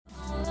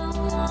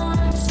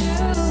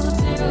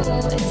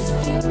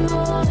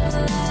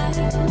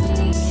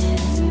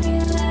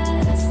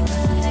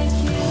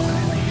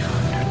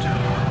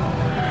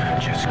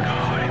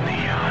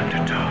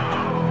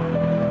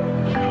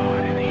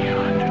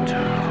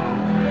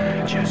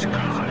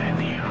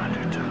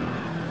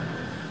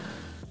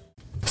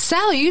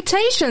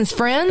Salutations,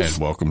 friends.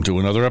 And welcome to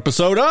another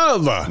episode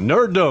of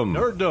Nerddom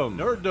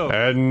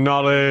and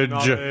Knowledge.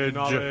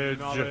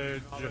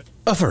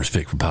 A First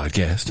Pick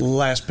podcast.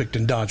 Last picked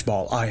in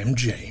dodgeball. I am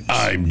James.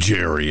 I'm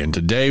Jerry, and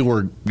today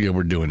we're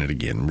doing it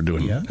again.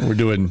 We're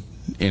doing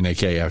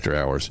NAK After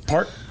Hours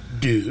Part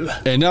 2.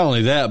 And not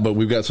only that, but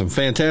we've got some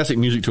fantastic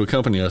music to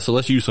accompany us. So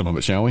let's use some of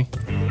it, shall we?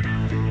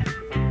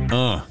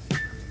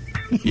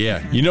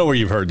 Yeah, you know where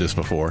you've heard this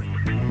before.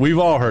 We've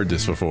all heard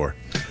this before.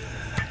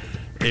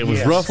 It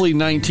was roughly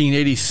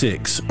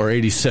 1986 or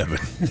 87.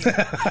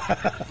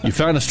 You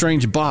found a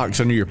strange box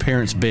under your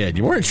parents' bed.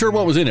 You weren't sure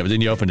what was in it, but then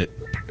you opened it,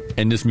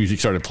 and this music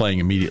started playing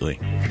immediately.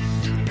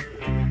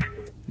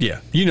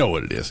 Yeah, you know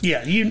what it is.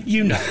 Yeah,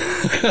 you know.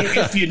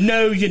 If you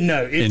know, you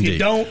know. If Indeed. you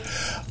don't,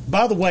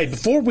 by the way,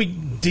 before we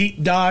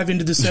deep dive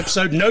into this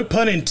episode, no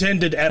pun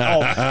intended at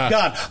all.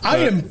 God,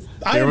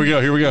 Here we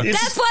go.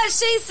 That's what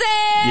she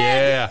said.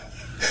 Yeah.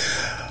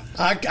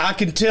 I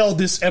can tell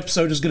this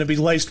episode is going to be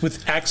laced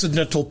with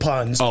accidental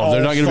puns. Oh,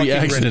 they're not going to be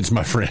fucking accidents,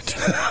 my friend.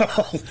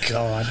 Oh,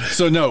 God.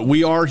 So, no,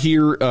 we are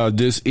here.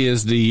 This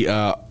is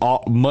the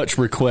much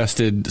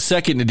requested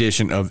second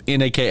edition of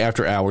NAK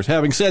After Hours.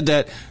 Having said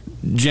that,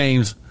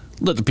 James,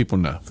 let the people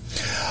know.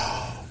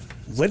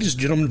 Ladies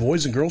and gentlemen,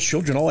 boys and girls,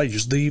 children, all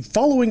ages, the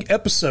following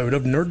episode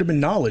of Nerddom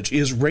and Knowledge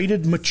is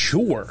rated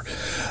mature.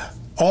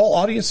 All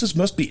audiences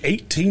must be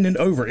 18 and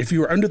over. If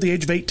you are under the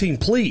age of 18,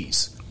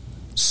 please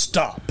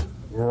stop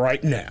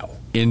right now.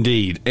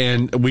 Indeed.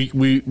 And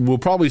we will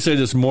probably say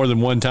this more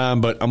than one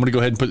time, but I'm going to go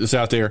ahead and put this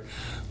out there.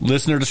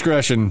 Listener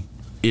discretion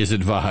is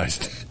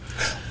advised.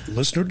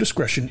 Listener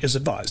discretion is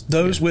advised.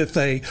 Those with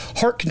a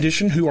heart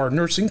condition who are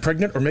nursing,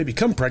 pregnant, or may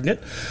become pregnant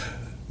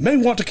may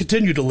want to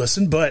continue to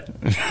listen, but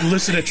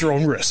listen at your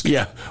own risk.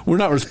 Yeah, we're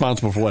not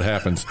responsible for what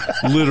happens.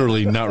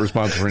 Literally not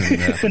responsible for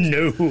anything that happens.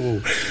 No.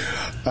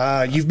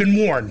 You've been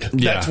warned.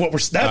 Yeah. That's what we're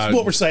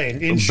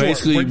saying. In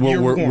basically,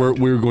 short,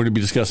 we're going to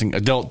be discussing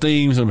adult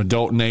themes of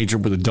adult nature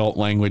with adult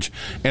language.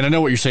 And I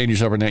know what you're saying to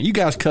yourself right now. You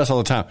guys cuss all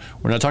the time.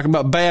 We're not talking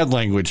about bad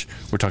language.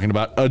 We're talking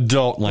about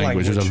adult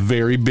language. There's a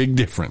very big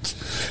difference.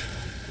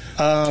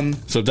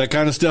 So if that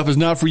kind of stuff is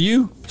not for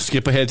you,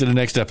 skip ahead to the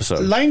next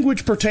episode.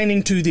 Language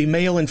pertaining to the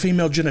male and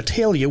female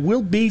genitalia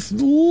will be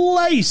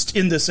laced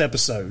in this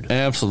episode.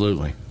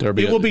 Absolutely.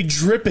 It will be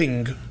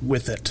dripping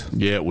with it.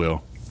 Yeah, it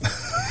will.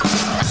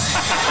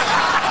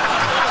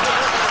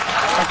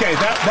 Okay,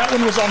 that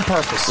one was on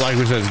purpose. Like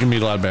we said, it's going to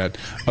be a lot bad.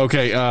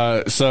 Okay,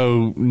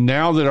 so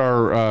now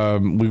that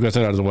we've got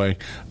that out of the way,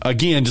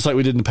 again, just like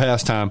we did in the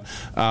past time,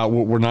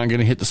 we're not going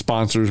to hit the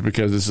sponsors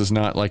because this is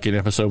not like an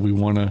episode we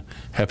want to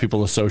have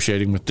people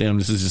associating with them.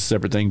 This is just a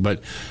separate thing.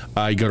 But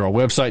you go to our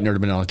website,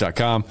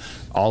 nerddomandknowledge.com.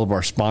 All of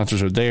our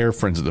sponsors are there,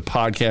 friends of the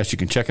podcast. You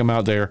can check them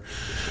out there.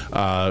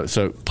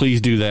 So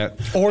please do that.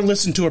 Or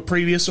listen to a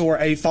previous or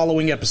a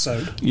following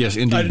episode. Yes,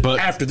 indeed.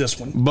 But after this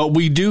one. But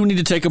we do need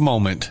to take a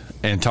moment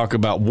and talk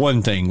about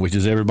one thing, which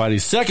is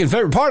everybody's second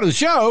favorite part of the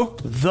show.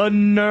 The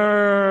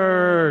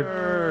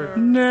Nerd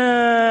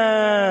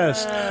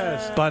Nest.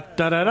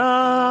 Ba-da-da-da.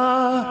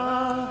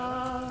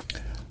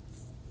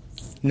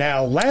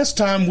 Now, last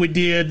time we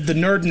did the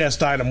Nerd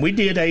Nest item, we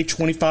did a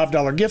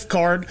 $25 gift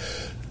card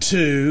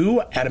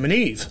to Adam and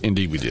Eve.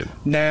 Indeed we did.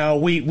 Now,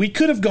 we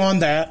could have gone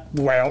that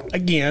route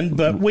again,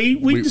 but we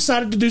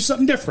decided to do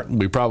something different.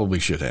 We probably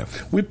should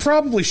have. We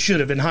probably should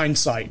have in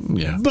hindsight.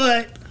 Yeah.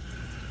 But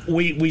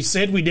we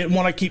said we didn't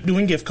want to keep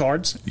doing gift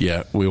cards.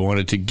 Yeah, we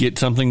wanted to get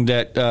something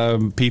that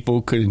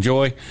people could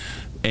enjoy.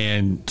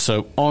 And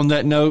so on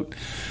that note,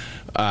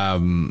 how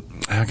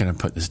can I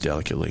put this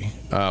delicately?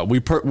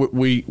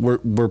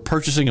 We're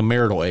purchasing a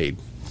marital aid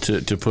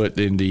to put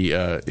in the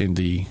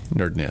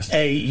Nerd Nest.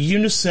 A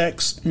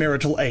unisex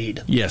marital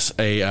aid. Yes,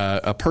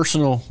 a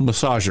personal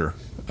massager,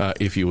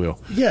 if you will.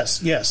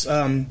 Yes. It's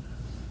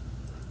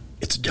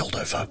a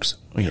dildo, folks.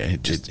 Yeah,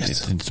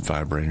 it's a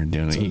vibrator. You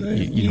know what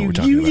we're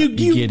talking about.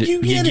 You get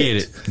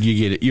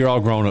it. You're all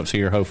grown-ups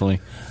here,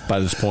 hopefully. By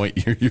this point,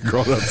 you're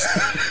grown-ups.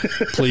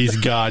 Please,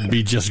 God,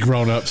 be just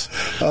grown-ups.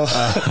 Oh,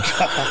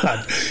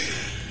 God.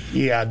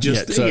 Yeah,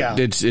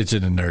 it's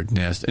in a Nerd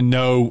Nest. And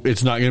no,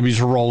 it's not going to be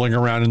just rolling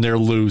around in there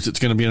loose. It's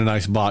going to be in a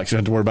nice box. You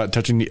don't have to worry about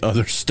touching the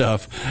other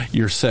stuff.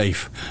 You're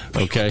safe.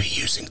 Okay? We will be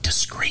using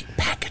discreet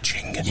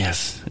packaging.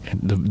 Yes.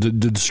 The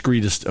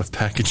discreetest of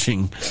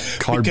packaging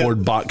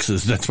cardboard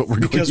boxes. That's what we're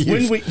going to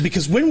use.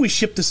 Because when we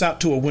ship this out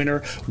to a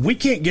winner, we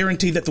can't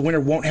guarantee that the winner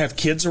won't have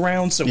kids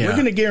around. So we're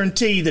going to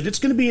guarantee that it's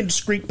going to be in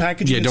discreet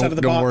packaging inside of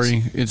the box.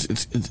 Don't worry.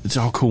 It's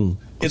all cool.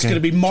 It's going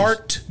to be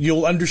marked.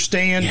 You'll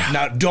understand. Yeah.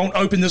 Now, don't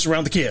open this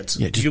around the kids.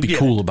 Yeah, just be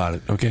cool about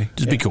it, okay?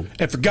 Just be cool.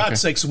 And for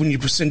God's sakes, when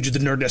you send you the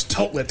Nerd Nest,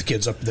 don't let the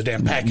kids open the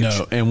damn package.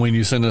 No, and when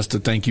you send us the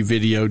thank you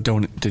video,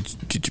 don't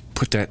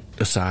put that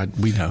aside.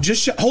 We know.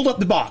 Just hold up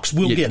the box.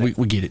 We'll get it.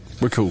 We get it.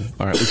 We're cool.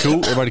 All right, we're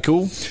cool? Everybody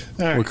cool?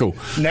 All right. We're cool.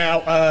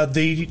 Now,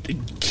 the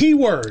key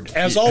word,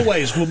 as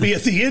always, will be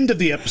at the end of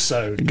the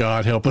episode.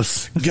 God help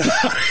us. God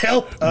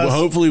help us. Well,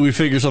 hopefully we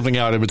figure something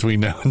out in between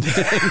now and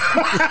then.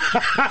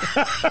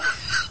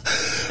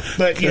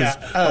 But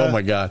yeah, oh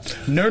my God.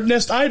 Nerd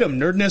Nest item,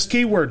 Nerd Nest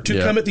keyword to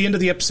come at the end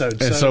of the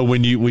episode. And so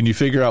when you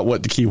figure out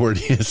what the keyword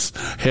is,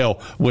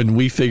 hell, when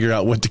we figure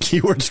out what the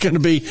keyword is going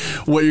to be,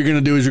 what you're going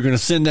to do is you're going to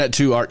send that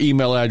to our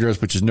email address,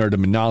 which is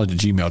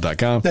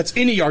nerdomandknowledge@gmail.com. That's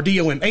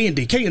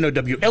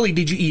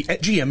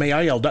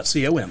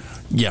NERDOMANDKNOWLEDGE@gmail.com.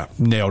 Yeah,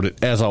 nailed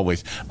it, as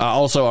always.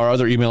 Also, our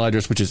other email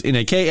address, which is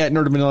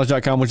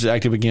nak@nerdomandknowledge.com, which is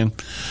active again.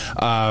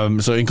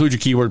 So include your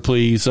keyword,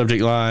 please.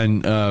 Subject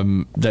line,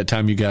 that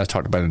time you guys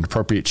talked about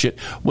inappropriate shit,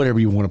 whatever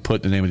you want to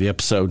put the name of the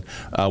episode,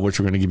 which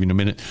we're going to give you in a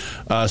minute.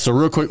 So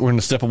real quick, we're going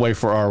to step away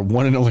for our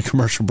one and only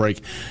commercial break,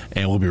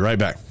 and we'll be right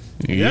back.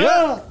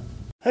 Yeah.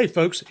 Hey,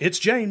 folks, it's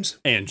James.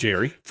 And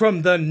Jerry.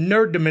 From the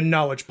Nerdom and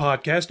Knowledge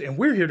podcast, and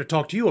we're here to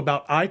talk to you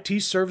about IT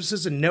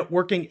Services and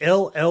Networking,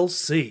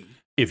 LLC.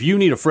 If you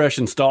need a fresh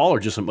install or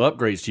just some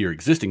upgrades to your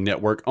existing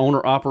network,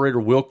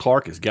 owner-operator Will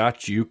Clark has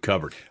got you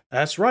covered.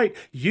 That's right.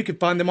 You can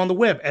find them on the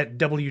web at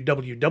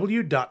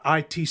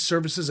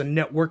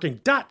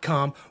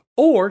www.itservicesandnetworking.com,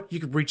 or you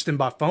can reach them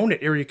by phone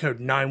at area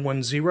code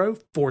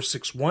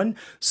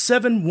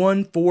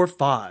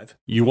 910-461-7145.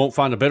 You won't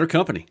find a better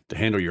company to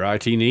handle your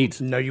IT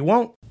needs. No, you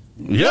won't.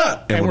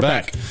 Yeah, and we're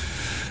back.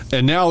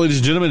 And now, ladies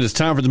and gentlemen, it's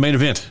time for the main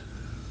event.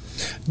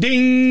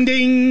 Ding,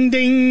 ding,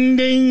 ding,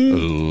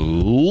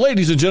 ding.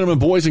 Ladies and gentlemen,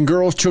 boys and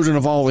girls, children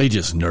of all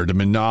ages,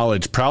 Nerdom and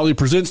Knowledge proudly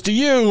presents to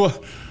you,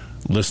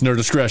 listener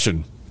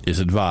discretion is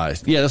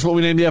advised. Yeah, that's what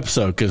we named the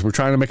episode, because we're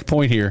trying to make a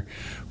point here.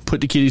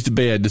 Put the kiddies to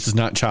bed. This is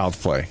not child's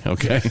play,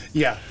 okay?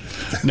 Yeah.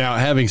 Now,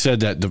 having said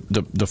that,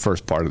 the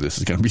first part of this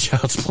is going to be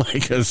child's play,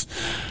 because,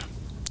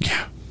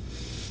 yeah.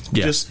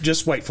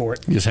 Just wait for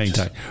it. Just hang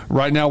tight.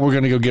 Right now, we're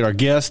going to go get our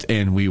guest,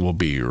 and we will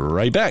be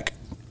right back.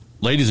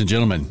 Ladies and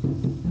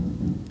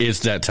gentlemen, it's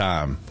that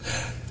time.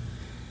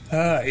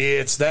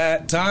 It's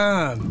that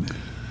time.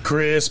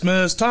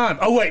 Christmas time.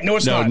 Oh, wait. No,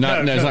 it's not.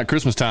 No, it's not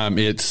Christmas time.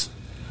 It's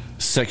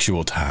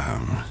sexual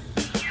time.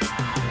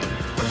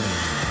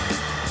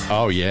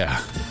 Oh, yeah.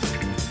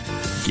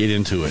 Get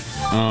into it.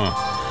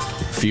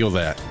 Feel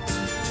that.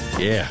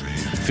 Yeah.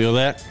 Feel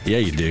that? Yeah,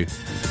 you do.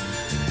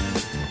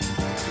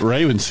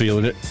 Raven's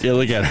feeling it. Yeah,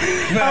 look at her.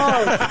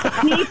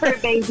 Oh, deeper,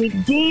 baby,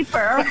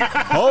 deeper.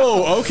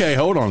 Oh, okay.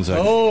 Hold on a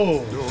second.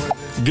 Oh.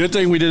 Good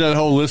thing we did that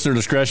whole listener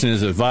discretion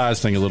is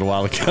advised thing a little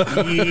while ago.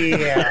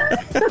 Yeah.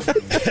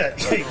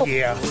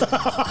 Yeah.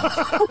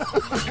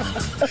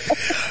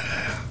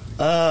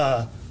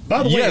 By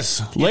the way,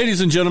 yes,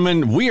 ladies and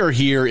gentlemen, we are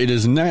here. It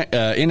is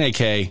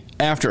NAK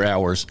After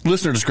Hours.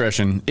 Listener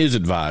discretion is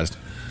advised.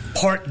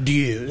 Part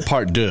 2.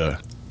 Part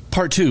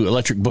 2,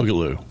 Electric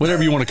Boogaloo,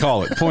 whatever you want to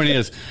call it. Point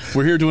is,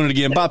 we're here doing it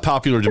again by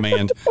popular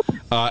demand.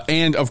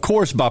 And, of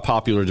course, by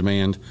popular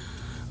demand,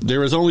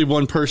 there is only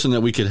one person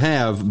that we could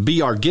have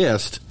be our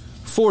guest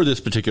for this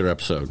particular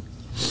episode.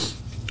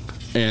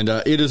 And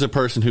it is a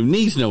person who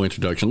needs no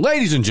introduction.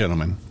 Ladies and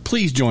gentlemen,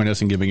 please join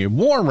us in giving a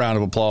warm round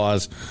of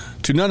applause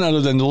to none other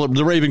than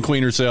the Raven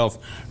Queen herself.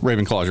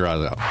 Raven, claws your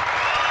eyes out.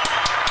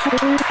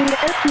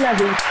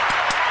 Love you.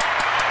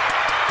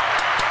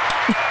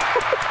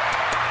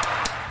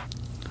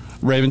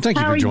 Raven, thank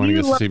you for joining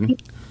us this evening.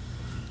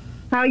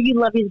 How are you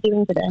lovies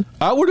doing today?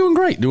 We're doing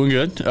great, doing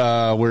good.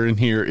 We're in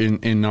here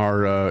in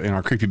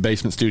our creepy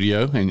basement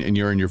studio, and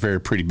you're in your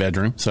very pretty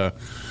bedroom. So,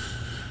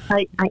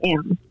 I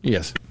am.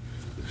 Yes.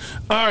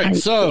 All right.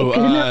 So,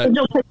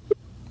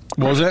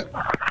 what was that?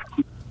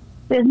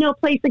 There's no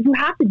place that you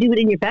have to do it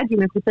in your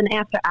bedroom if it's an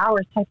after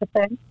hours type of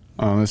thing.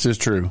 Oh, this is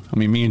true. I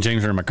mean, me and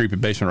James are in my creepy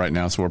basement right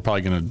now, so we're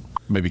probably going to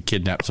maybe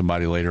kidnap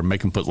somebody later, make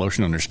them put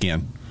lotion on their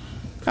skin.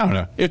 I don't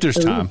know. If there's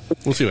time,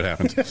 we'll see what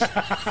happens.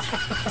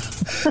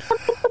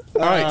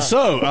 All right.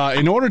 So,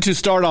 in order to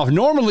start off,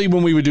 normally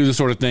when we would do this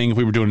sort of thing, if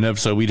we were doing an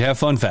episode, we'd have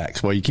fun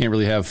facts. Well, you can't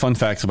really have fun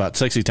facts about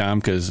sexy time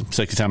because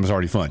sexy time is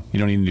already fun. You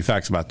don't need any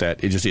facts about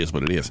that. It just is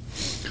what it is.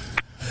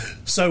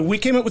 So we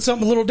came up with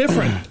something a little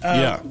different.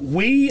 Yeah.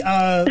 We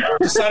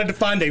decided to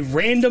find a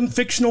random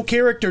fictional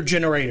character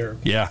generator.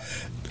 Yeah.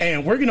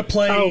 And we're going to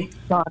play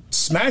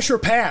Smash or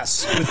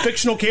Pass with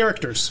fictional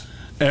characters.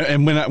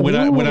 And when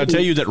I tell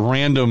you that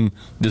random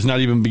does not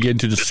even begin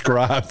to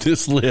describe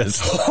this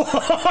list.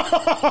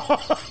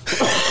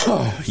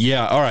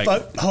 Yeah, all right.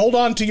 But hold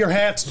on to your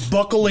hats,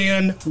 buckle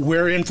in.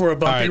 We're in for a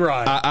bumpy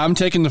ride. I'm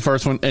taking the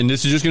first one, and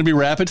this is just going to be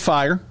rapid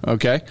fire.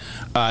 Okay,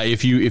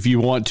 if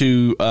you want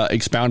to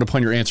expound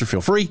upon your answer,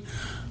 feel free.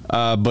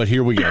 But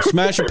here we go.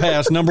 Smash or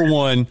pass. Number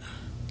 1,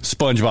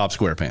 SpongeBob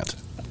SquarePants.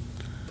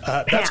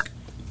 Pass.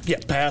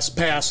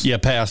 Yeah,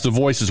 pass. The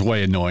voice is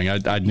way annoying.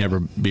 I'd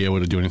never be able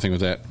to do anything with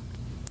that.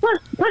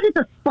 Plus it's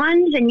a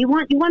sponge, and you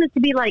want it to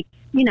be like,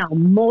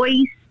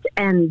 moist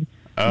and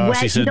wet.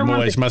 She said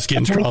moist. My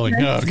skin's crawling.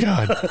 Oh,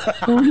 God.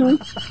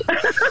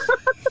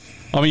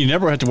 I mean, you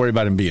never have to worry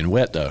about him being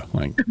wet, though.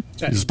 Like,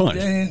 he's a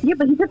sponge. Yeah,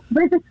 but it's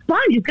a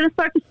sponge. He's going to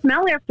start to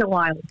smell after a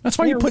while. That's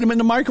why you put him in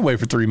the microwave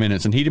for 3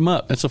 minutes and heat him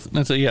up. That's a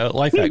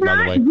life hack, by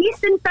the way.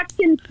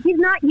 He's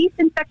not yeast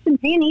infection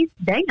panties.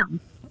 Damn.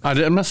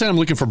 I'm not saying I'm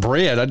looking for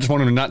bread. I just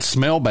want him to not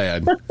smell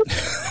bad.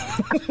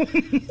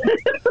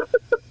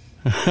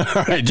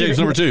 All right, James,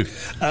 number 2.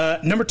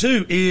 Number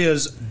 2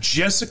 is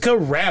Jessica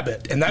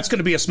Rabbit, and that's going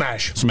to be a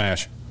smash.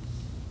 Smash.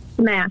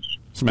 Smash.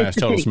 Smash.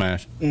 Total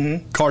smash.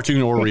 Mm-hmm.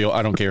 Cartoon or real,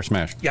 I don't care.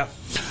 Smash. Yeah.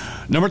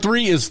 Number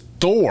 3 is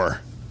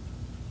Thor.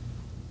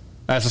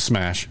 That's a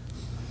smash.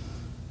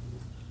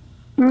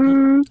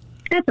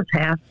 That's a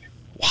pass.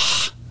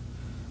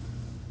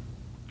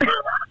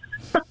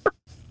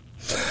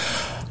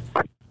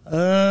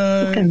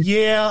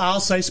 Yeah, I'll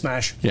say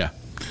smash. Yeah.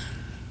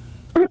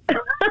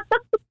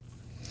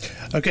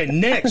 Okay,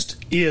 next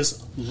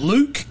is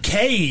Luke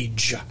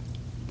Cage.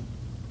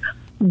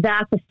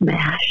 That's a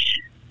smash.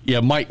 Yeah,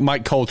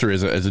 Mike Coulter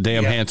is a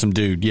damn handsome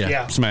dude.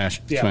 Yeah.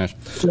 Smash. Yeah. Smash.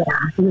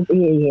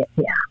 Yeah.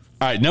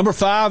 All right, number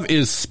 5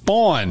 is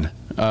Spawn.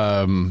 And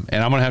I'm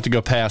going to have to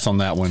go pass on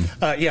that one.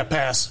 Yeah,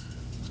 pass.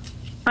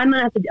 I'm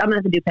gonna have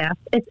to do pass.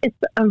 It's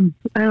I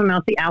don't know,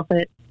 it's the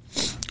outfit.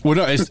 Well,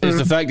 no, it's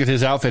the fact that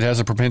his outfit has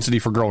a propensity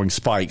for growing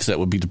spikes that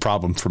would be the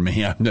problem for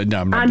me. I'm not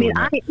doing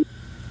that.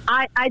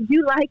 I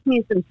do like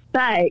me some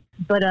spikes,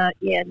 but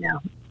yeah, no.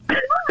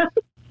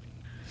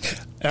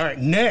 All right,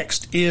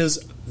 next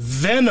is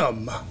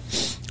Venom.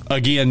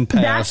 Again,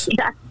 pass.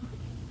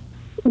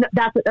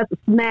 That's a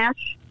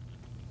smash.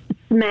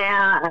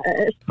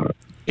 Smash.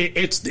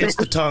 It's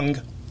the tongue.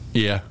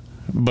 Yeah,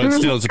 but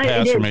still, it's a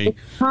pass for me.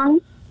 It's tongue,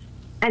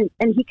 and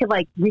he could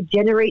like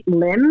regenerate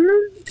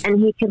limbs, and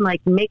he can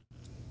like make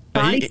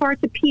body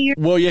parts appear.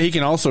 Well, yeah, he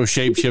can also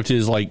shapeshift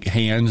his like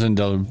hands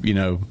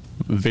into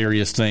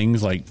various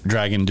things like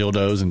dragon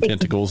dildos and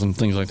tentacles and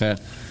things like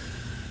that.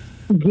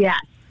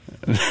 Yes.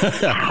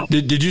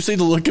 Did you see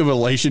the look of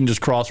elation just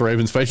cross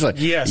Raven's face? Like,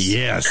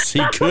 yes,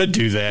 he could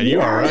do that.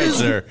 You're all right,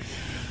 sir.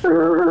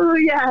 Oh,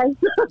 yes.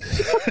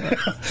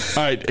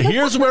 All right,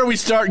 here's where we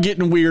start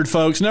getting weird,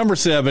 folks. Number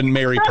 7,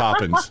 Mary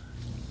Poppins.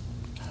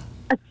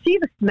 She's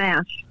a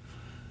smash.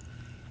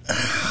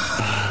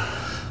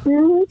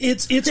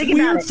 It's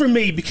weird for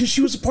me because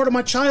she was a part of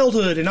my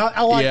childhood, and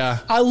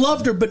I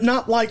loved her, but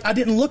not like I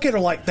didn't look at her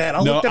like that.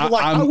 I looked at her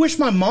like I wish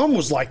my mom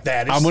was like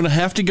that. I'm going to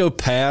have to go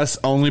pass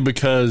only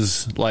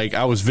because like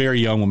I was very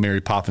young when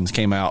Mary Poppins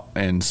came out,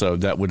 and so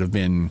that would have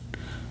been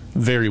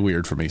very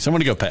weird for me. So I'm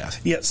going to go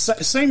pass. Yeah,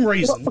 same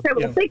reason.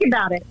 Well, think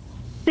about it.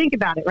 Think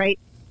about it, right?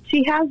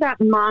 She has that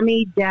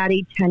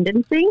mommy-daddy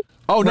tendency.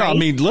 Oh, no, right? I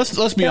mean,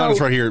 let's be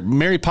honest right here.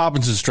 Mary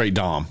Poppins is straight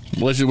dom.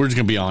 We're just going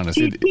to be honest.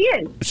 She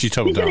is. She's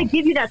totally She's going to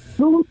give you that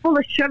spoonful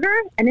of sugar,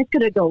 and it's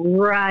going to go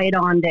right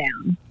on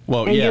down.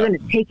 Well, and you're going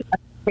to take it like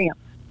a stamp.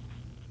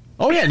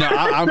 Oh, yeah. No,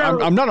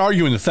 I'm not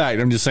arguing the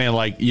fact. I'm just saying,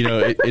 like,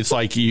 it's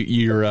like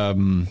you're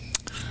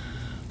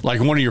like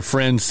one of your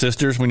friend's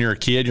sisters when you're a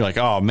kid. You're like,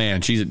 oh,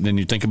 man. Then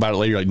you think about it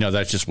later. You're like, no,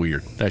 that's just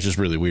weird. That's just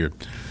really weird.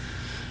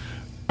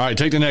 All right,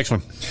 take the next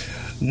one.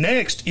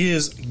 Next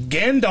is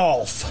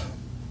Gandalf.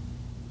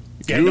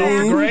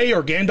 Gandalf the Grey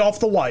or Gandalf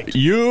the White?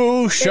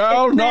 You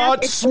shall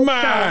not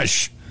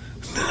smash.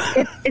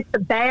 It's the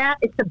bat.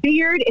 It's the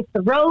beard. It's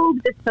the robes.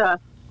 It's the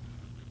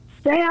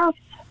staff.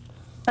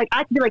 Like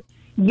I could be like,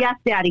 yes,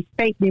 Daddy,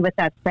 spank me with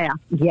that staff.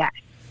 Yes,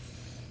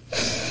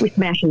 we're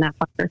smashing that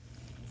fucker.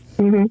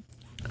 Mm-hmm.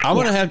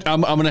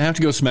 I'm gonna have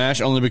to go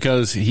smash only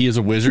because he is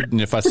a wizard,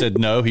 and if I said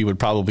no, he would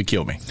probably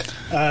kill me.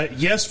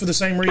 Yes, for the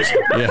same reason.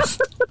 Yes.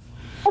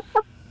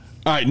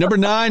 All right, number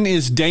 9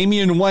 is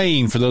Damian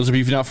Wayne. For those of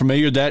you who are not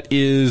familiar, that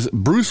is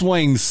Bruce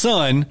Wayne's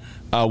son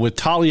with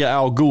Talia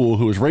al Ghul,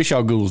 who is Ra's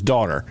al Ghul's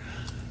daughter.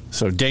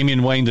 So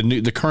Damian Wayne,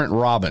 the current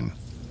Robin.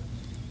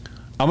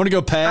 I'm going to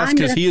go pass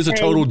because he is a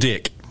total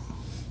dick.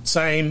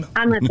 Same.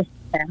 I'm going to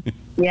pass.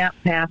 Yeah,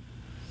 pass.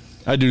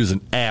 That dude is an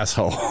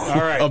asshole.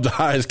 All right. Of the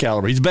highest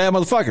caliber. He's a bad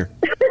motherfucker,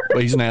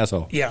 but he's an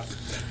asshole. Yeah.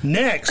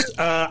 Next,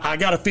 I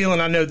got a feeling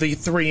I know the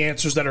 3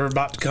 answers that are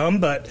about to come,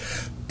 but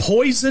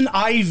Poison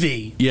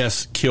Ivy.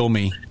 Yes, kill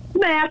me.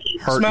 Smash.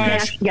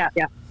 Smash. Yeah.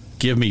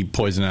 Give me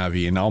Poison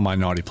Ivy in all my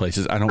naughty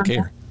places. I don't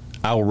care.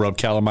 I will rub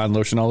calamine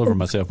lotion all over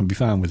myself and be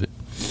fine with it.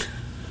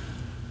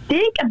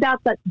 Think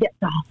about the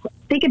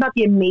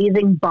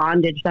amazing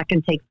bondage that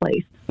can take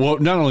place. Well,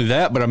 not only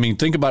that, but I mean,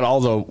 think about all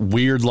the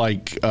weird,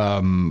 like,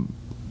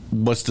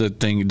 what's the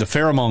thing? The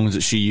pheromones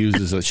that she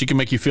uses. She can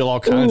make you feel all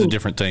kinds of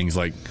different things.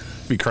 Like,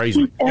 be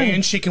crazy.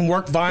 And she can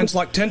work vines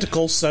like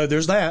tentacles, so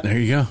there's that. There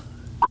you go.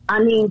 I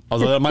mean,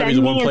 although that might be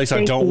the one place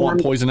I don't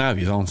want Poison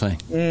Ivy, is all I'm saying.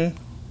 Wait,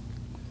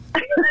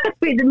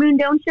 the moon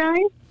don't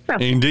shine? So,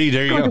 indeed,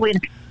 there you go.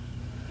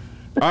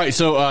 All right,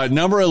 so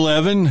number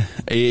 11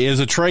 is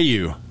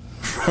Atreyu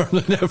from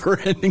the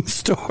Never-Ending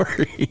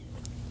Story.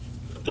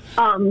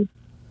 I'm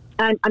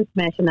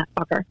smashing that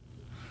fucker.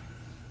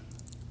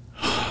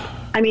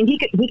 I mean, he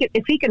could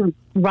if he can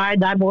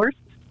ride that horse,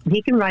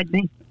 he can ride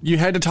me. You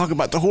had to talk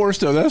about the horse,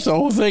 though. That's the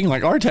whole thing.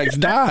 Like, Artax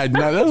died.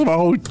 No, that's my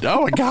whole...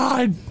 Oh, my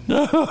God.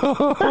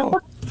 No.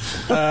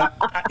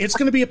 It's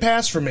going to be a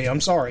pass for me.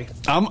 I'm sorry.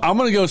 I'm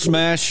going to go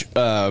smash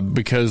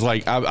because,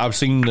 like, I've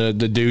seen the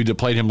dude that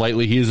played him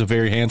lately. He is a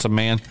very handsome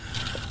man.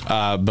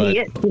 But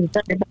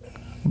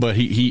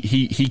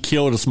he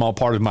killed a small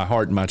part of my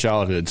heart in my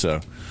childhood.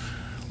 So,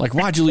 like,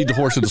 why'd you lead the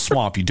horse to the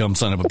swamp, you dumb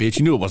son of a bitch?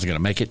 You knew it wasn't going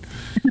to make it.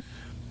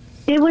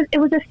 It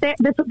was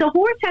the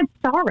horse had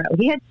sorrow.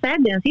 He had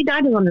sadness. He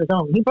died on his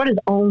own. He brought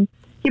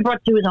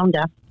to his own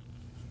death.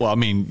 Well, I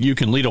mean, you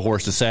can lead a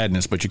horse to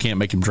sadness, but you can't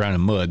make him drown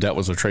in mud. That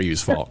was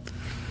Atreyu's fault.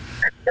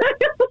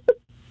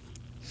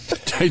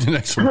 Take the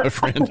next one, my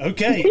friend.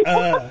 Okay.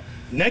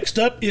 Next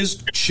up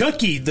is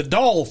Chucky, the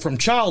doll from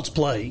Child's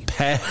Play.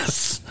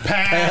 Pass.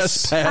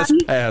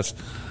 Pass.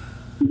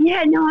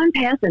 Yeah, no, I'm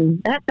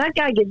passing. That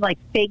guy gives like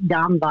fake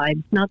Dom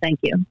vibes. No, thank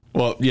you.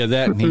 Well, yeah,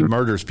 that and he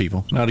murders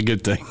people. Not a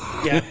good thing.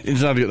 Yeah.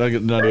 It's not a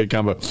good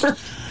combo.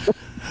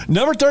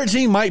 Number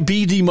 13 might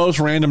be the most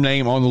random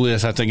name on the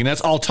list, I think, and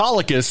that's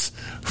Autolycus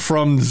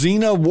from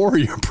Xena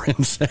Warrior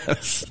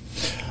Princess.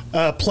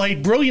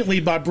 Played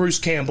brilliantly by Bruce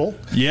Campbell.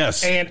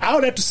 Yes. And I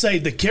would have to say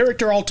the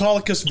character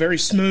Autolycus, very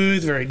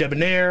smooth, very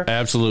debonair.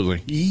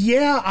 Absolutely.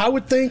 Yeah, I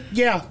would think,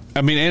 yeah.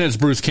 I mean, and it's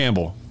Bruce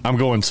Campbell. I'm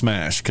going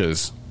Smash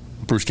because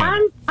Bruce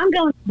Campbell. I'm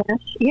going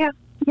Smash. Yeah,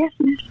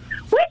 Smash.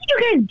 Where did you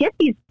guys get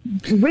these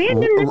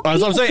random?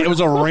 As I'm saying, it was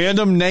a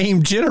random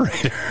name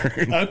generator.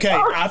 Okay,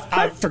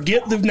 I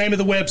forget the name of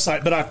the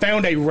website, but I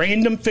found a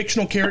random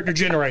fictional character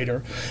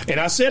generator, and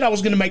I said I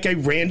was going to make a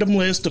random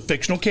list of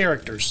fictional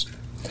characters.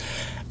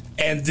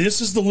 And this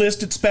is the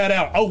list it spat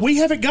out. Oh, we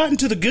haven't gotten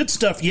to the good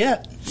stuff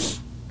yet.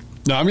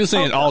 No, I'm just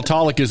saying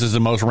Autolycus is the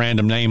most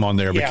random name on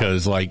there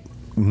because, like,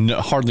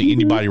 hardly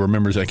anybody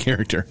remembers that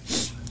character.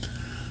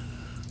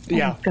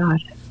 Yeah. Oh, God.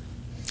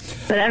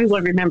 But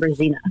everyone remembers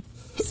Xena.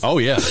 Oh,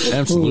 yeah,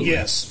 absolutely.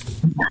 Yes.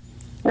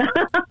 All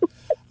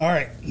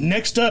right.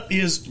 Next up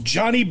is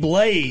Johnny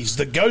Blaze,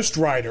 the Ghost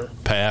Rider.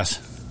 Pass.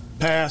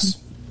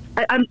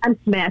 I'm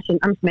smashing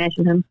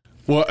him.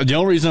 Well, the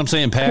only reason I'm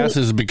saying pass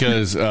is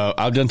because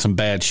I've done some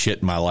bad shit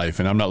in my life,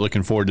 and I'm not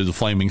looking forward to the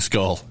Flaming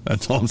Skull.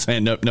 That's all I'm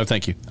saying. No,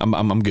 thank you.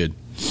 I'm good.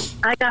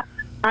 I got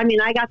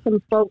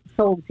some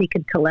souls he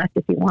could collect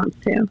if he wants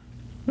to.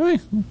 Hey.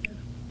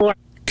 Or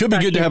could be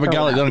good to have a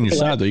guy like that on your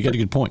side, though. You got a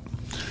good point.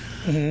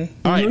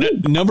 Mm-hmm. All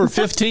right, number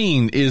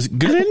 15 is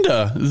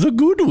Glinda, the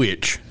Good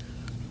Witch.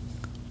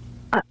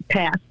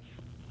 Pass.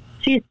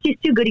 She's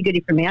too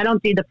goody for me. I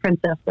don't see the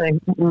princess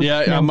thing.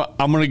 Yeah, no.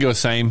 I'm going to go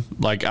same.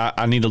 Like,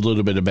 I need a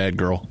little bit of bad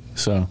girl.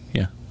 So,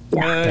 yeah.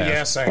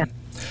 Yeah, same. Yeah.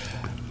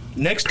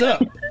 Next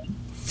up,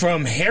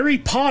 from Harry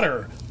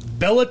Potter,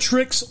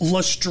 Bellatrix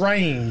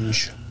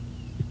Lestrange.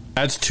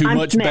 That's too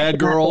much bad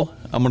girl.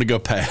 I'm going to go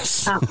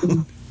pass.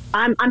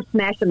 I'm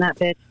smashing that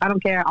bitch. I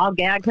don't care. I'll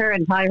gag her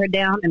and tie her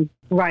down and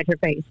ride her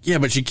face. Yeah,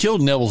 but she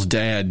killed Neville's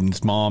dad and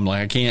his mom.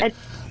 Like, I can't.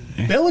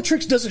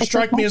 Bellatrix doesn't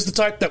strike me as the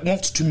type that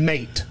wants to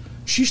mate.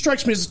 She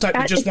strikes me as the type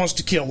that just wants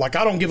to kill. Like,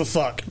 I don't give a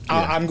fuck. Yeah.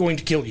 I'm going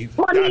to kill you.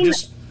 Well, I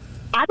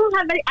don't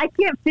have any. I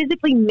can't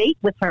physically mate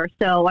with her,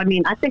 so I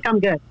mean, I think I'm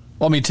good.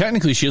 Well, I mean,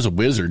 technically, she is a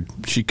wizard.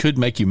 She could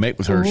make you mate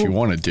with her if she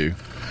wanted to.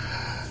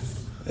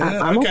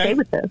 I'm okay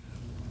with this.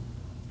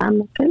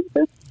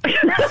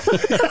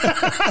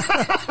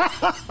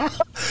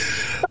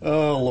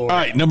 Oh, Lord. All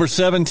right, number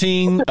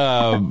 17,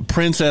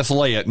 Princess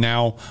Leia.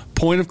 Now,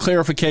 point of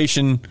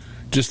clarification,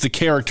 just the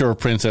character of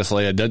Princess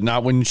Leia,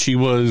 not when she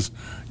was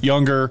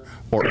younger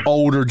or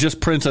older, just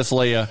Princess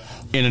Leia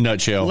in a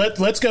nutshell.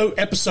 Let's go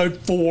episode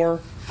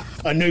 4,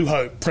 A New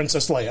Hope,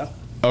 Princess Leia.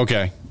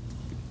 Okay.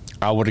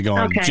 I would have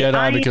gone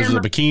Jedi because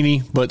of the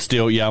bikini, but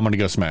still, yeah, I'm going to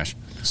go Smash.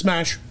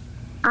 Smash.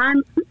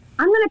 I'm going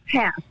to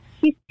pass.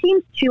 She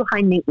seems too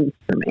high maintenance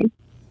for me.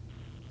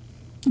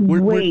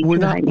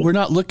 We're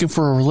not looking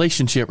for a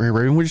relationship here,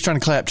 baby. We're just trying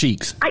to clap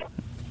cheeks.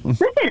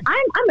 Listen,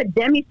 I'm a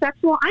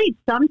demisexual. I need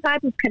some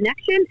type of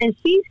connection, and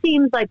she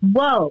seems like,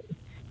 whoa,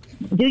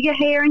 do your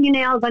hair and your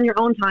nails on your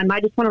own time.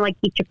 I just want to, like,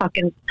 eat your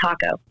fucking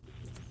taco.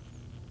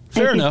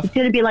 Fair enough. She's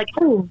going to be like,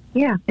 oh,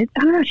 yeah. I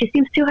don't know. She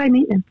seems too high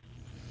maintenance.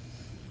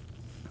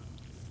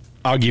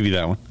 I'll give you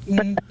that one.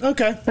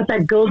 Okay. But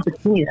that goes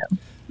with me, though.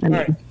 All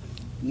right.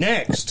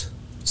 Next,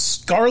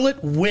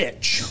 Scarlet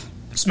Witch.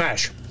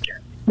 Smash.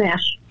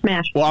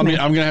 Well, I mean,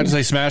 I'm going to have to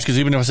say Smash because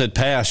even if I said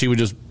pass, she would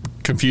just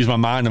confuse my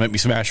mind and make me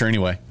smash her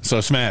anyway.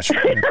 So Smash.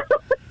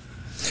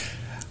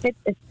 It's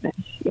Smash.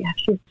 Yeah,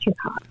 she's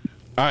hot.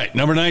 All right,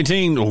 number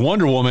 19,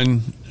 Wonder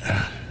Woman.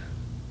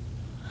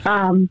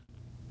 I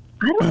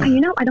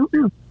don't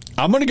know.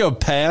 I'm going to go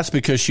pass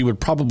because she would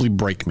probably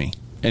break me,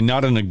 and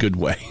not in a good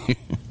way.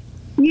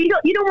 You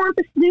don't want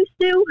the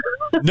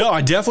snoo-snoo? No,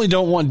 I definitely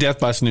don't want death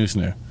by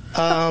snoo-snoo.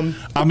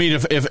 I mean,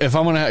 if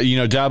I'm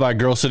gonna die by a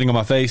girl sitting on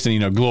my face,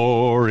 then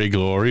glory,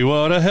 glory,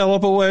 what a hell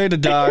of a way to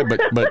die,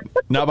 but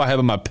not by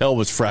having my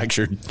pelvis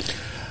fractured.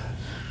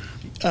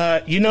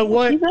 You know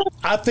what?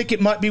 I think it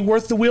might be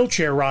worth the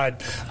wheelchair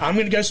ride. I'm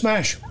going to go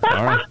Smash.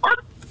 All right.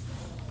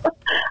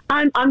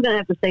 I'm going to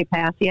have to say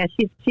pass. Yeah,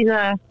 she's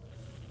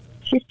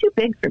too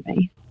big for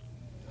me.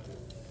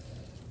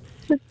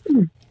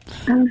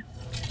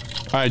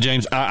 All right,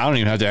 James, I don't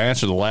even have to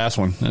answer the last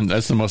one. And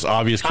that's the most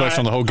obvious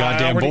question on the whole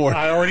goddamn board.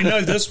 I already know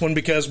this one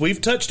because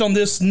we've touched on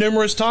this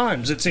numerous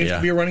times. It seems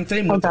to be a running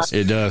theme with us.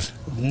 It does.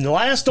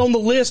 Last on the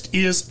list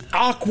is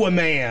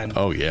Aquaman.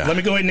 Oh, yeah. Let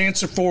me go ahead and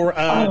answer for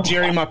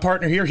Jerry, my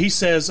partner here. He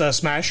says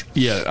Smash.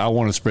 Yeah, I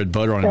want to spread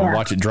butter on it and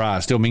watch it dry. I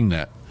still mean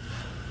that.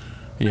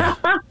 Yeah,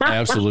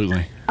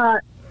 absolutely.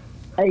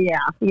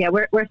 Yeah.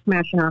 We're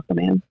smashing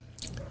Aquaman.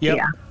 Yep.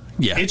 Yeah.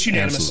 Yeah, It's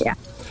unanimous.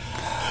 absolutely.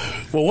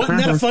 Well, wasn't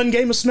that a fun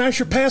game of Smash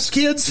or Pass,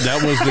 kids?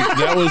 That was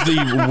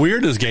the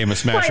weirdest game of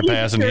Smash or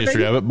Pass in the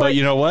history of it. But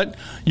you know what?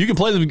 You can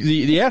play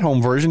the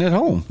at-home version at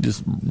home.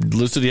 Just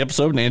listen to the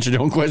episode and answer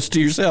your own questions to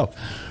yourself.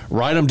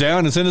 Write them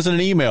down and send us an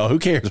email. Who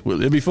cares?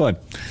 It'll be fun.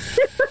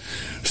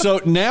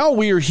 So now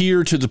we are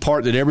here to the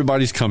part that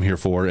everybody's come here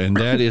for, and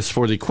that is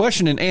for the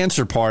question and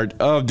answer part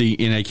of the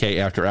NAK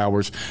After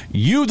Hours.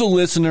 You, the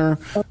listener,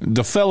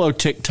 the fellow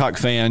TikTok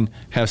fan,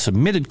 have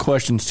submitted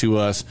questions to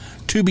us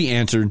to be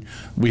answered.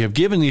 We have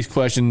given these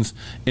questions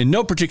in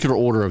no particular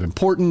order of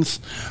importance.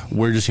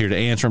 We're just here to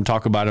answer them,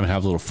 talk about them, and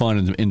have a little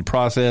fun in the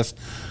process.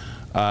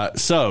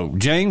 So,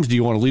 James, do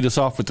you want to lead us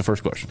off with the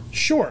first question?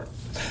 Sure.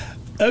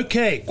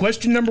 Okay,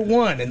 question number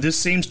 1, and this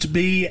seems to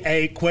be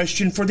a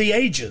question for the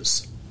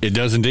ages. It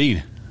does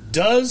indeed.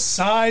 Does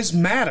size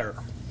matter?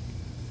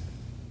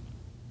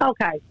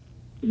 Okay.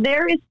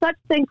 There is such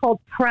thing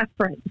called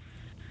preference,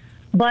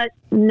 but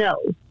no,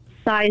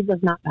 size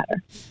does not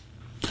matter.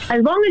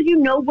 As long as you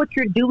know what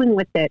you're doing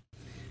with it,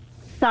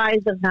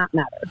 size does not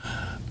matter.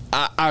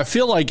 I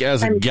feel like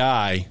as a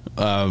guy,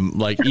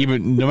 like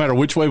even no matter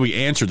which way we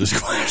answer this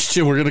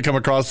question, we're going to come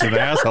across as an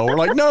asshole. We're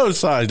like, no,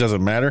 size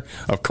doesn't matter.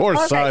 Of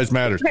course, size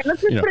matters. Okay,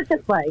 let's just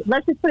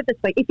put it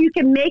this way. If you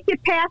can make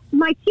it past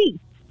my teeth,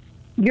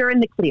 you're in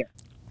the clear.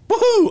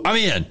 Woohoo! I'm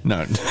in.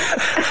 No.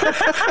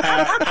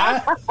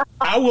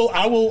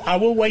 I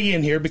will weigh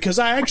in here because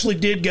I actually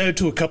did go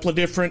to a couple of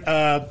different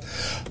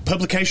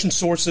publication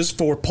sources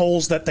for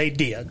polls that they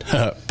did.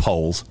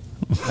 Polls.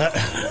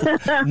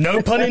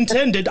 No pun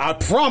intended. I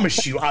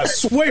promise you. I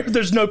swear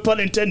there's no pun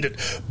intended,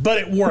 but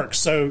it works.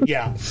 So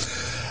yeah.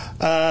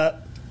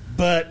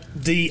 But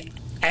the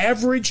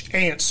average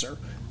answer,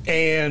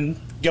 and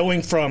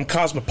going from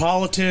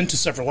Cosmopolitan to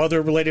several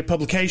other related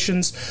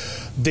publications,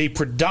 the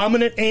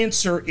predominant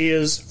answer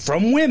is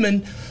from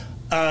women.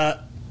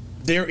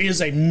 There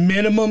is a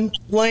minimum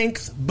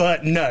length,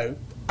 but no.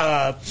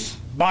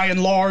 By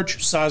and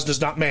large, size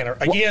does not matter.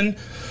 Again,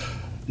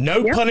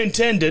 no pun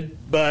intended,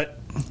 but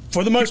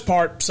for the most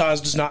part,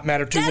 size does not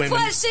matter to women.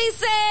 That's what she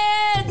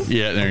said!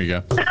 Yeah, there you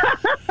go.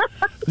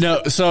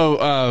 No, so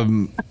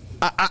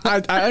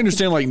I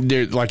understand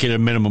like at a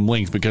minimum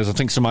length, because I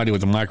think somebody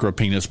with a micro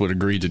penis would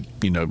agree that,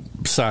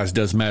 size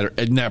does matter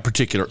in that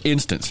particular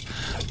instance.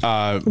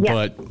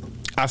 But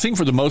I think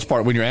for the most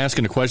part, when you're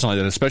asking a question like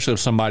that, especially if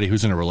somebody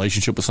who's in a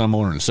relationship with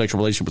someone or in a sexual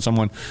relationship with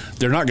someone,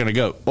 they're not going to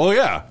go, oh,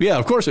 yeah,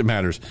 of course it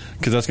matters,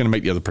 because that's going to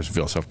make the other person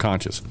feel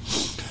self-conscious.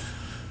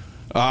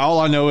 All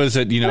I know is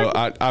that,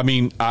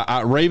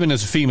 Raven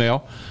is a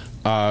female.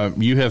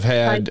 You have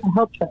had... I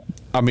hope so.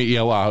 I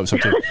hope so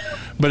too.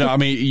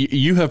 But,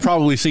 you have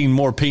probably seen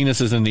more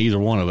penises than either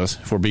one of us,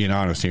 if we're being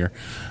honest here.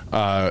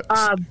 I've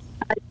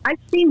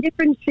seen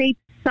different shapes,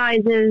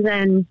 sizes,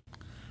 and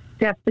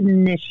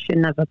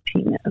definition of a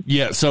penis.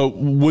 Yeah, so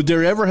would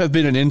there ever have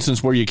been an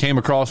instance where you came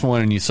across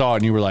one and you saw it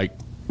and you were like,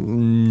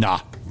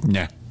 nah.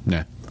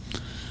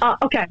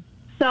 Okay.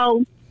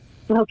 So,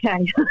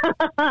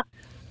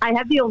 I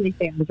have the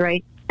OnlyFans,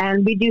 right?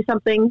 And we do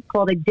something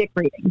called a dick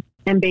rating.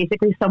 And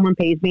basically someone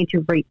pays me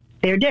to rate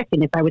their dick,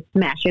 and if I would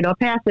smash it or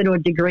pass it or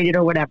degrade it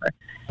or whatever.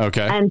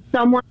 Okay. And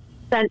someone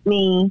sent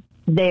me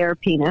their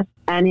penis,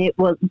 and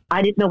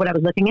I didn't know what I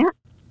was looking at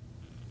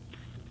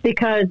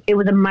because it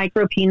was a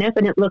micro penis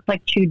and it looked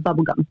like chewed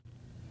bubble gum.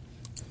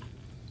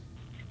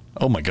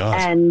 Oh my gosh.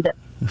 And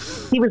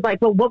he was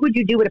like, well, what would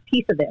you do with a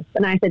piece of this?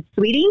 And I said,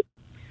 sweetie,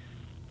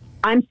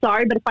 I'm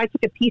sorry, but if I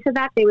took a piece of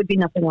that, there would be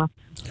nothing left.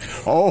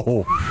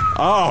 Oh,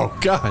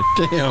 God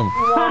damn.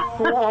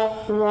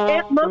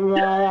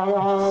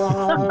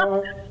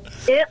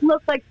 It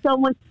looked like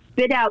someone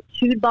spit out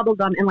chewed bubble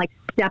gum and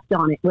stepped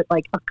on it with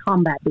a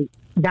combat boot.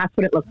 That's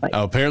what it looked like.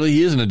 Oh, apparently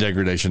he is in a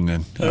degradation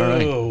then. All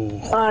right.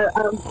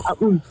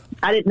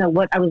 I didn't know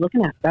what I was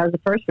looking at. That was the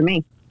first for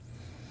me.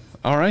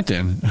 All right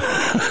then.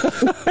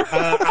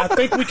 I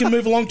think we can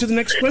move along to the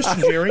next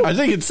question, Jerry. I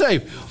think it's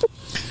safe.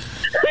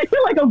 I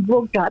feel like a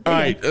book got All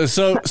right,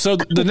 so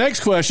the next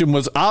question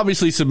was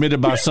obviously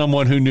submitted by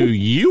someone who knew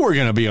you were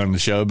going to be on the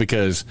show,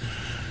 because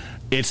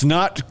it's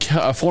not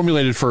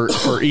formulated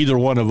for either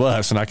one of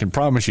us, and I can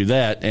promise you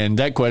that. And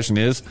that question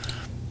is,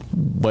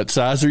 what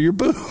size are your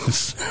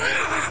boobs?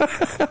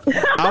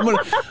 I'm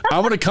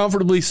gonna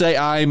comfortably say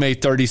I am a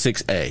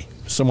 36A,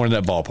 somewhere in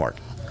that ballpark.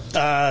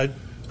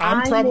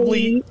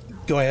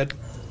 Go ahead.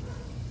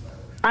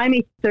 I'm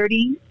a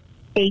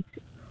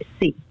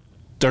 38C.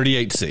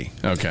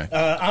 38C. Okay.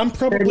 I'm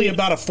probably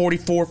about a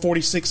 44,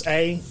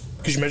 46A,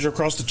 because you measure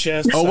across the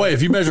chest. Oh, wait.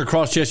 If you measure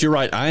across chest, you're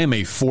right. I am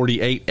a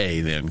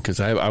 48A then, because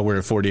I wear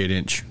a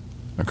 48-inch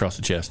across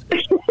the chest.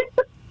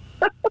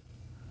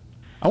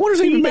 I wonder if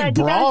they even make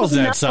bras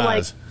that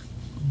size.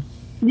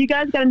 You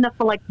guys got enough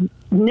for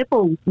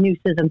nipple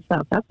nooses and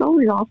stuff. That's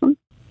always awesome.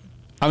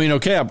 I mean,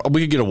 okay,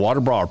 we could get a water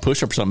bra or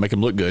push-up or something, make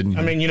them look good.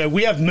 I mean,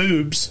 we have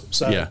moobs.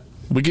 So. Yeah.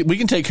 We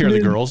can take care of the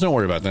girls. Don't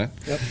worry about that.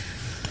 Yep.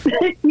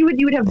 You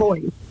would have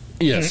boys.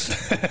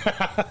 Yes.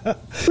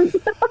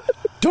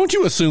 Don't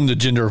you assume the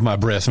gender of my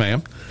breast,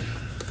 ma'am.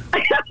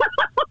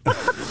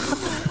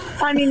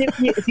 I mean,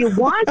 if you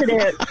wanted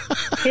it,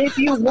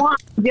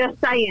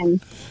 just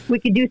saying, we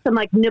could do some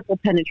like nipple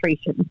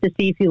penetration to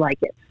see if you like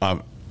it.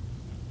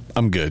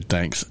 I'm good,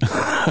 thanks.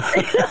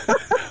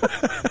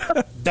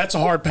 That's a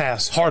hard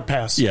pass. Hard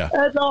pass. Yeah.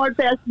 That's a hard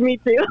pass for me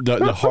too.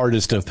 The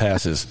hardest of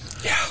passes.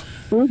 Yeah.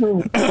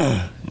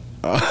 Mm-hmm.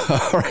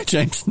 All right,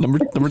 James,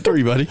 number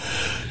 3, buddy.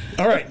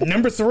 All right,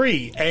 number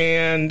 3,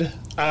 and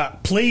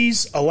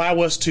please allow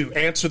us to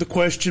answer the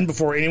question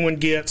before anyone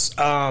gets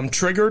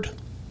triggered.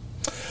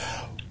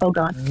 Oh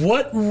God.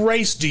 What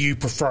race do you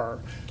prefer?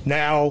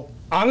 Now,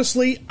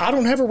 honestly, I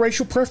don't have a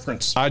racial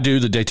preference. I do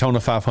the Daytona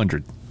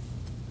 500.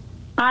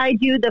 I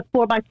do the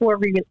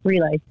 4x4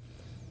 relay.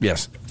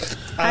 Yes.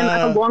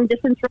 I'm a long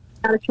distance runner,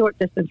 not a short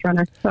distance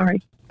runner.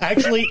 Sorry.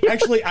 Actually,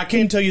 I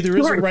can tell you there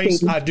is a Short,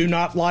 race baby. I do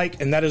not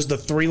like, and that is the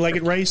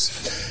 3-legged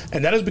race,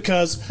 and that is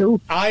because Ooh.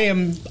 I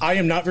am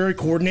not very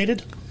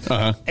coordinated,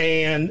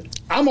 and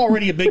I'm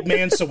already a big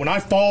man. So when I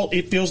fall,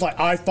 it feels like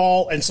I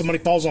fall, and somebody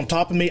falls on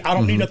top of me. I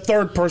don't need a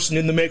third person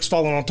in the mix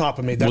falling on top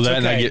of me. That's Well,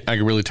 that okay. and I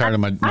get really tired of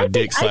my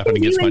dick I slapping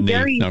think against you my and knee.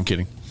 Jerry- No, I'm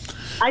kidding.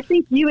 I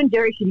think you and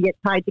Jerry should get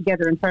tied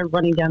together and start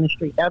running down the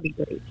street. That would be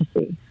great to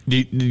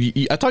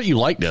see. I thought you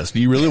liked us. Do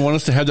you really want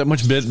us to have that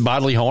much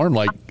bodily harm?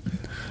 Like,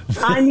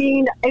 I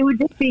mean, it would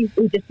just be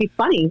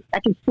funny.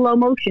 Like in slow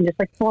motion, just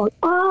like falling.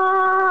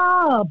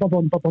 Ah, boom,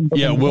 boom, boom, boom,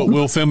 yeah, boom, we'll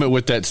boom. film it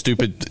with that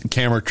stupid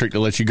camera trick that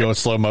lets you go in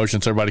slow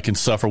motion, so everybody can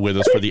suffer with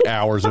us for the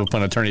hours of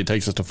upon eternity it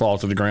takes us to fall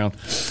to the ground.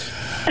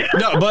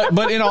 No,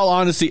 but in all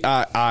honesty,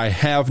 I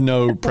have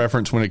no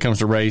preference when it comes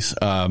to race.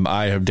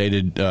 I have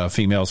dated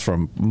females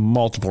from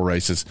multiple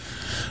races,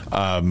 so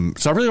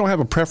I really don't have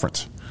a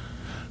preference.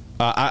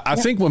 I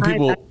think when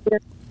people.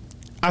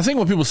 I think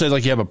when people say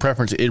like you have a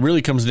preference, it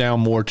really comes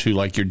down more to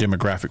like your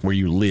demographic, where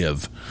you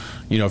live.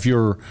 You know, if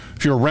you're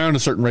around a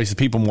certain race of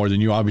people more, then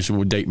you obviously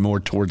would date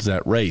more towards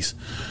that race.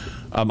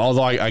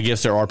 Although I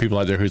guess there are people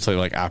out there who say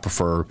like I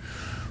prefer,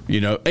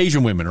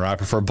 Asian women, or I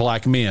prefer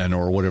black men,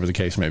 or whatever the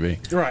case may be.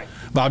 Right.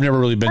 But I've never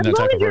really been that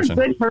type of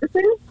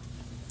person.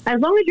 As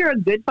long as you're a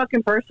good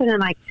fucking person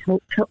and I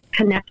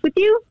connect with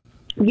you,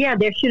 yeah,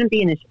 there shouldn't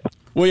be an issue.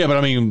 Well, yeah, but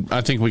I mean, I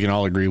think we can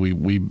all agree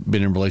we've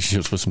been in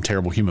relationships with some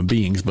terrible human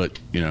beings, but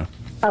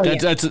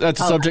that's a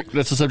subject.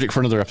 That's a subject for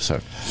another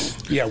episode.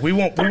 Yeah, we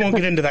won't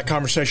get into that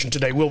conversation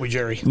today, will we,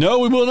 Jerry? No,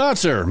 we will not,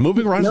 sir.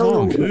 Moving right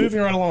along. Moving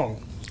right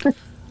along.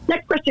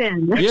 Next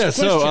question. Yeah.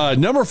 So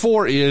number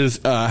 4 is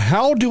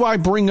how do I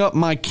bring up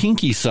my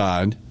kinky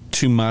side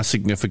to my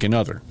significant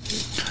other?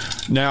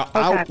 Now,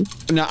 Okay.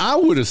 I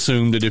would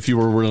assume that if you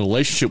were in a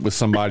relationship with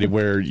somebody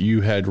where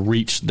you had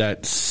reached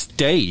that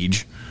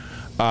stage,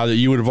 that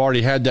you would have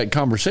already had that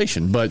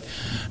conversation. But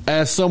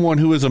as someone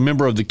who is a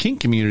member of the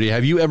kink community,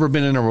 have you ever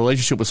been in a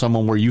relationship with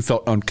someone where you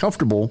felt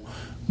uncomfortable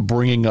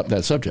bringing up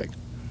that subject?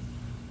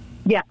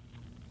 Yeah.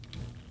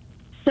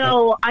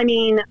 So, I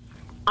mean,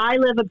 I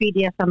live a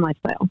BDSM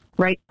lifestyle,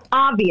 right?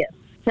 Obvious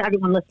to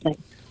everyone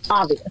listening.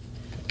 Obvious.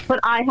 But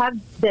I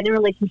have been in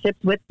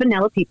relationships with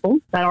vanilla people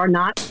that are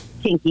not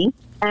kinky.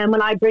 And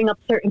when I bring up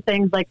certain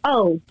things like,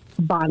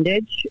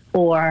 bondage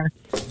or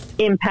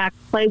impact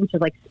play, which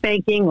is like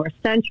spanking or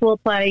sensual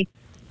play,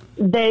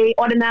 they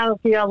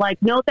automatically are like,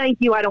 no, thank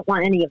you. I don't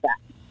want any of that,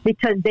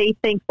 because they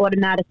think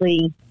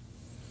automatically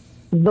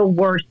the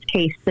worst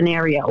case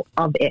scenario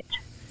of it.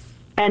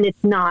 And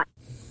it's not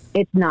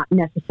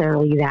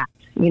necessarily that,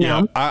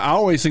 Yeah, I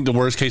always think the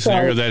worst case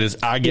scenario of that is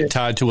I get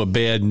tied to a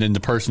bed and then the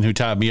person who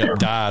tied me up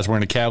dies. We're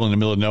in a cabin in the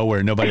middle of nowhere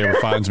and nobody ever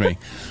finds me.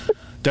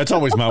 That's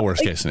always my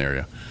worst case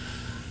scenario.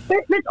 But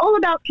it's all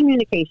about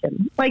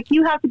communication. Like,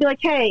 you have to be like,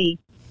 hey,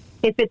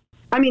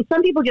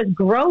 some people just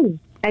grow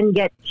and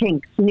get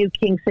new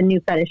kinks and new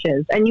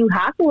fetishes. And you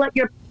have to let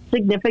your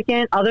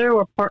significant other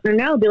or partner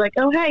know, be like,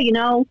 oh, hey,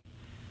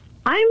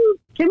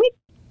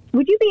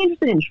 would you be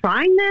interested in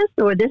trying this?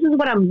 Or this is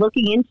what I'm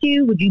looking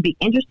into. Would you be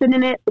interested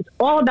in it? It's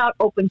all about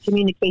open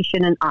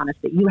communication and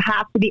honesty. You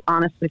have to be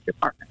honest with your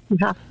partner. You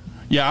have to.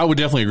 Yeah, I would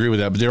definitely agree with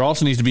that. But there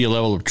also needs to be a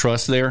level of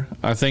trust there,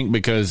 I think,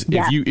 because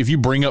if you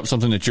bring up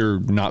something that you're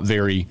not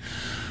very,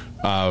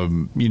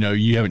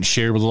 you haven't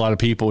shared with a lot of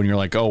people, and you're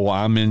like, oh, well,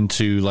 I'm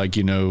into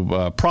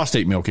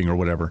prostate milking or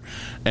whatever,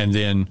 and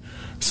then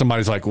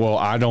somebody's like, well,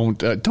 I don't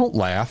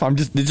laugh.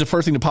 It's the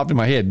first thing that popped in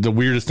my head. The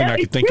weirdest thing I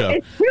could think of.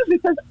 It's true,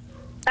 because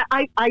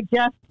I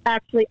just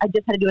had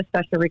to do a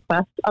special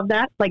request of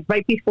that. Like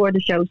right before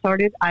the show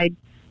started, I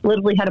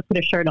literally had to put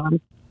a shirt on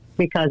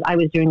because I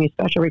was doing a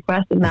special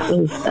request, and that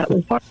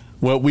was hard.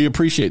 Well, we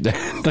appreciate that.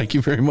 Thank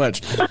you very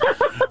much.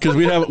 Because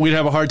we'd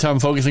have a hard time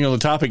focusing on the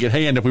topic at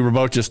hand if we were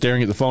both just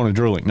staring at the phone and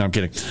drooling. No, I'm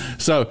kidding.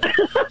 So,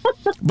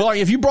 but like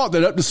if you brought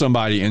that up to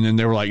somebody and then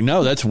they were like,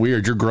 "No, that's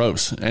weird. You're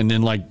gross," and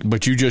then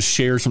but you just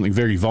share something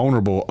very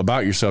vulnerable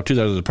about yourself to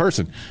that other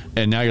person,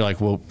 and now you're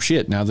like, "Well,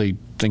 shit." Now they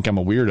think I'm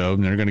a weirdo,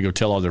 and they're going to go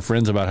tell all their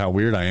friends about how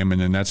weird I am,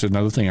 and then that's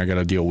another thing I got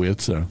to deal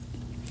with. So,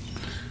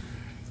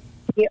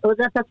 yeah,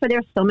 that's why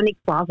there's so many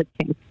closet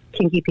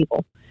kinky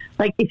people.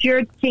 Like if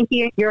you're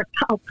kinky, you're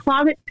a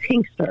closet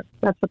kinkster.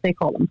 That's what they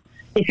call them.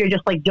 If you're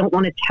just like don't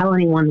want to tell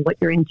anyone what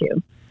you're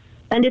into,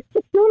 and it's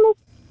normal.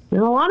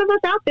 There's a lot of us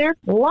out there,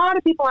 a lot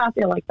of people out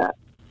there like that.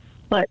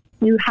 But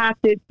you have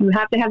to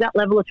have that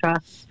level of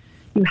trust.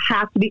 You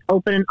have to be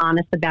open and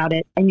honest about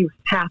it, and you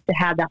have to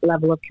have that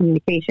level of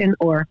communication,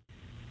 or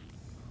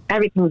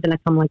everything's going to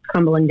come like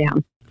crumbling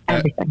down.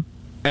 Everything.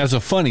 As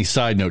a funny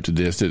side note to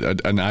this, a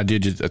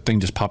thing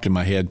just popped in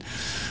my head.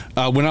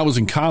 When I was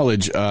in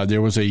college,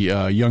 there was a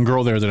young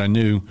girl there that I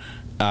knew,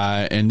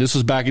 and this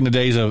was back in the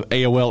days of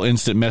AOL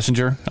Instant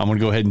Messenger. I'm going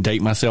to go ahead and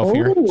date myself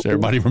here, so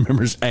everybody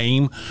remembers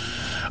AIM.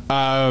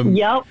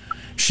 Yep.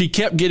 She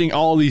kept getting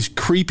all these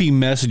creepy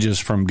messages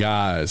from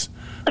guys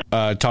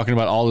talking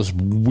about all this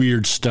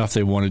weird stuff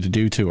they wanted to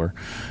do to her.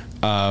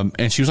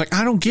 And she was like,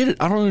 I don't get it.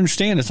 I don't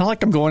understand. It's not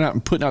like I'm going out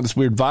and putting out this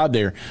weird vibe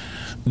there.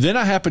 Then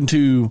I happened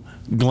to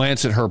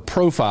glance at her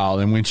profile,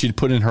 and when she'd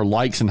put in her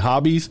likes and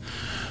hobbies,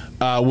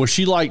 where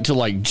she liked to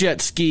like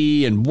jet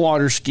ski and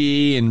water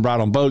ski and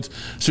ride on boats.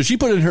 So she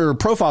put in her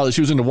profile that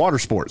she was into water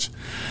sports,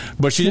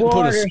 but she didn't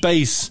put a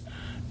space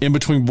in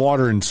between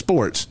water and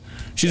sports.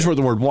 She just wrote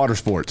the word water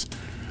sports,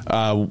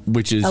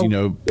 which is,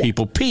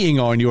 people peeing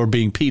on you or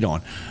being peed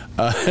on.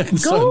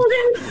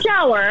 Golden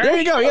shower. There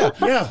you go. Yeah.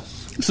 Yeah.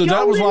 So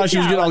that was why she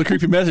was getting all the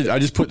creepy messages. I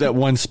just put that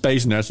one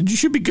space in there. I said, you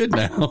should be good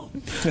now.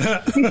 Just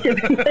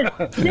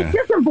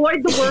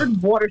avoid the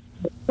word water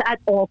sports at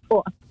all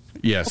costs.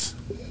 Yes.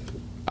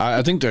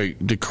 I think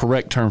the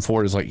correct term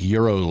for it is like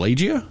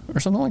urolagia or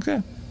something like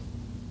that.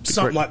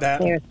 Something like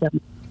that. There's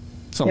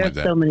Something like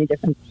that. so many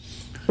different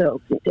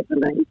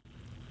things.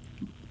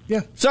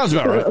 Yeah. Sounds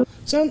about right.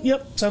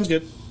 Sounds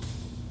good.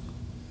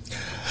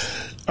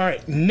 All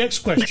right, next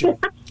question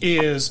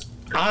is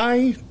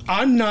I'm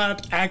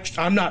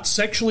not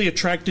sexually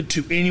attracted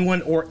to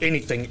anyone or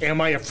anything. Am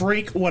I a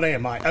freak? What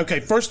am I? Okay,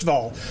 first of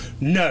all,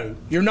 no,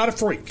 you're not a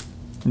freak.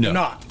 No. You're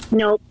not.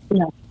 No.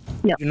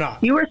 You're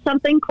not.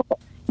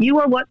 You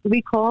are what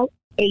we call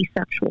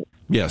asexual.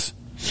 Yes.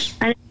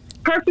 And it's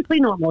perfectly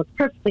normal. It's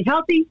perfectly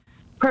healthy,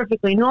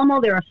 perfectly normal.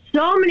 There are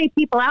so many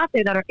people out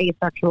there that are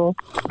asexual.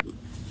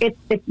 It's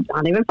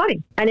not even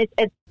funny. And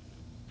it's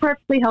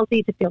perfectly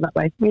healthy to feel that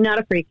way. You're not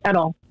a freak at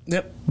all.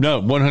 Yep.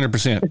 No,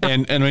 100%.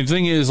 And the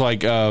thing is,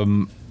 like,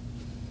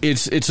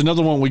 it's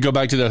another one. We go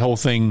back to that whole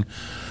thing,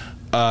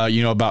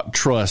 about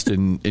trust.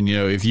 And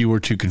if you were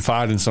to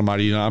confide in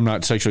somebody, I'm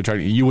not sexually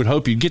attracted, you would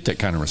hope you'd get that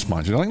kind of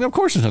response. You're like, of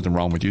course there's nothing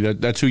wrong with you.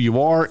 That's who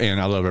you are,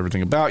 and I love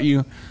everything about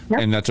you,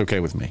 and that's okay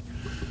with me.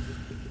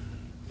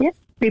 Yeah.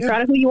 Be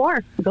proud of who you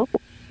are. Go for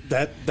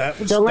it.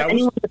 Don't let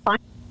anyone define.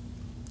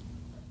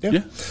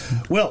 Yeah.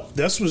 Well,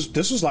 this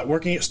was like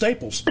working at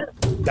Staples.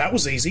 That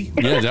was easy.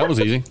 Yeah, that was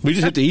easy. We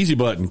just hit the easy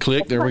button.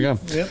 Click. There we go.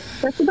 Yep.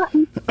 Press the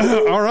button.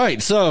 All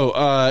right.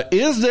 So,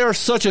 is there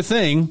such a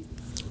thing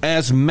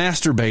as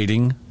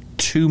masturbating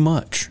too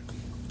much?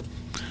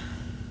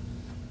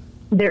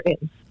 There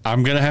is.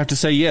 I'm going to have to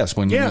say yes.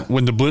 When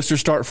the blisters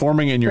start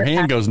forming and your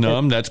hand goes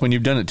numb, that's when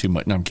you've done it too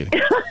much. No, I'm kidding.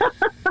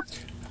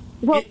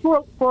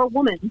 Well, for a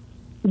woman,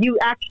 you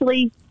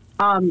actually,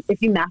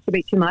 if you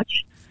masturbate too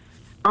much,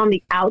 on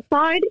the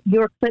outside,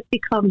 your clit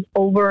becomes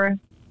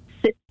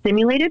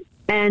over-stimulated,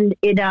 and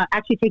it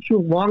actually takes you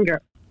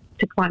longer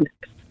to climax.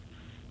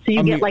 So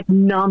you get, like,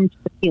 numb to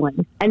the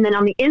feeling. And then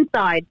on the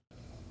inside,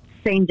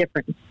 same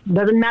difference.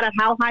 Doesn't matter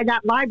how high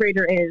that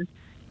vibrator is,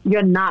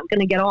 you're not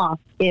going to get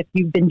off if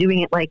you've been doing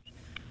it, like,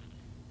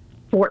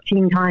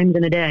 14 times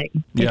in a day.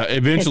 Yeah,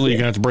 eventually you're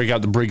going to have to break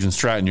out the Briggs &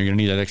 Stratton. You're going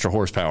to need that extra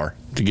horsepower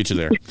to get you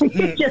there.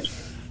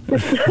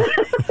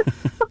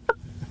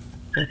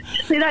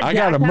 I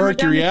got a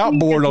Mercury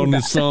outboard on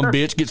this son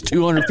bitch. Gets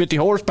 250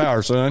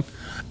 horsepower, son.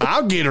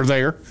 I'll get her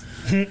there.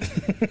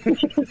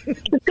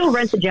 Just go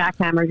rent the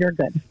jackhammer. You're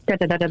good.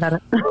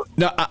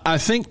 Now, I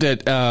think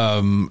that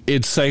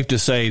it's safe to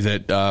say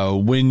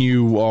that when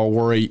you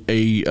were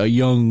a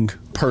young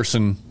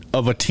person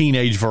of a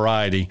teenage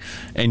variety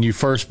and you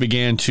first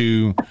began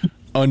to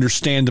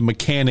understand the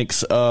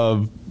mechanics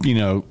of,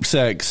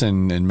 sex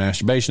and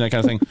masturbation, that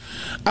kind of thing,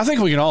 I think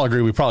we can all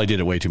agree we probably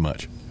did it way too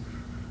much.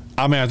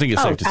 I mean, I think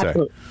it's safe to say.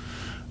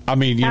 I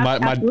mean,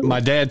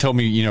 my dad told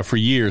me, for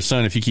years,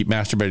 son, if you keep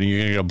masturbating, you're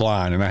going to go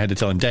blind. And I had to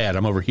tell him, Dad,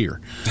 I'm over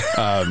here.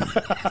 No,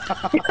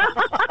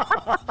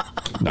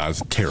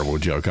 it's a terrible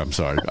joke. I'm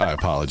sorry. I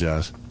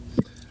apologize.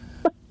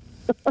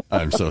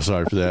 I'm so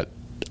sorry for that.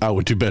 I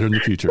would do better in the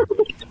future.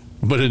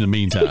 But in the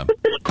meantime,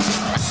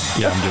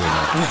 yeah, I'm doing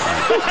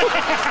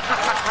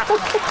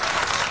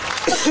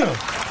that.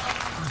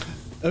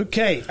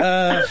 Okay,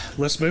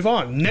 let's move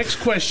on. Next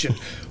question.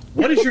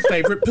 What is your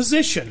favorite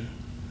position?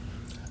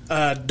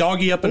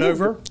 Doggy up and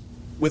over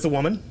with a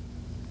woman.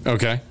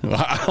 Okay.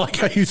 I like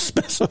how you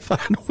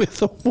specified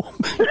with a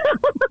woman.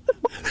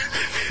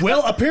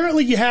 Well,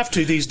 apparently you have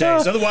to these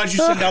days. Otherwise,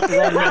 you send out the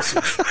wrong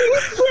message.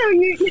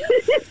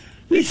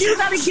 You do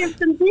got to give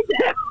some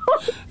details.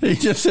 He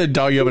just said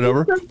doggy up and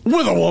over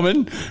with a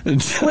woman.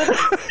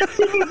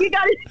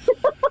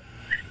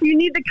 You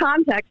need the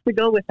context to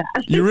go with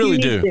that. You really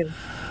do.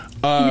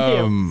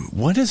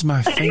 What is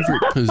my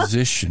favorite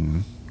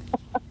position?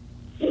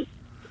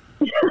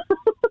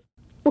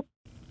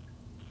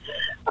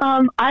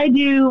 I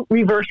do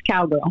reverse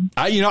cowgirl.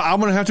 I'm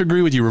going to have to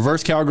agree with you.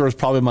 Reverse cowgirl is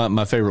probably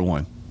my favorite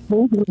one.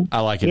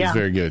 I like it. Yeah. It's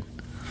very good.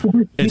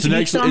 It's an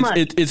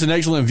excellent. It's an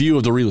excellent view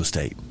of the real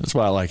estate. That's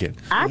why I like it.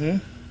 I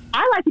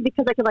like it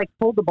because I could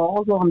hold the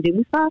balls while I'm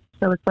doing stuff.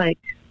 So it's like,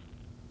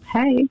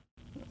 hey.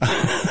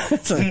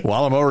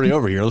 While I'm already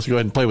over here, let's go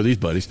ahead and play with these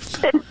buddies.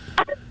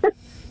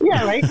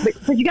 Yeah, right.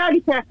 But you got to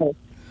be careful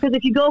because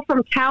if you go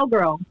from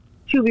cowgirl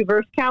to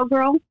reverse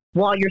cowgirl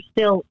while you're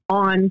still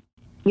on,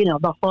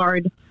 the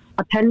hard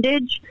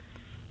appendage,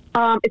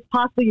 it's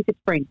possible you could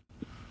sprain.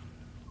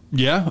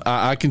 Yeah,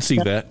 I can see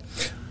that.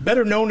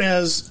 Better known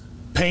as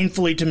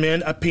painfully to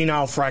men a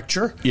penile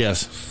fracture.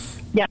 Yes.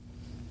 Yeah.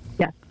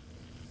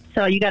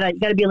 So you gotta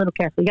be a little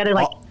careful. You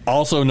gotta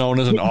also known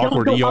as an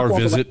awkward ER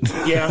visit.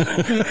 Yeah.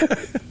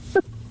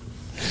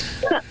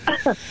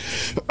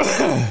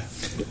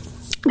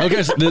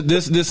 Okay, so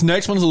this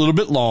next one's a little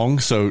bit long,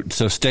 so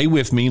stay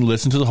with me and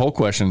listen to the whole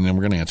question, and then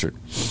we're going to answer it.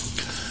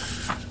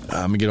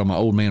 I'm going to get on my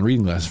old man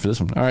reading glasses for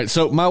this one. All right,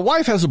 so my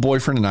wife has a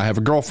boyfriend and I have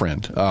a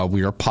girlfriend.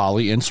 We are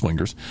poly and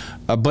swingers,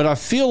 but I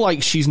feel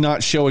like she's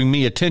not showing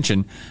me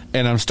attention,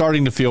 and I'm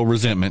starting to feel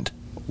resentment.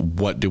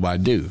 What do I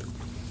do?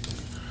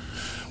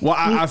 Well,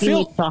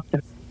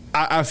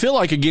 I feel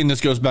like, again,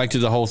 this goes back to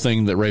the whole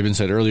thing that Raven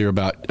said earlier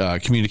about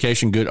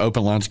communication. Good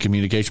open lines of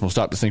communication will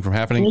stop this thing from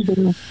happening.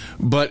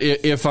 Mm-hmm. But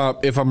if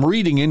I'm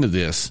reading into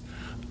this,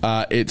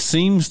 it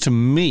seems to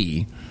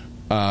me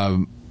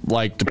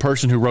like the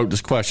person who wrote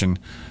this question,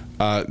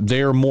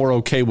 they're more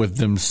okay with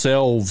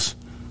themselves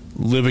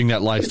living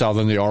that lifestyle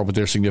than they are with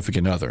their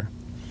significant other.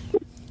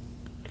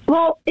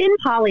 Well, in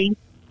poly,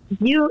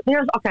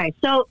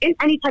 so in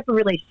any type of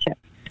relationship,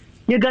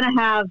 you're going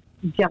to have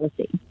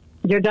jealousy.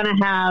 You're going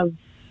to have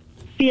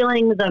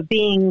feelings of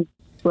being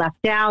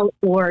left out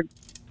or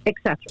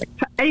etc.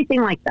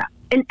 Anything like that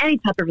in any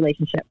type of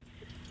relationship.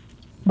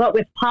 But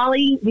with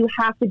poly, you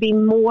have to be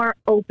more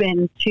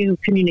open to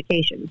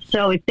communication.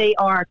 So if they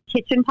are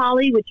kitchen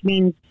poly, which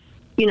means,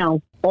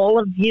 all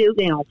of you,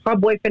 her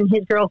boyfriend,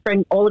 his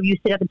girlfriend, all of you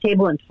sit at the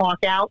table and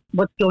talk out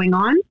what's going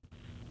on.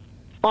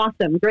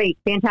 Awesome, great,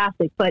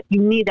 fantastic. But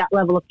you need that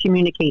level of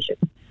communication.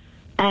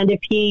 And if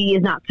he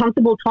is not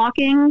comfortable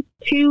talking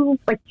to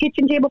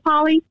kitchen table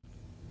poly,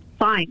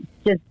 fine.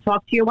 Just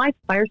talk to your wife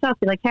by yourself.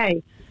 Be like,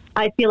 hey,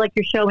 I feel like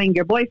you're showing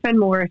your boyfriend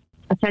more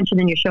attention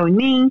than you're showing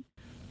me.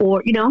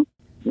 Or, you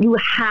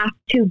have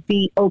to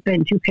be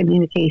open to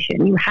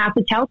communication. You have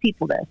to tell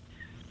people this.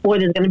 Or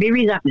there's going to be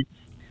resentment.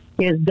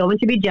 There's going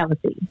to be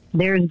jealousy.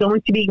 There's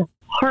going to be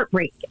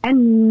heartbreak.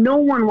 And no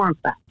one wants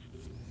that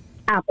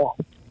at all.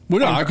 Well,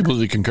 no, I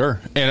completely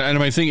concur.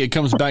 And I think it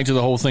comes back to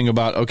the whole thing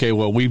about, okay,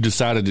 well, we've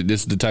decided that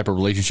this is the type of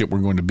relationship we're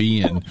going to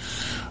be in.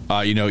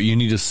 You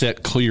need to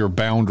set clear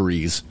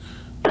boundaries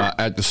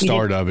at the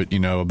start of it,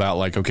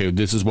 about okay,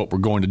 this is what we're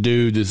going to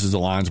do. This is the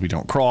lines we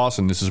don't cross,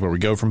 and this is where we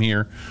go from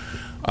here.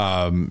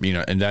 And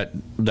that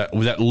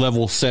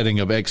level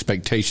setting of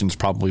expectations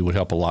probably would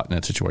help a lot in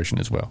that situation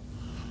as well.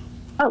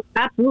 Oh,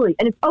 absolutely.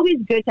 And it's always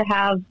good to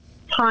have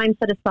time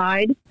set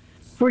aside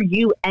for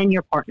you and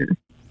your partner.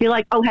 Be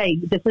like, oh, hey,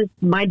 this is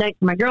my night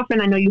for my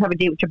girlfriend. I know you have a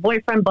date with your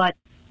boyfriend, but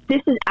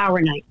this is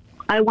our night.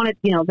 I want to,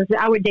 this is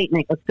our date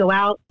night. Let's go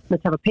out.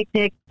 Let's have a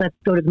picnic. Let's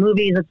go to the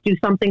movies. Let's do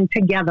something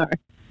together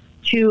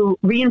to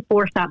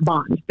reinforce that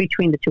bond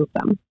between the two of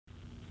them.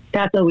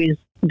 That's always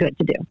good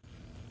to do.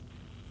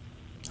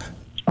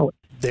 Oh,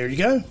 there you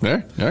go.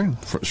 There,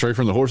 straight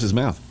from the horse's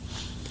mouth.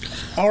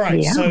 All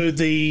right. Yeah. So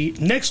the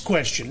next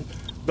question,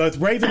 both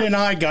Raven and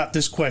I got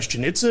this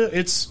question.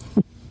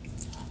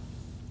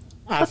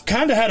 I've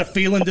kind of had a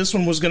feeling this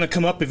one was going to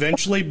come up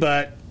eventually,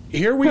 but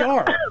here we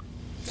are.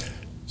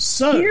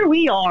 So here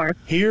we are.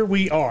 Here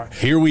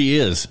we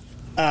is.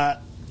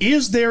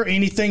 Is there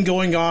anything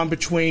going on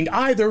between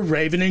either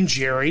Raven and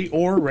Jerry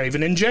or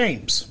Raven and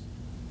James?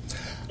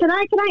 Can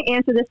I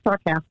answer this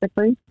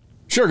sarcastically?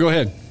 Sure, go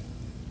ahead.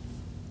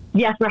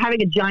 Yes, we're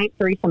having a giant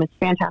threesome. It's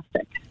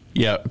fantastic.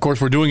 Yeah, of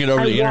course, we're doing it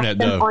over the internet,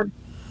 though.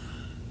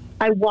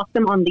 I walk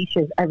them on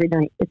leashes every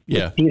night.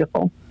 It's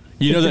beautiful.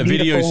 You know that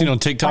video you've seen on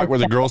TikTok where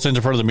the girl stands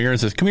in front of the mirror and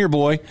says, "Come here,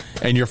 boy,"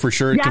 and you're for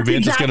sure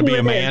convinced it's going to be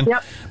a man,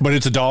 but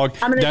it's a dog?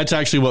 That's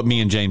actually what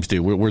me and James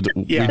do. We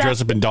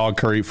dress up in dog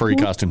furry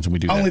costumes and we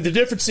do that. Only the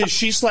difference is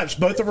she slaps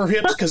both of her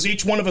hips because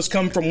each one of us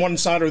come from one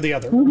side or the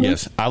other. Mm-hmm.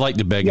 Yes, I like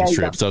the begging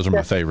strips. Those are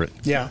my favorite.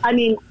 Yeah. I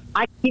mean,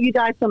 I give you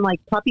guys some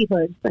puppy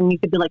hoods and you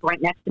could be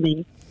right next to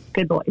me.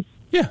 Good boys.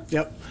 Yeah.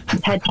 Yep.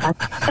 Head touch.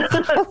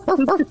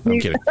 I'm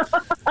kidding.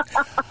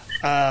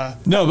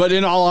 No, but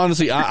in all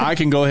honesty, I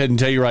can go ahead and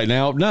tell you right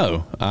now,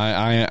 no.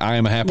 I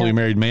am a happily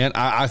married man.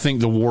 I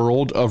think the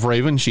world of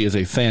Raven. She is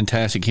a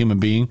fantastic human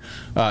being,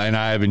 and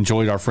I have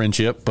enjoyed our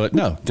friendship. But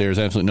no, there's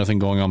absolutely nothing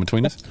going on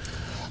between us.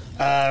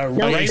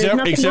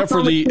 Except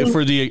for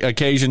the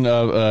occasion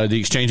of the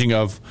exchanging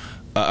of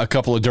a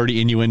couple of dirty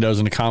innuendos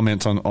in the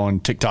comments on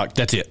TikTok.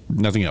 That's it.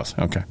 Nothing else.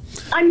 Okay.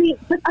 I mean,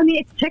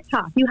 it's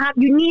TikTok.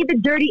 You need the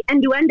dirty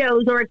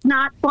innuendos, or it's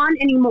not fun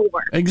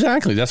anymore.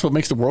 Exactly. That's what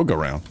makes the world go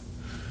round.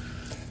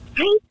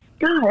 Thank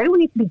God, everyone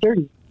needs to be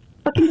dirty.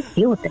 Fucking just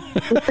deal with it.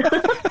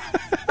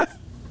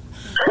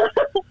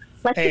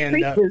 Let's get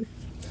And, loose.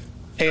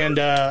 And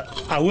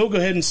I will go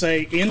ahead and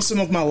say, in some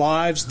of my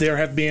lives, there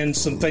have been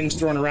some things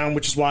thrown around,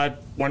 which is why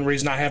one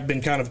reason I have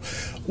been kind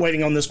of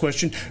waiting on this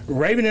question.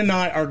 Raven and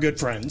I are good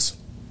friends.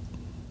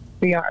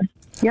 We are.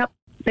 Yep.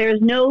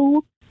 There's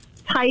no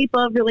type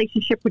of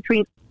relationship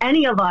between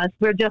any of us.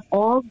 We're just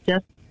all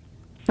just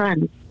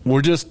friends.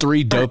 We're just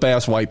three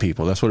dope-ass white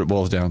people. That's what it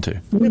boils down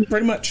to. Yeah,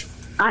 pretty much.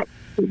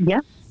 Yeah.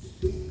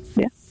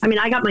 I mean,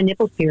 I got my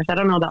nipples pierced. I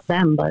don't know about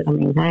them, but I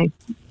mean, hey.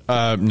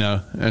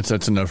 No, that's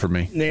a no for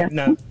me.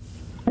 No.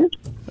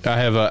 I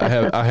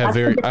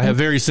have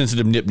very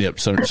sensitive nip,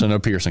 so no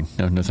piercing.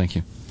 No, thank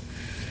you.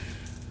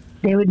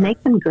 They would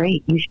make them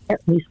great. You should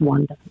at least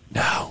one done.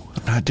 No,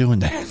 I'm not doing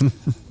that.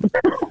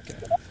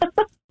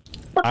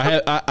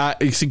 I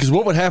see, because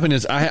what would happen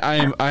is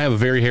I have a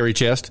very hairy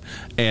chest,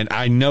 and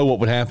I know what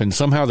would happen.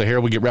 Somehow the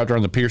hair would get wrapped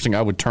around the piercing.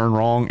 I would turn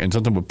wrong, and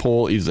something would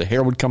pull. Either the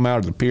hair would come out,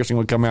 or the piercing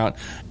would come out,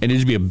 and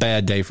it'd be a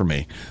bad day for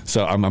me.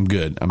 So I'm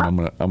good. I'm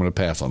gonna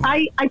pass on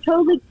that. I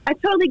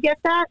totally get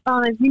that.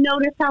 If you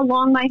notice how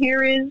long my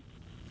hair is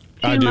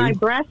I to do. my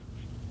breast,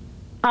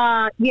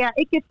 yeah,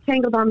 it gets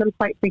tangled on them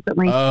quite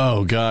frequently.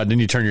 Oh God! Then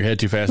you turn your head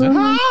too fast.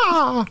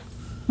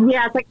 Mm-hmm.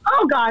 Yeah, it's like,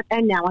 oh God,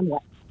 and now I'm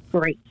wet.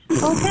 Great.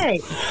 Okay.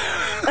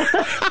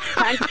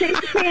 Time to change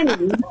the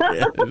panties.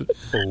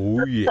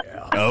 Oh, yeah.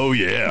 Oh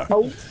yeah!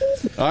 Oh.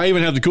 I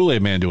even have the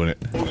Kool-Aid Man doing it.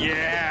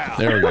 Yeah.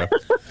 There we go.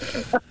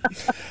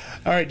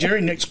 All right, Jerry,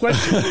 next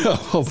question.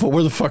 Oh,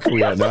 where the fuck are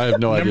we at? I have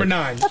no idea. Number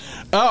 9.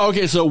 Oh,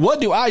 okay. So, what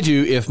do I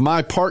do if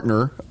my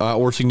partner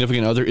or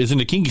significant other is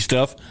into kinky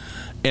stuff,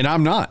 and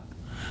I'm not?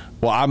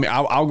 Well, I mean,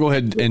 I'll go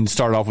ahead and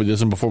start off with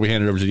this, and before we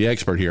hand it over to the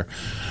expert here,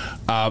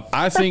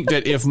 I think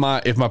that if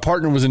my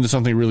partner was into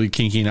something really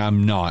kinky and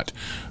I'm not,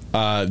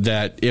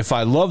 that if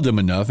I love them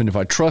enough and if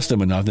I trust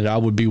them enough, that I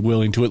would be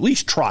willing to at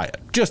least try it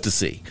just to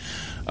see.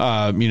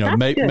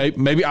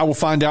 Maybe I will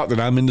find out that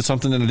I'm into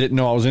something that I didn't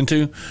know I was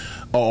into,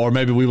 or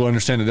maybe we will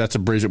understand that that's a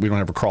bridge that we don't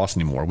ever cross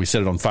anymore. We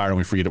set it on fire and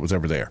we forget it was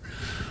ever there.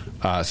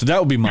 So that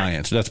would be my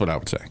answer. That's what I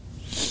would say.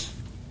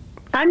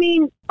 I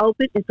mean,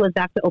 it goes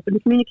back to open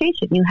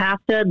communication. You have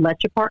to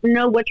let your partner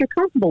know what you're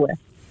comfortable with.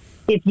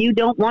 If you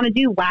don't want to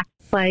do wax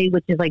play,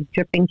 which is like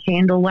dripping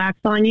candle wax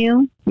on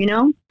you,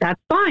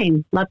 that's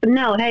fine. Let them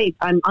know, hey,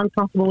 I'm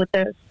uncomfortable with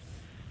this.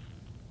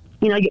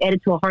 You add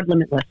it to a hard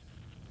limit list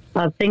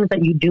of things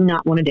that you do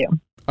not want to do.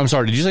 I'm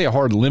sorry, did you say a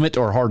hard limit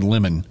or a hard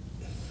lemon?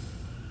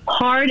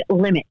 Hard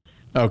limit.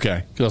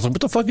 Okay. Because I was like,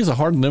 what the fuck is a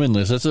hard lemon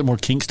list? That's some more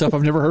kink stuff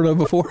I've never heard of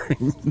before.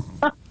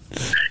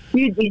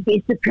 You'd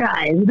be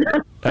surprised.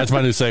 That's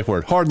my new safe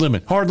word. Hard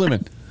lemon. Hard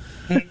lemon.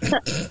 It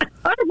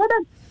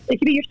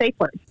could be your safe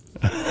word.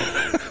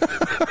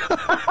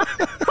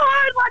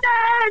 Hard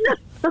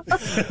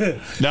lemon!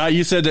 Nah,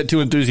 you said that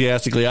too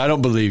enthusiastically. I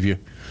don't believe you.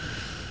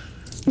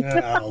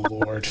 Oh,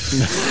 Lord.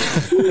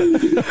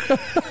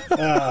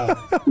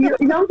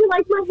 Don't you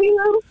like my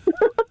halo?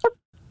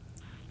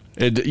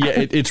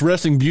 It's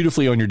resting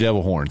beautifully on your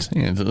devil horns.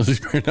 Yeah, this is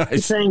very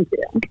nice. Thank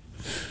you.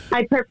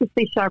 I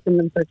purposely sharpened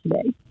them for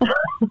today.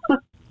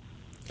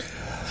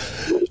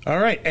 All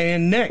right,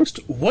 and next,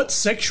 what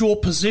sexual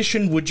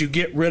position would you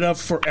get rid of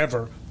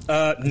forever?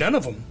 None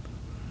of them.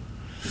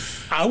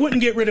 I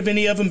wouldn't get rid of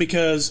any of them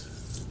because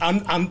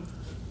I'm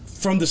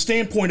from the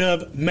standpoint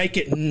of make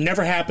it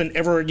never happen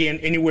ever again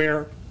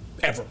anywhere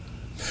ever.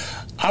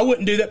 I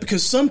wouldn't do that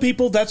because some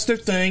people, that's their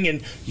thing,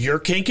 and your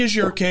kink is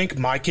your kink,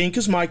 my kink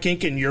is my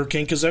kink, and your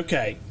kink is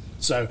okay.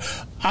 So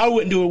I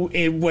wouldn't do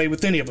away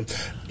with any of them.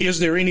 Is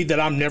there any that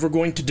I'm never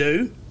going to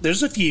do?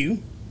 There's a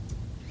few.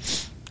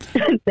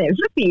 There's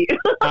a few.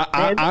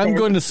 I'm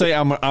going to say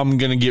I'm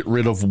going to get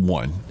rid of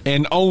one,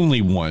 and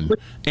only one.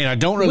 And I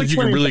don't know that you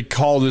can really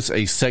call this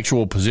a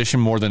sexual position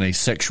more than a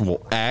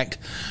sexual act.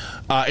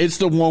 It's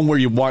the one where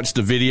you watch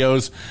the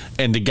videos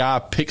and the guy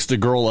picks the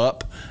girl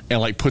up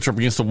and like puts her up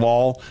against the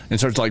wall and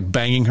starts like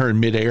banging her in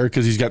midair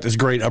because he's got this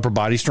great upper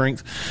body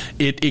strength.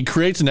 It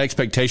creates an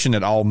expectation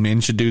that all men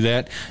should do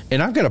that,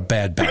 and I've got a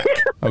bad back.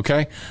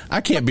 Okay,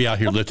 I can't be out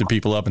here lifting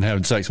people up and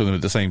having sex with them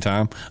at the same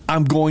time.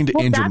 I'm going to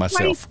injure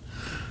myself.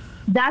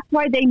 That's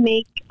why they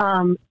make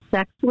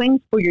sex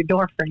swings for your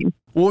door frame.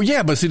 Well,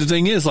 yeah, but see, the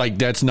thing is, like,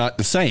 that's not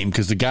the same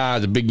because the guy,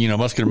 the big,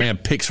 muscular man,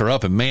 picks her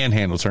up and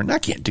manhandles her, and I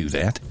can't do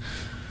that.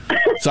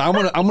 So I'm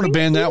gonna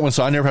ban that one,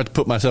 so I never have to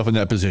put myself in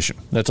that position.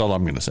 That's all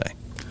I'm gonna say.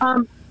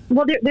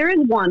 Well, there is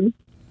one,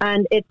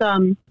 and it's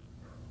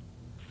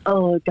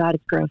oh God,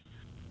 it's gross.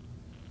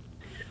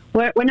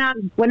 We're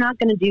not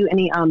gonna do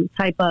any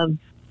type of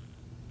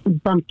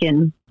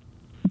bumpkin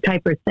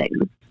type of thing.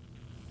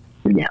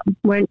 No,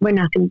 we're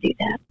not gonna do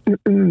that.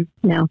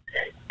 No,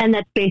 and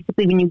that's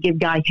basically when you give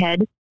guy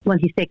head when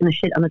he's taking a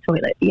shit on the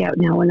toilet. Yeah,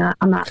 no, we're not.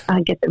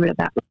 I get rid of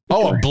that.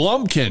 Oh, a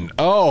blumpkin.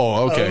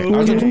 Oh, okay.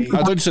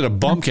 I thought you said a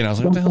bumpkin. I was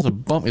like, what the hell's a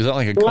bump? Is that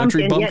like a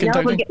country bumpkin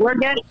type thing?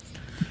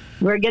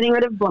 We're getting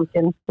rid of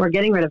blumpkin. We're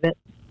getting rid of it.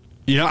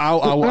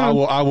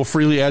 I will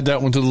freely add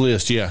that one to the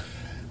list. Yeah.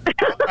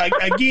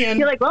 Again,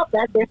 you're like, well,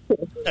 that's it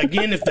too.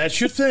 Again, if that's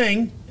your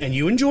thing and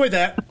you enjoy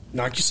that,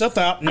 knock yourself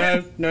out.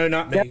 No,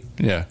 not me. Yep.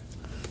 Yeah.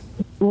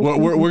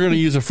 We're going to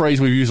use a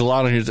phrase we've used a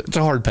lot on here. It's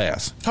a hard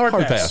pass. Hard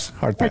pass.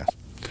 Hard pass.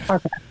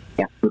 Okay.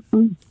 Yeah.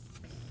 Mm-mm.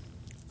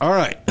 All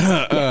right,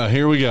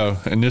 here we go.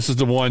 And this is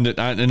the one that,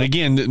 and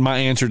again, my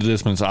answer to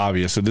this one's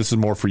obvious. So this is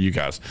more for you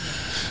guys.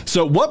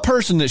 So, what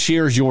person that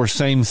shares your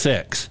same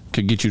sex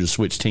could get you to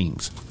switch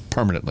teams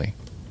permanently?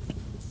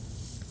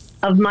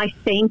 Of my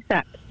same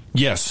sex.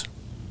 Yes.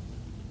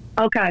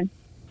 Okay.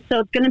 So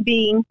it's going to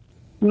be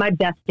my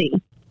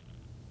bestie,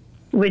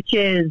 which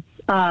is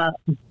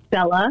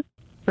Bella,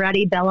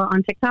 Bratty Bella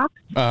on TikTok.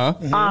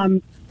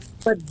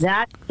 But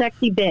that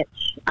sexy bitch,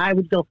 I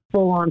would go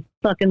full on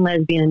fucking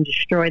lesbian and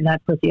destroy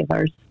that pussy of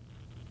hers.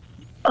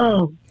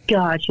 Oh,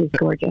 God, she's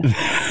gorgeous.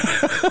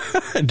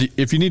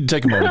 If you need to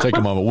take a moment, take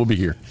a moment. We'll be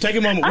here. Take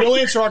a moment. We'll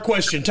answer our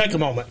question. Take a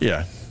moment.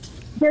 Yeah.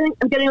 I'm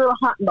getting a little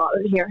hot and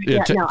bothered here.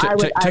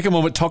 Take a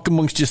moment. Talk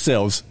amongst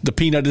yourselves. The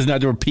peanut is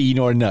neither a pea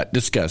nor a nut.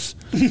 Discuss.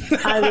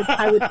 I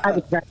would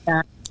regret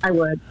that. I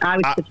would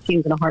switch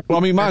teams in a heartbeat. Well,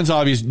 I mean, mine's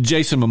obvious.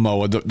 Jason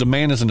Momoa, the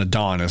man is an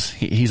Adonis.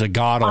 He's a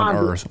god on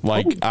earth.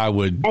 Like, I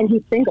would. And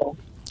he's single.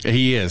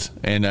 He is.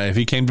 And if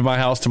he came to my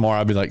house tomorrow,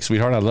 I'd be like,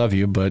 sweetheart, I love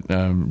you, but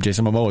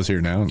Jason Momoa's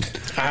here now.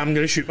 I'm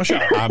going to shoot my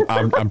shot.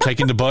 I'm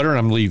taking the butter and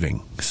I'm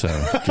leaving. So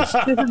this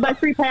is my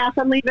free pass.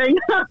 I'm leaving.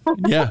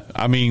 Yeah,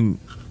 I mean,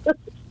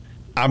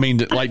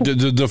 like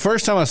the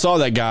first time I saw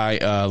that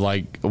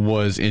guy,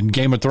 was in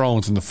Game of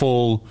Thrones in the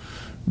full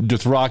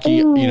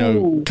Dothraki,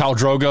 Khal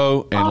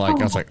Drogo, and I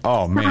was like,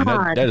 oh man,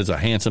 that is a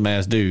handsome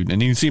ass dude.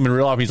 And you can see him in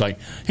real life.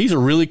 He's a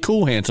really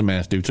cool, handsome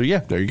ass dude. So yeah,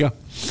 there you go.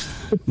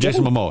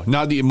 Jason Momoa,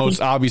 not the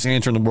most obvious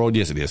answer in the world.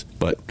 Yes, it is.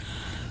 But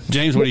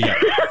James, what do you got?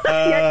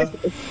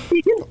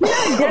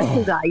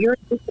 You're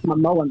a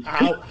Momoa.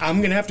 I'm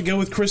going to have to go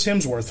with Chris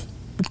Hemsworth.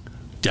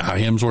 Yeah,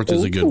 Hemsworth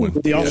is a good one.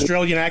 The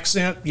Australian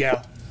accent,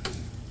 yeah.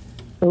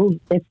 Oh,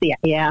 it's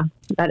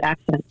that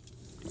accent.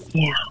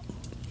 Yeah.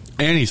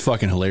 And he's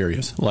fucking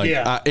hilarious.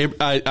 Yeah.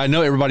 I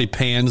know everybody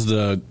pans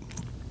the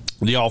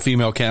all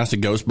female cast of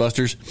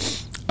Ghostbusters,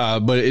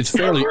 but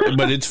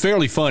it's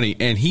fairly funny,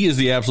 and he is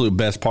the absolute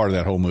best part of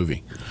that whole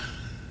movie.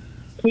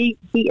 He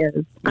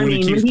is. When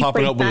he keeps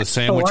popping up with a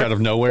sandwich out of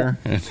nowhere,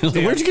 and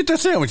where'd you get that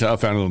sandwich? I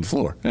found it on the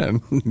floor.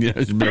 And,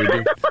 it's very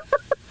good.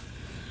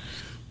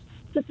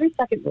 It's a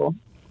 3-second rule.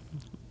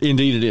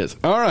 Indeed, it is.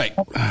 All right.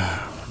 All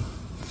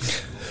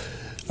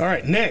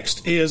right.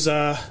 Next is.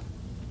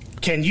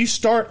 Can you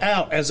start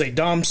out as a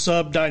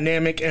Dom-Sub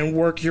dynamic and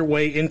work your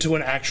way into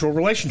an actual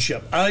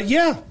relationship?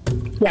 Yeah,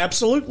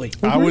 absolutely.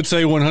 Mm-hmm. I would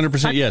say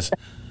 100% yes.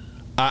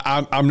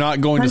 I'm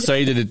not going to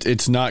say that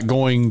it's not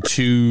going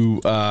to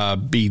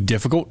be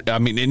difficult. I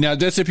mean, now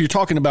that's if you're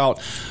talking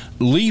about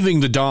leaving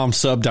the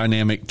Dom-Sub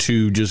dynamic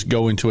to just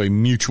go into a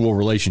mutual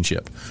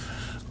relationship.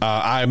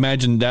 I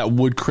imagine that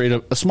would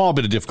create a small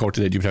bit of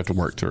difficulty that you would have to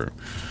work through.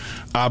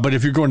 But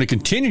if you're going to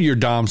continue your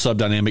Dom-Sub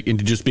dynamic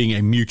into just being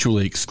a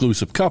mutually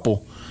exclusive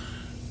couple,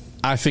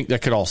 I think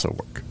that could also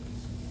work.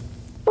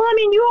 Well,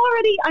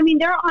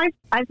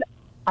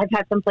 I've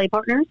had some play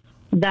partners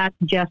that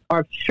just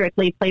are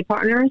strictly play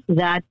partners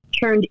that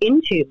turned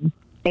into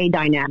a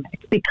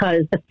dynamic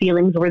because the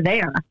feelings were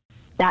there.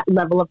 That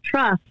level of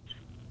trust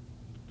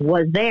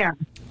was there.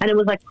 And it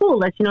was like, cool,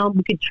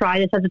 we could try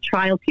this as a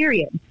trial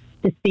period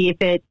to see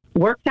if it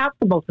works out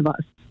for both of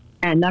us.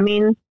 And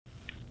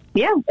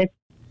it's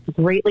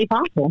greatly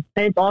possible.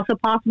 And it's also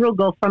possible to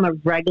go from a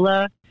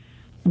regular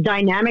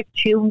dynamic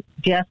to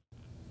just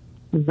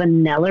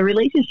vanilla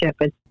relationship.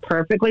 It's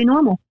perfectly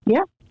normal.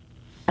 Yeah.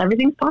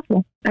 Everything's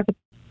possible.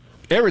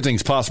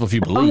 Everything's possible if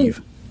you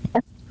believe.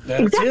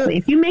 Exactly.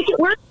 If you make it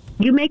work,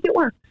 you make it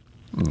work.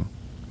 All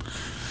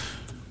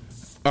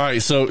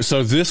right. So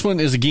this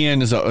one is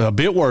a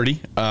bit wordy.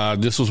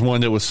 This was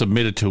one that was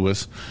submitted to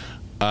us.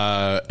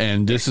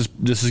 And this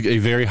is a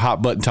very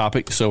hot button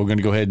topic. So we're going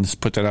to go ahead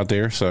and put that out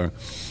there. So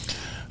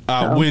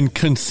when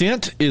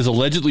consent is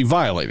allegedly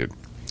violated,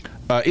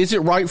 is it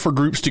right for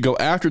groups to go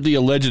after the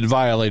alleged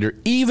violator,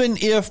 even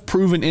if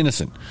proven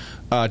innocent,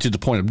 to the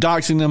point of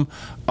doxing them,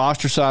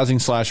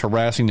 ostracizing /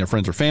 harassing their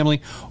friends or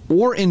family,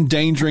 or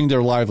endangering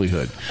their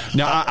livelihood?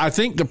 Now, I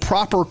think the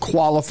proper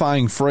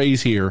qualifying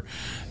phrase here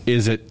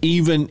is that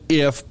even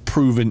if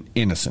proven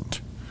innocent.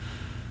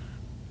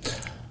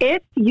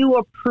 If you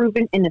are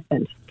proven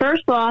innocent,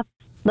 first off,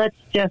 let's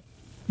just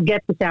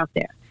get this out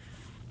there.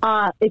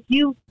 If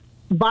you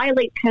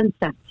violate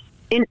consent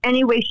in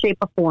any way, shape,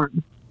 or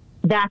form,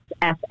 that's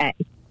SA.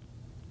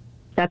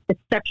 That's the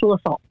sexual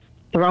assault.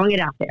 Throwing it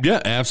out there.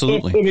 Yeah,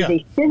 absolutely. If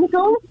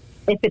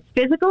it's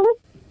physical,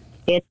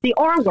 it's the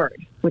R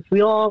word, which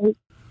we all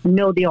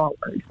know the R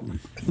word.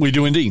 We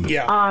do indeed.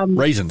 Yeah.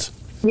 Raisins.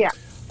 Yeah.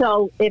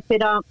 So if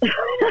it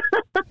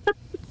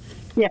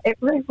it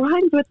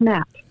rhymes with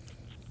Matt.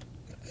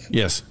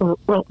 Yes. Well,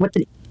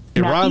 it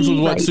rhymes with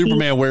what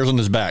Superman wears on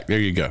his back. There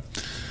you go.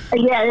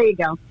 Yeah, there you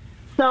go.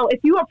 So if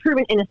you are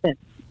proven innocent,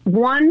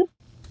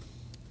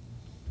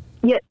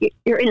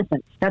 you're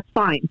innocent. That's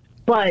fine.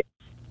 But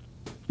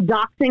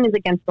doxing is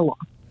against the law.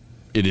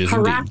 It is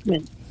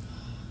Harassment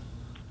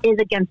is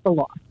against the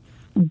law.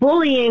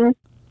 Bullying,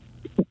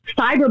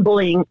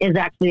 cyberbullying is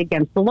actually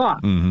against the law.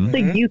 Mm-hmm. So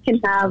you can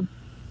have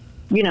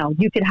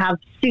you could have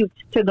suits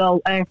to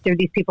go after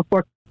these people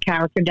for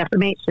character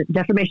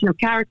defamation of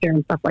character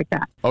and stuff like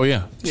that. Oh,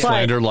 yeah.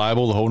 Slander,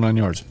 libel, the whole 9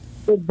 yards.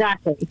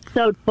 Exactly.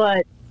 So,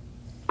 but,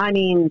 I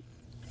mean,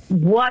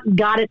 what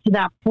got it to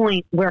that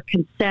point where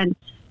consent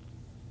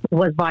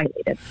was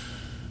violated?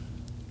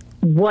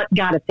 What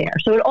got it there?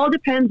 So it all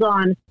depends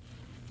on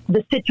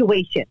the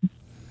situation.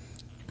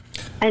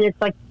 And it's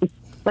like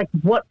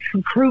what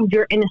proved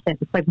your innocence.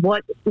 It's like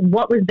what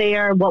was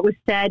there, what was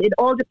said. It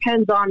all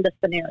depends on the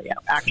scenario,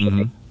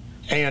 actually.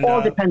 And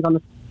all depends on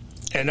the.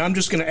 And I'm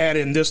just going to add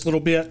in this little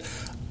bit.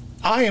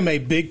 I am a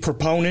big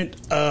proponent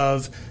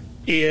of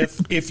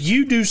if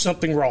you do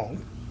something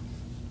wrong,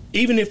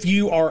 even if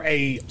you are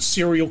a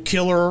serial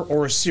killer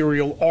or a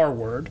serial R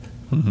word,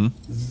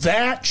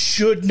 that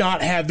should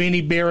not have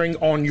any bearing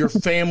on your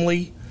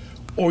family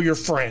or your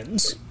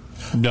friends.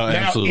 No,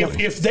 Now,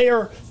 absolutely. if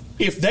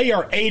they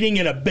are aiding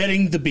and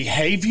abetting the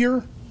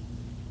behavior,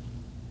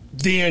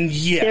 then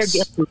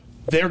yes,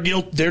 they're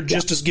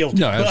just as guilty.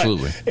 No,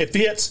 absolutely. But if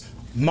it's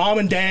mom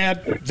and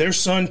dad, their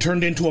son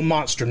turned into a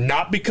monster,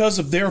 not because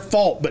of their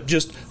fault, but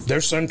just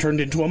their son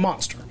turned into a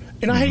monster.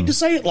 And I hate to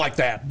say it like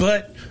that,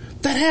 but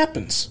that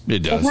happens. It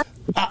does.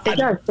 It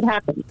does. It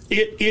happens.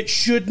 It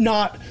should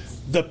not.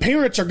 The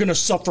parents are going to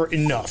suffer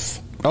enough.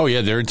 Oh,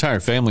 yeah, their entire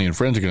family and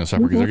friends are going to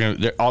suffer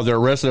because all the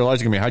rest of their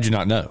lives are going to be, how'd you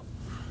not know?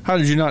 How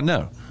did you not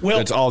know? Well,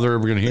 that's all they're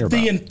ever going to hear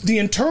about. The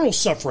internal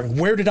suffering.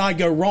 Where did I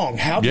go wrong?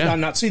 How did I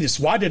not see this?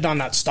 Why did I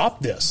not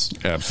stop this?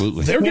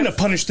 Absolutely. They're going to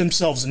punish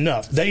themselves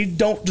enough. They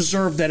don't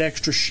deserve that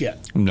extra shit.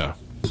 No.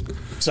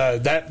 So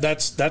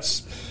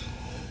that's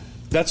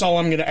all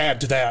I'm going to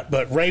add to that.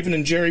 But Raven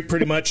and Jerry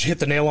pretty much hit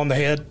the nail on the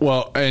head.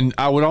 Well, and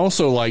I would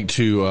also like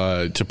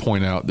to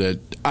point out that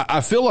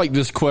I feel like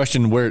this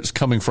question, where it's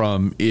coming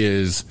from,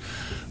 is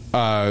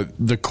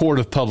the court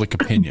of public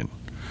opinion.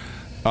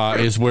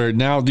 Is where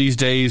now these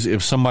days,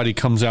 if somebody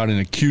comes out and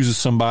accuses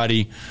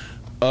somebody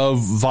of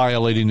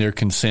violating their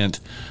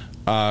consent,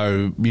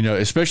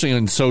 especially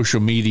on social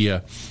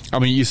media. I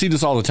mean, you see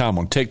this all the time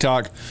on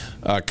TikTok.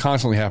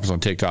 Constantly happens on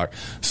TikTok.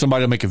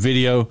 Somebody will make a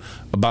video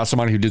about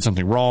somebody who did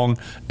something wrong,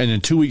 and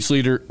then 2 weeks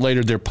later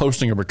they're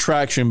posting a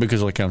retraction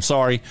because, like, I'm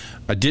sorry,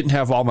 I didn't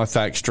have all my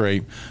facts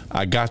straight.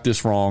 I got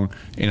this wrong,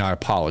 and I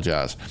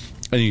apologize.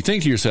 And you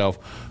think to yourself,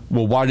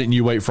 well, why didn't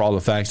you wait for all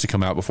the facts to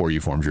come out before you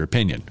formed your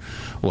opinion?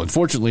 Well,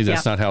 unfortunately,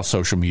 that's not how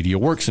social media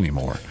works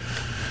anymore.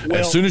 Well,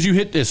 as soon as you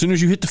hit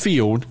the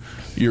field,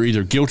 you're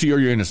either guilty or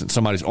you're innocent.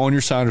 Somebody's on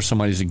your side or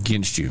somebody's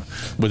against you,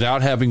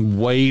 without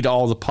having weighed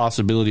all the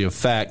possibility of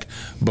fact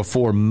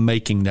before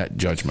making that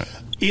judgment.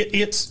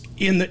 It's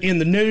in the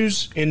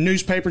news, in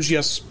newspapers.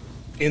 Yes,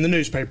 in the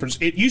newspapers.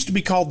 It used to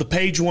be called the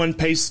page 1,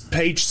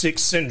 page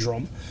 6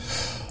 syndrome.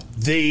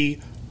 The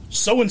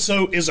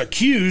so-and-so is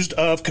accused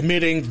of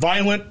committing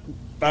violent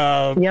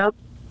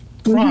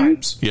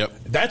crimes. Yep.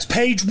 That's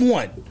page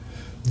 1.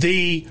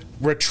 The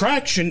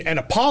retraction and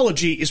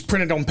apology is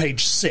printed on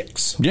page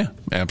 6. Yeah,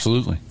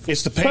 absolutely.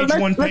 It's the page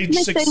 1, page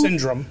 6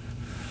 syndrome.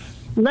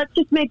 Let's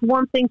just make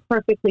one thing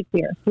perfectly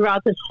clear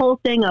throughout this whole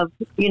thing of,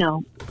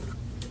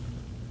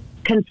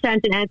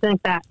 consent and anything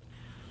like that.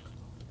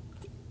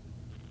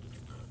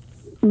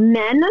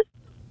 Men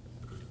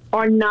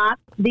are not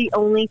the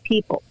only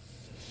people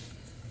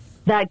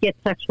that get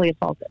sexually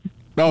assaulted.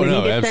 Oh, When you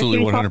no, get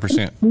absolutely, sexually 100%.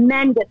 assaulted,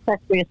 men get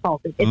sexually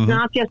assaulted. It's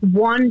not just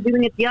one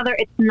doing it the other.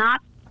 It's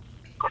not,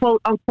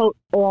 quote unquote,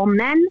 all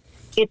men.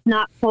 It's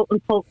not, quote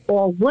unquote,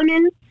 all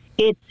women.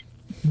 It's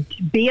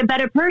be a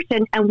better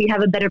person and we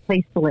have a better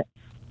place to live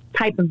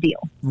type of deal.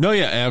 No,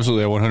 yeah,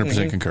 absolutely. I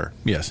 100% concur.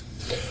 Yes.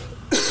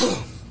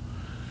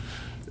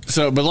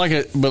 So,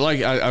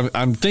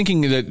 I'm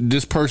thinking that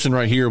this person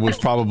right here was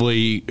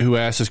probably who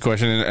asked this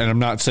question, and I'm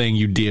not saying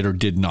you did or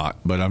did not,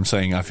 but I'm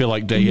saying I feel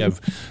like they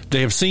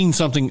have seen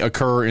something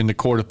occur in the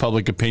court of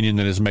public opinion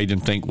that has made them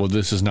think, well,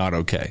 this is not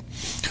okay.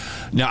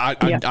 Now,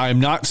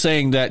 I'm not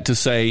saying that to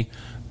say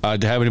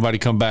to have anybody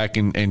come back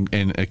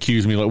and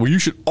accuse me like, well, you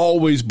should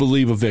always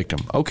believe a victim.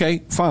 Okay,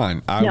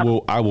 fine. I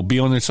will be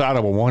on their side. I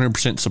will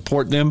 100%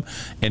 support them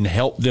and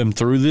help them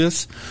through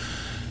this.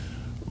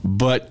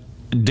 But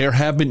there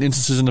have been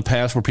instances in the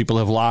past where people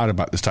have lied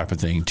about this type of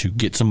thing to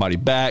get somebody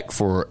back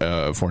for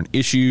an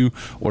issue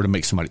or to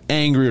make somebody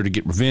angry or to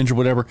get revenge or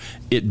whatever.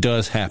 It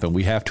does happen.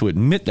 We have to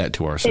admit that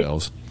to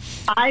ourselves.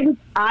 I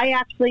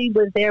actually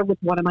was there with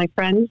one of my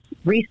friends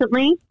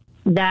recently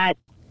that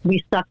we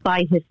stuck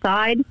by his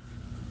side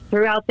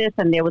throughout this,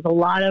 and there was a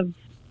lot of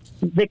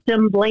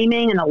victim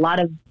blaming and a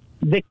lot of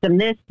victim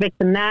this,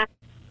 victim that,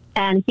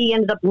 and he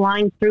ended up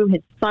lying through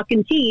his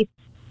fucking teeth,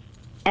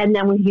 and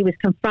then when he was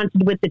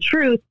confronted with the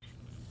truth,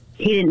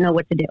 he didn't know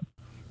what to do.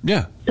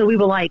 Yeah. So we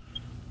were like,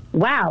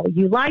 wow,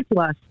 you lied to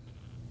us.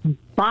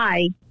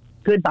 Bye.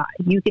 Goodbye.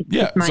 You could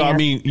Yeah. So I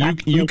mean,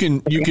 you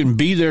can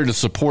be there to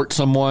support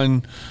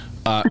someone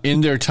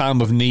in their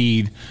time of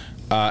need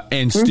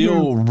and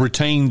still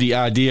retain the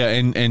idea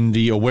and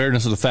the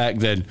awareness of the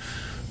fact that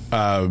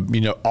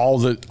all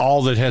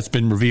that has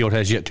been revealed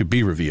has yet to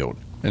be revealed,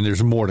 and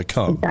there's more to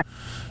come. Exactly.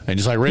 And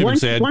just like Raven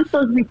said, once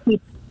those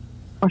receipts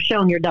are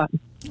shown, you're done.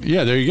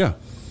 yeah, there you go.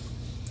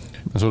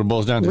 That's what it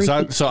boils down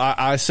to. So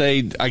I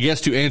say, I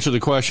guess to answer the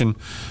question,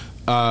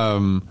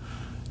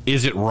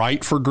 is it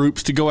right for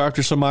groups to go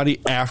after somebody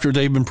after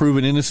they've been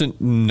proven innocent?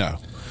 No.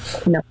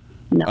 No.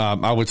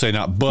 I would say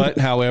not. But,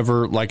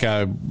 however, like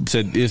I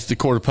said, it's the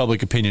court of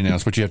public opinion now.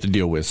 It's what you have to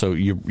deal with. So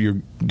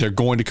they're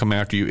going to come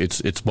after you.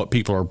 It's what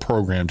people are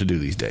programmed to do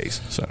these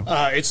days. So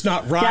it's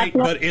not right,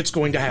 but it's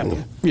going to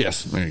happen.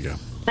 Yes, there you go.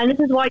 And this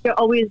is why you're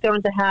always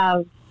going to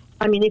have,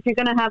 I mean, if you're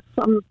going to have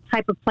some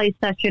type of play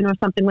session or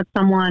something with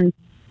someone,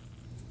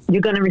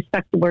 you're going to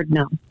respect the word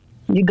no.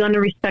 You're going to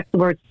respect the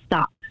word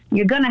stop.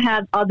 You're going to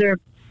have other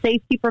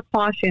safety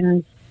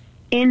precautions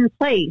in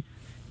place.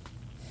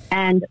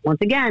 And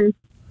once again,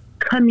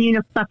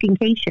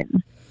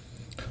 communication.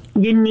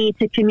 You need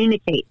to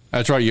communicate.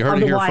 That's right. You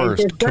heard Otherwise, it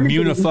here first.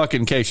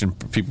 Communication.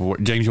 People.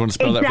 James, you want to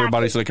spell that for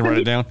everybody so they can write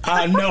it down?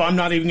 No, I'm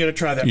not even going to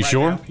try that. You right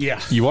sure? Now. Yeah.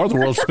 You are the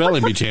world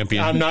spelling bee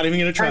champion. I'm not even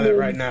going to try that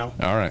right now.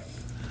 All right.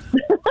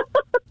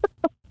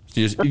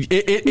 It's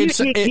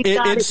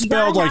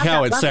spelled like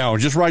how it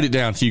sounds. Just write it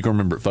down so you can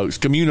remember it, folks.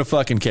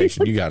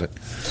 Communication. You got it.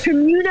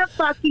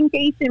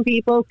 Communication,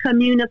 people.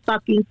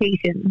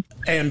 Communication.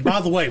 And by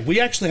the way,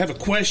 we actually have a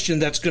question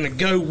that's going to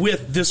go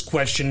with this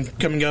question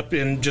coming up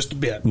in just a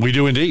bit. We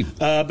do indeed.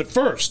 But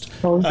first,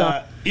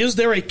 is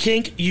there a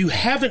kink you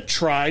haven't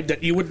tried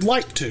that you would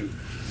like to?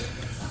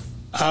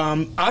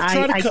 I've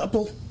tried a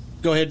couple.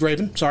 Go ahead,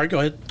 Raven. Sorry, go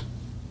ahead.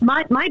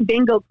 My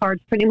bingo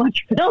card's pretty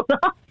much filled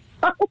up.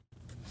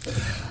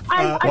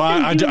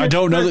 I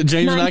don't know that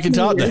James and I can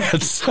top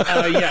that.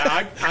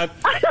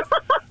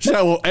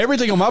 So, well,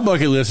 everything on my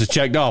bucket list is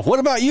checked off. What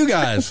about you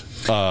guys?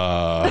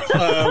 Well,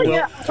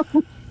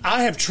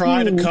 I have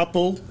tried a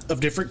couple of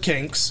different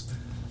kinks.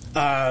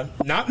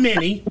 Not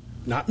many,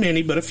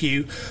 but a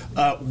few.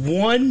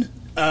 One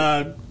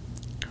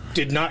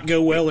did not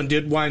go well and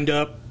did wind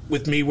up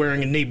with me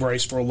wearing a knee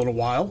brace for a little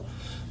while.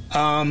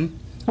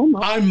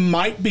 I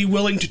might be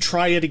willing to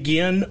try it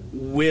again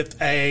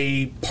with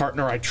a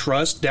partner I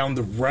trust down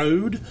the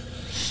road.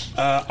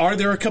 Are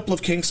there a couple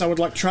of kinks I would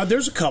like to try?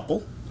 There's a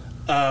couple.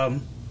 I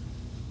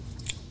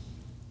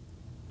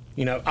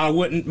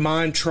wouldn't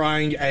mind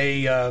trying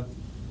a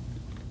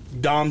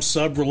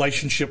dom-sub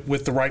relationship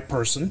with the right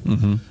person.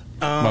 Mm-hmm.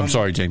 I'm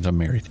sorry, James, I'm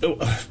married.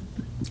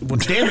 Well,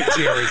 damn it,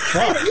 Jerry.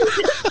 Fuck.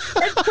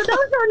 For those who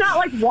are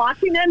not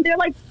watching them, they're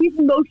he's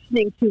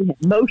motioning to him.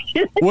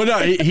 Motion. Well, no,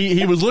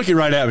 he was looking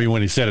right at me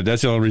when he said it.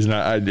 That's the only reason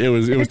it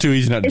was too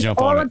easy not to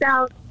jump on it.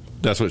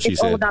 That's what she said.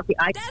 It's all about the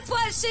eye. That's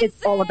what she It's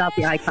said. all about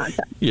the eye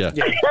contact. Yeah.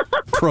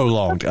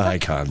 Prolonged eye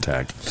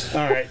contact.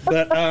 All right,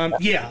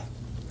 but yeah.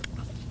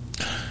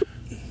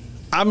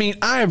 I mean,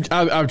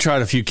 I've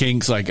tried a few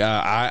kinks.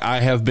 I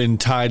have been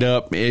tied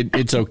up.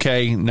 It's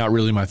okay. Not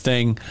really my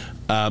thing.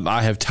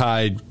 I have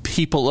tied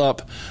people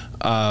up.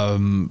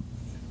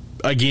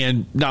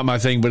 Again, not my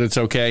thing, but it's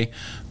okay.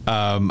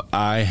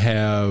 I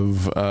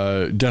have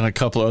done a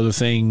couple other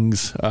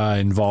things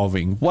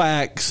involving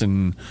wax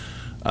and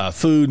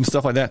food and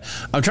stuff like that.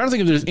 I'm trying to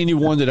think if there's any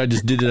one that I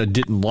just did that I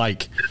didn't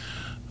like,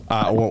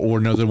 or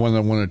another one that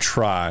I want to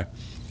try.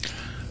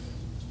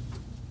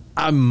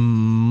 I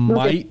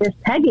might. There's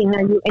pegging.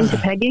 Are you into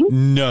pegging?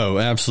 No,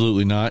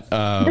 absolutely not.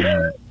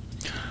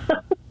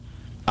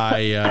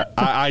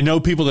 I know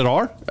people that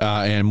are,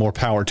 and more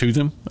power to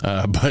them.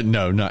 But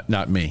no,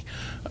 not me.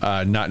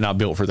 Not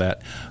built for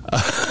that.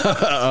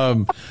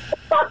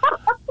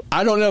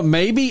 I don't know.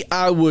 Maybe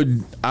I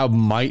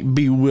might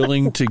be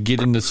willing to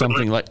get into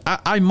something like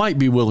I might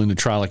be willing to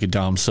try a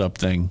dom sub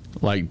thing,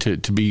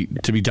 to be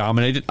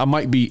dominated. I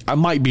might be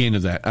into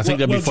that. I think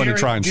that'd be fun to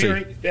try and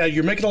Jerry, see.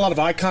 You're making a lot of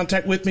eye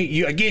contact with me.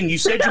 You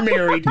said you're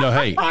married. No,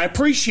 hey, I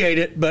appreciate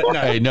it, but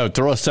no. Hey, no,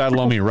 throw a saddle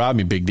on me and ride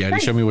me, Big Daddy.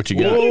 Show me what you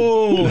got.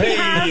 Oh,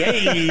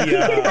 You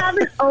can have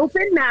an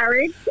open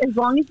marriage as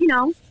long as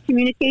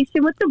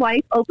communication with the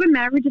wife. Open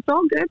marriage, it's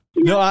all good.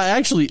 No,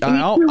 I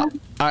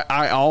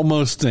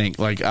almost think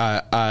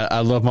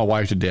I love my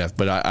wife to death,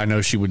 but I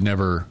know she would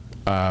never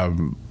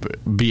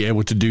be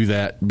able to do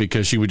that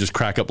because she would just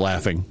crack up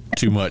laughing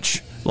too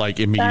much,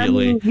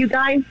 immediately. You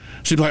guys,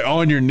 she'd be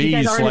on your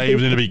knees,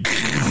 slave, and it'd be,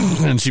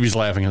 and she'd be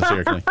laughing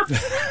hysterically.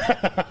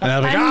 And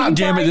I'd be like,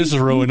 damn it, this is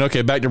ruined.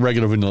 Okay, back to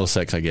regular vanilla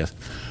sex, I guess.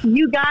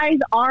 You guys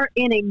are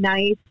in a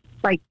nice,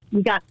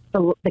 you got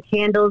the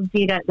candles,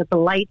 you got the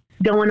lights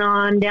going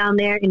on down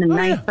there in a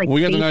nice,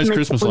 we got the nice basement.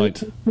 Christmas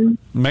lights.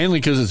 Mainly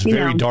because it's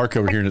very dark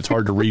over here and it's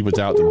hard to read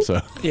without them.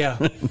 So yeah.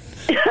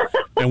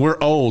 And we're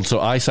old, so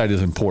eyesight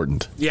is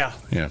important. Yeah.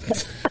 Yeah.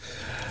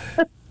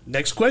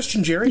 Next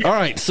question, Jerry. All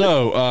right,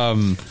 so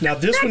now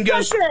this one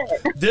goes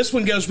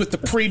with the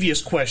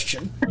previous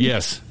question.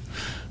 Yes.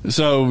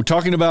 So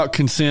talking about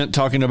consent,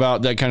 talking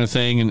about that kind of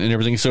thing and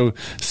everything. So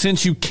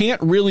since you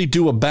can't really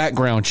do a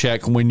background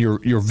check when you're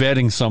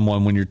vetting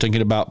someone, when you're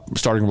thinking about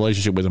starting a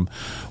relationship with them,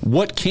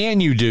 what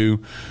can you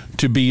do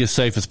to be as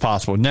safe as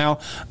possible. Now,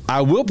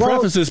 I will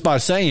preface this by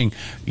saying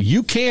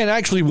you can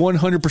actually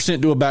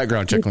 100% do a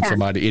background check on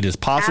somebody. It is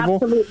possible.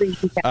 Absolutely.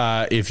 You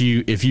can.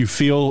 If you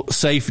feel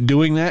safe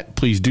doing that,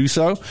 please do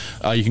so.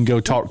 You can go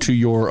talk to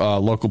your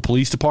local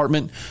police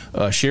department,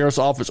 sheriff's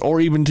office,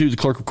 or even to the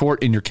clerk of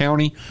court in your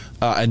county,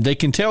 and they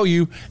can tell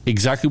you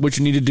exactly what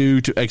you need to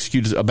do to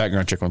execute a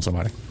background check on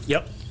somebody.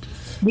 Yep.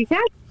 You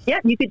can. Yeah,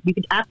 you could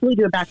absolutely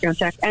do a background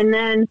check. And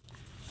then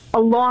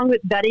along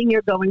with vetting,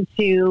 you're going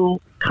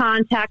to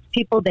contact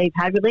people they've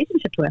had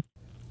relationships with.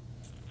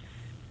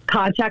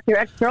 Contact their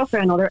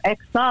ex-girlfriend or their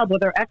ex-sub or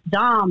their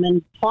ex-dom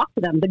and talk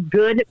to them. The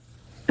good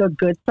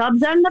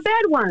subs and the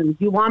bad ones.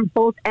 You want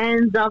both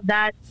ends of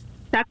that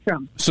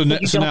spectrum. So now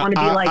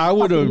I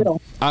would have.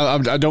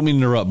 I don't mean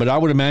to interrupt, but I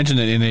would imagine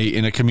that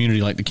in a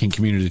community like the kink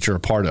community that you're a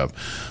part of,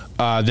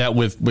 that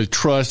with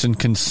trust and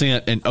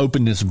consent and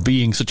openness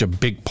being such a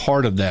big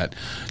part of that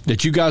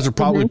you guys are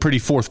probably pretty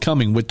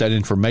forthcoming with that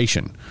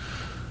information.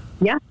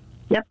 Yeah.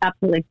 Yep.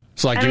 Absolutely.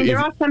 So like, there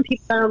are some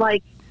people that are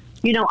like,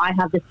 I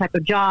have this type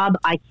of job.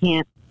 I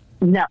can't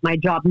let my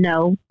job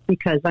know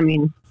because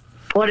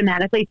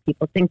automatically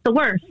people think the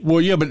worst.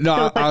 Well, yeah, but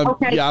no, so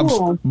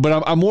cool.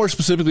 I'm more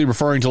specifically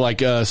referring to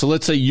like, so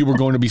let's say you were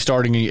going to be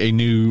starting a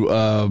new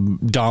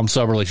dom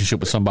sub relationship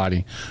with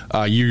somebody.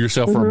 You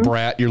yourself are a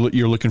brat.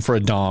 You're looking for a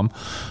dom.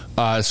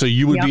 So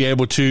you would be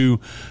able to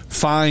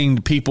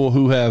find people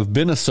who have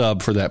been a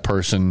sub for that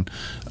person,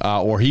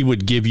 or he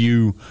would give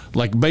you,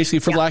 like, basically,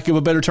 for lack of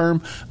a better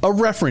term, a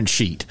reference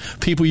sheet.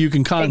 People you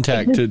can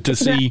contact to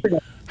see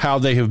how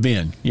they have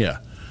been. Yeah.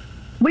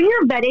 When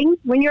you're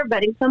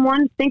vetting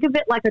someone, think of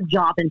it like a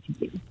job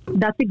interview.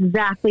 That's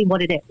exactly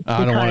what it is.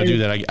 I don't want to do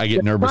that. I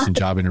get nervous in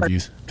job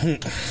interviews. You're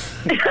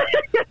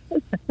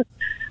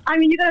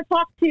not going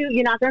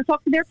to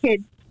talk to their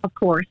kids, of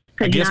course.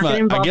 I guess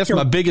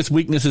my biggest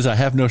weakness is I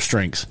have no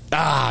strengths.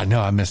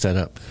 No, I messed that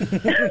up.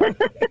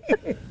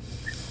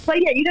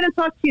 But yeah, you're going to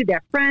talk to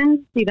their friends.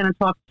 You're going to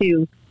talk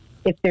to,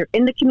 if they're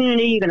in the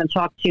community, you're going to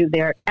talk to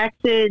their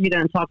exes. You're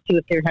going to talk to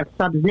if they have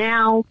subs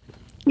now.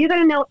 You're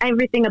going to know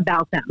everything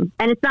about them.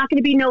 And it's not going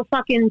to be no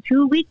fucking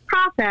 2-week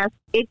process.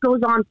 It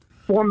goes on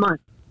 4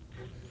 months.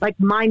 Like,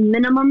 my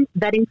minimum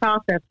vetting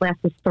process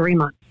lasts 3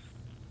 months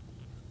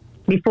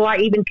before I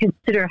even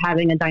consider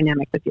having a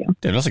dynamic with you.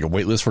 Damn, that's like a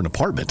wait list for an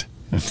apartment.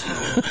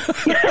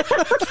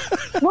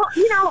 Well,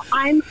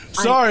 I'm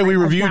sorry we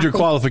reviewed your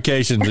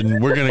qualifications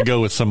and we're going to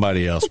go with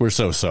somebody else. We're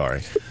so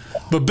sorry.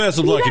 But best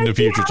of luck in the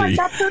future to you.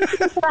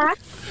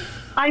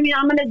 I'm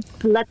going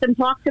to let them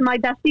talk to my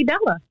bestie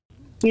Bella.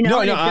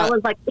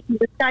 Bella's like,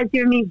 this guy's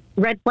giving me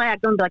red flag.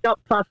 I'm going to be like, oh,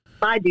 plus,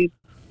 bye, dude.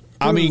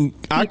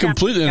 I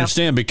completely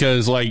understand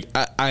because, like,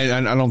 I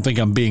don't think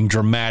I'm being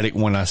dramatic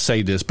when I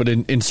say this, but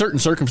in certain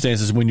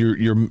circumstances, when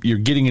you're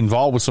getting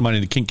involved with somebody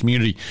in the kink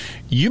community,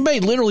 you may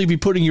literally be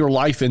putting your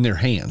life in their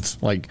hands.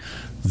 Like,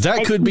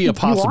 that could be a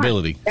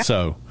possibility. Yeah.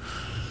 So,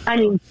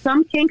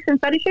 some kinks and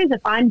fetishes,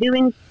 if I'm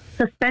doing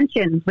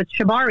suspensions with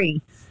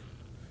shibari,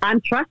 I'm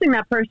trusting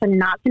that person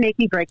not to make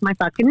me break my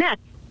fucking neck,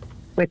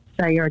 which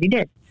I already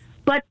did.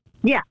 But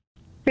yeah,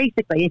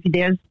 basically, if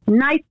there's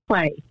knife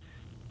play.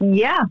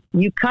 Yeah,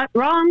 you cut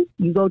wrong,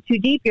 you go too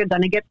deep, you're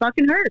going to get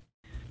fucking hurt.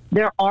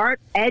 There are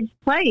edge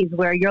plays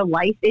where your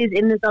life is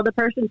in this other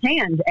person's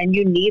hands and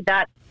you need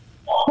that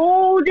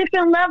whole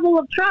different level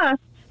of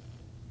trust.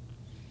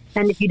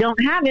 And if you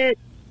don't have it,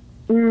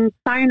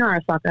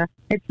 sayonara, sucker.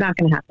 It's not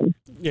going to happen.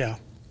 Yeah.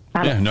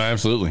 Yeah, no,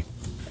 absolutely.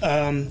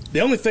 The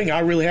only thing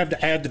I really have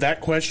to add to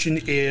that question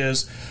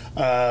is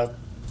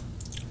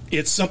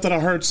it's something I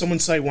heard someone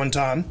say one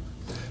time.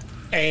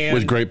 And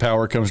with great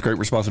power comes great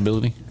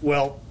responsibility?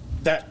 Well,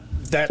 that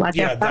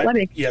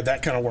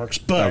kind of works.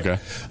 But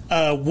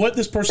what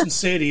this person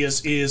said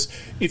is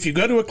if you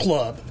go to a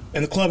club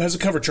and the club has a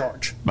cover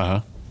charge,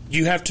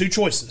 you have two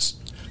choices.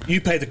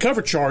 You pay the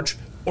cover charge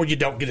or you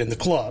don't get in the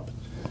club.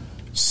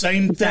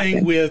 Same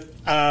thing with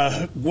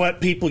what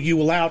people you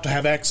allow to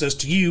have access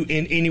to you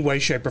in any way,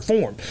 shape, or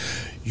form.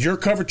 Your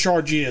cover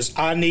charge is,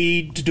 I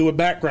need to do a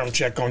background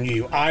check on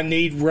you. I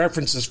need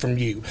references from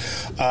you.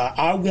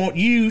 I want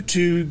you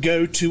to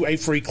go to a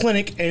free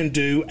clinic and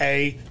do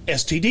a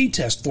STD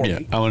test for me.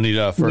 I'm going to need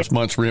a first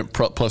month's rent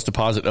plus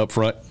deposit up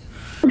front.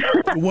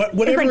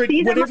 Whatever.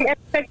 These are my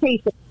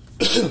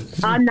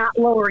expectations. I'm not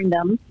lowering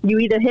them. You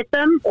either hit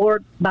them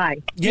or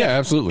bye. Yeah,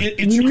 absolutely.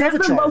 It's your cover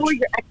charge. Lower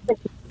your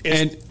expectations.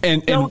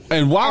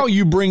 And while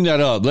you bring that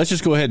up, let's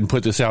just go ahead and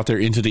put this out there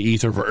into the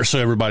etherverse so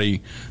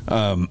everybody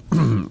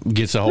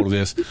gets a hold of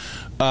this.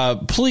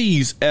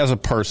 Please, as a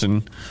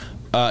person,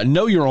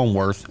 know your own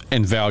worth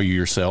and value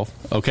yourself.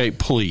 Okay,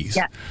 please.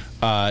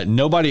 Yeah.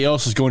 Nobody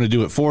else is going to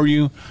do it for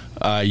you.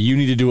 You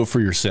need to do it for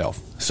yourself.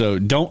 So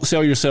don't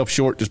sell yourself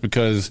short just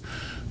because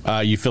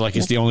you feel like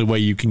it's the only way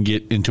you can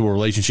get into a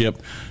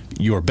relationship.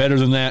 You are better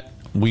than that.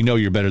 We know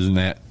you're better than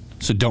that.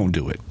 So don't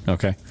do it.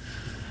 Okay.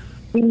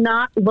 Do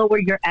not lower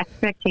your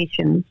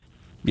expectations.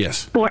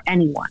 Yes. For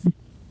anyone.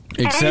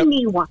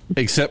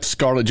 Except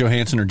Scarlett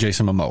Johansson or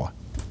Jason Momoa.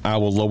 I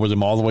will lower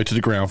them all the way to the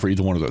ground for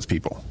either one of those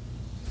people.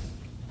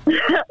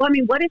 Well,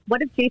 what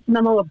if Jason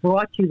Momoa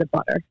brought you the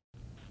butter?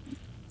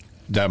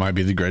 That might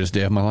be the greatest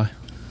day of my life.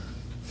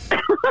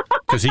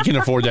 Because he can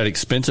afford that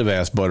expensive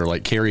ass butter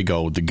like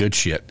Kerrygold, the good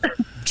shit.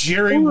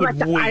 Jerry Ooh, would like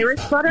the weep. Irish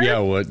butter?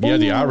 Yeah,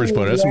 the Irish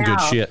butter. That's some good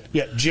yeah. shit.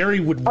 Yeah,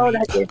 Jerry would Oh,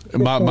 weep. that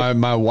is.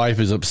 My wife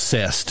is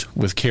obsessed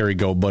with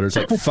Kerrygold butter. It's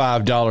like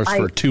 $5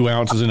 for 2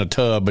 ounces in a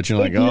tub, but you're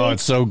like, oh,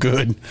 it's so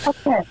good.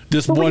 Okay.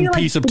 This But when one you,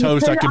 piece of when you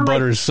toast put I it can on,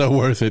 butter like, is so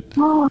worth it.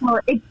 Oh,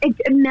 it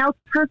melts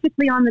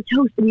perfectly on the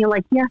toast, and you're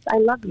like, yes, I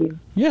love you.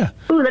 Yeah.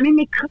 Ooh, let me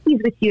make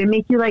cookies with you and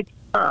make you like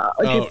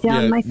dip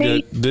down my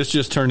face. This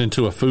just turned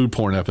into a food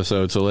porn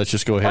episode, so let's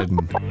just go ahead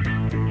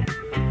and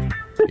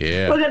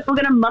yeah. We're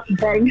gonna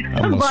mukbang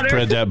I'm gonna butter.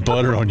 spread that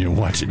butter on you and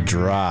watch it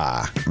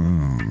dry.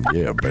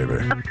 Yeah, baby.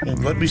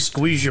 Let me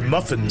squeeze your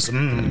muffins.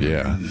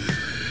 Yeah.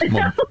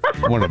 I'm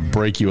gonna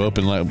break you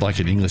open like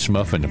an English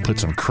muffin and put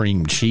some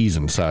cream cheese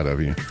inside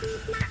of you.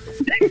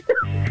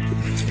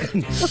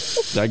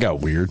 That got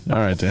weird. All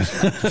right then.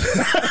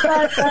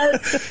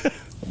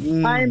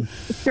 I'm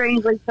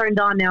strangely turned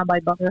on now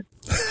by butter.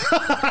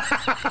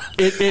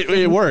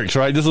 It works,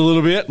 right? Just a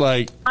little bit,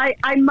 like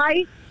I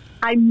might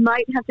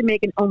have to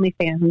make an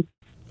OnlyFans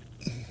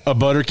a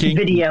Butter King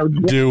video.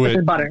 Do with it.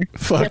 the butter.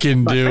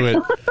 Fucking do it.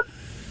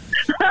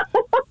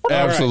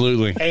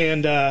 Absolutely.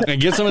 And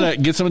get some of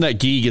that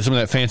ghee, get some of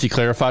that fancy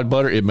clarified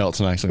butter. It melts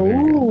nicely.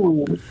 There you go.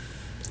 Ooh,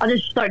 I'll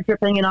just start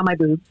dripping it on my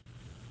boobs.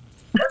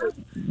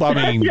 I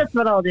mean, That's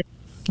what I'll do.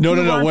 no.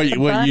 You want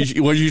What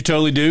some you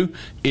totally do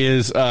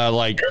is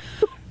like,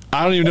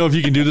 I don't even know if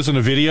you can do this on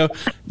a video.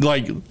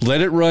 Like,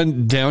 let it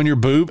run down your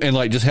boob and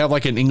like just have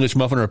like an English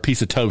muffin or a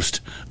piece of toast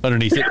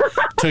underneath it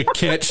to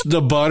catch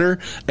the butter,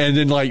 and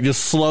then like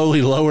just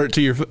slowly lower it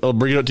to your,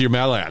 bring it up to your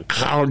mouth, like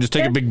just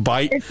take a big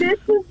bite. If this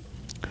is,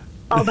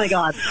 oh my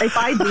god! If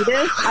I do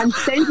this, I'm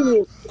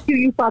sending it to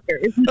you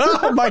fuckers.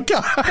 Oh my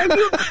god! And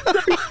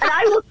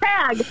I will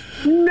tag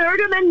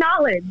Nerdum and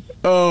Knowledge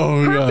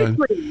Oh god,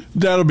 perfectly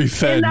that'll be in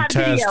that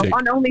video fantastic.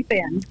 on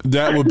OnlyFans.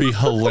 That would be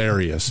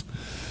hilarious.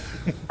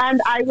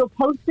 And I will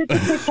post it to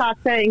TikTok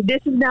saying, this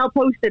is now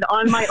posted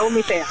on my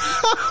OnlyFans.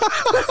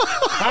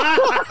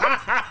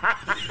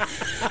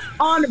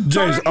 On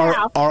James,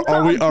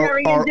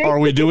 are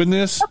we doing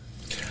this?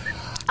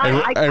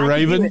 Hey,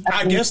 Raven?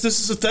 I guess this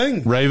is a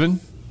thing. Raven,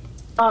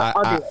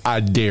 I'll do it. I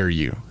dare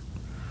you.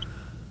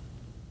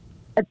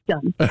 It's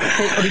done.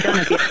 It'll be done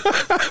at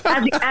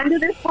the end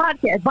of this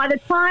podcast. By the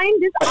time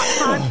this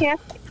podcast,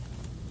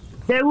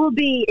 there will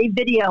be a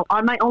video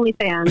on my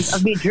OnlyFans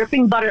of me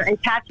dripping butter and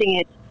catching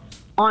it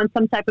on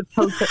some type of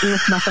toast or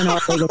English muffin or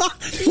bagel.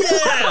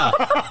 Yeah.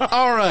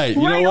 All right.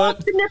 You right know off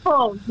what? the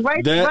nipples.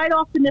 Right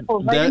off the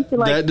nipples. Right into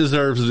like. That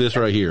deserves this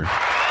right here.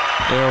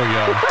 There we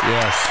go.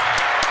 Yes.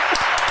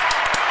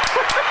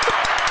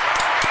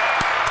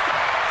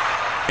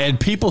 And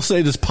people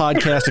say this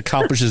podcast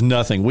accomplishes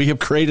nothing. We have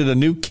created a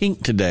new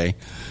kink today.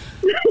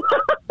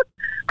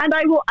 And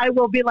I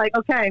will be like,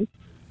 okay,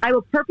 I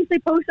will purposely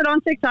post it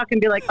on TikTok and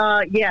be like,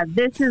 yeah,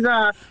 this is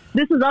up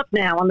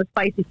now on the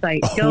spicy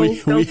site.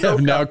 We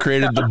have now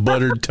created the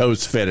buttered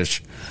toast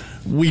fetish.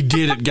 We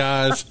did it,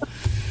 guys.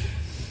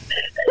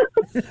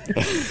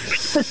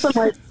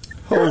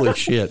 Holy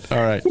shit. All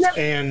right. You know,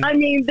 And- I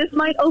mean, this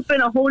might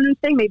open a whole new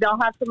thing. Maybe I'll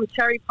have some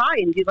cherry pie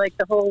and do like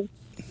the whole.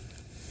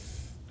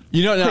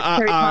 You know, now,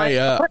 cherry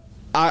pie.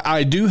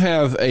 I do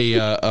have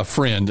a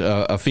friend,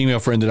 a female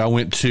friend that I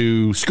went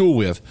to school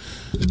with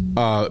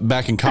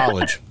back in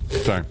college.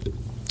 Sorry.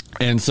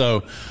 And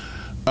so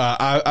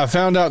I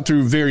found out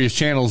through various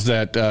channels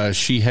that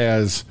she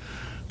has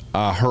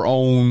her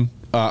own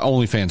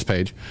OnlyFans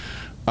page.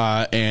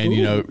 And,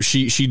 you know,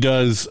 she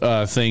does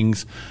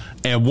things.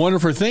 And one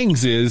of her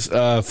things is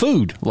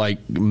food.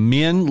 Like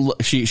men,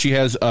 she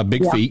has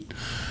big feet.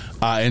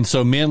 And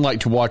so men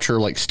like to watch her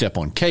like step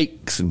on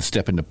cakes and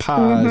step into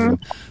pies and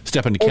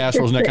step into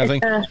casseroles and that kind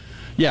of thing.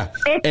 Yeah,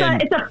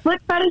 It's a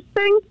foot fetish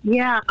thing.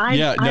 Yeah,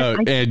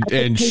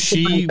 and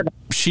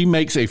she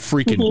makes a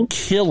freaking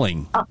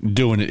killing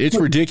doing it. It's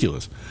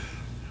ridiculous.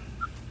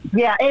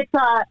 Yeah, it's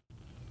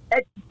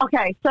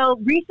okay. So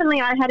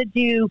recently, I had to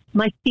do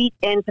my feet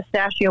in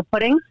pistachio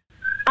pudding.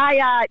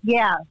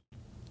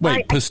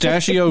 Wait,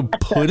 pistachio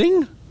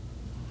pudding?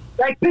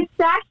 Like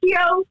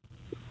pistachio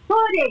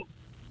pudding.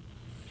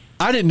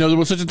 I didn't know there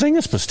was such a thing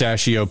as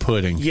pistachio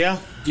pudding. Yeah.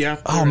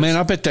 Oh man,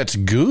 I bet that's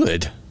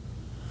good.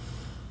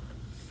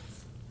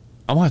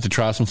 I'm gonna have to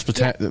try some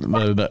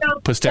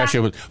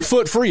pistachio pudding.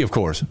 Foot free, of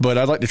course, but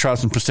I'd like to try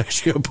some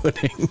pistachio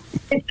pudding.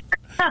 It's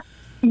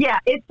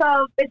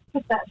pistachio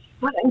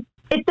pudding.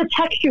 It's a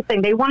texture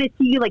thing. They want to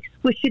see you like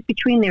squish it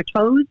between their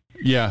toes.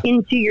 Yeah.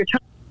 Into your toe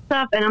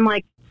stuff, and I'm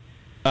like.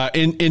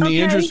 In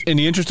the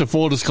interest of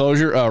full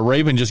disclosure,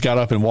 Raven just got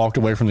up and walked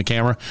away from the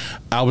camera.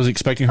 I was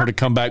expecting her to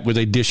come back with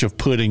a dish of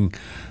pudding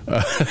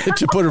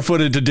to put her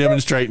foot in to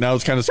demonstrate, and I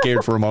was kind of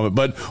scared for a moment.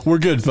 But we're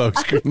good,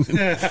 folks.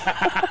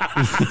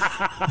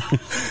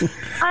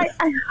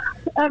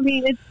 I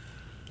mean,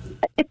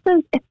 it's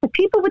the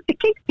people with the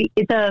kink feet.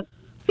 It's a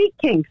feet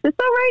kinks. It's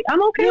all right.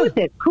 I'm okay with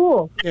it.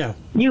 Cool. Yeah.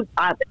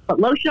 I put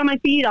lotion on my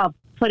feet. I'll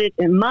put it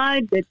in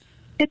mud.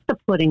 It's the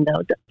pudding,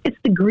 though. It's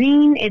the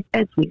green.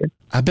 It's weird.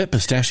 I bet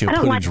pistachio I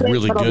don't pudding's like it,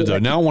 really but I'll good, do though.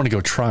 it. Now I want to go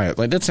try it.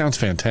 Like, that sounds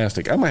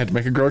fantastic. I might have to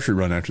make a grocery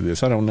run after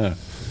this. I don't know.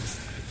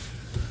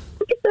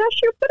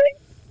 Pistachio pudding?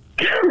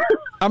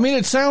 I mean,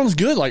 it sounds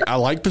good. Like, I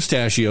like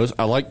pistachios.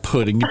 I like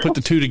pudding. You put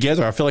the two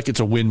together, I feel like it's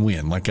a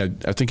win-win. Like, I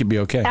think it'd be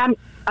okay. I'm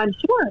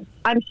sure.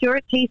 I'm sure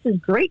it tastes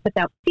great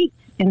without feet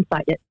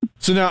inside it.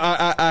 So now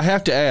I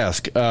have to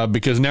ask,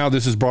 because now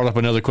this has brought up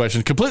another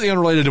question, completely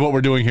unrelated to what we're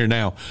doing here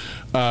now.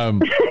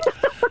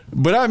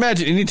 But I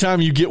imagine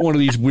anytime you get one of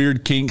these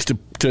weird kinks to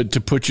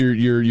put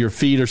your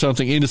feet or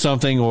something into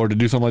something or to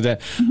do something like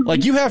that,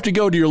 like you have to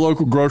go to your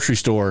local grocery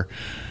store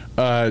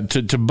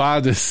to buy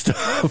this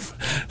stuff.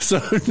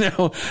 So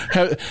now,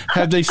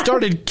 have they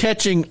started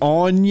catching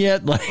on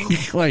yet?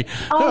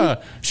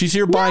 She's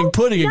here buying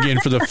pudding again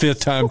for the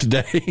 5th time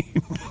today.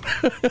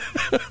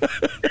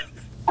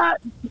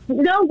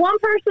 No, one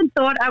person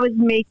thought I was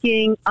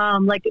making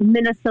like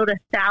Minnesota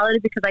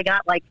salad because I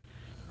got like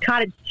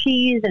cottage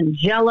cheese and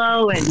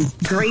Jello and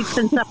grapes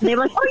and stuff. And they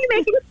were like, "Oh, you're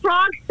making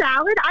frog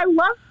salad? I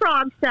love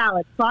frog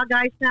salad, frog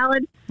eye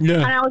salad." Yeah.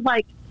 And I was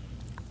like,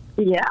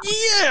 "Yeah,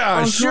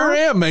 Yeah, I sure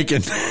am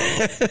making.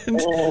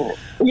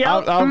 yeah."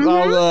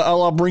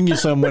 I'll bring you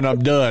some when I'm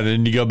done,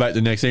 and you go back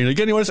the next day. You're like,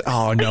 anyone?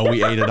 Oh no,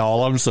 we ate it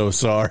all. I'm so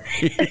sorry.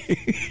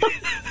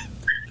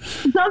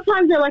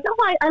 Sometimes they're like,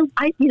 "Oh,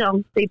 I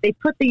they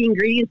put the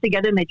ingredients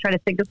together and they try to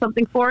think of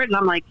something for it," and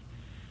I'm like,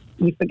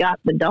 "You forgot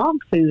the dog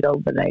food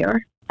over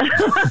there."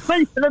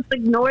 Let's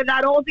ignore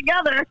that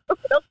altogether.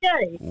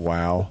 Okay.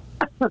 Wow.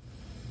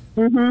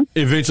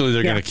 Eventually,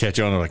 they're going to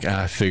catch on. They're like,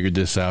 I figured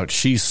this out.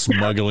 She's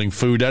smuggling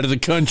food out of the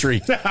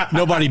country.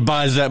 Nobody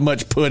buys that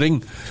much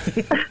pudding.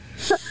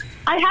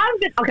 I have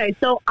been okay.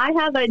 So I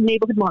have a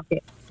neighborhood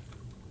market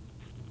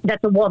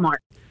that's a Walmart.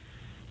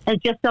 And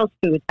it just sells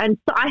food. And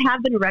so I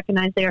have been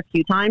recognized there a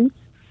few times,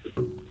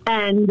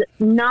 and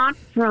not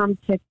from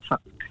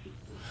TikTok.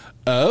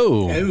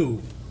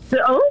 Oh.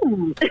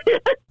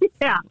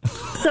 Yeah.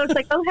 So it's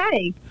like, oh,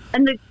 hey.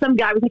 And some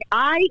guy was like,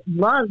 I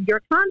love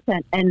your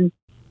content. And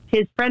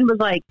his friend was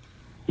like,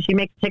 she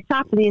makes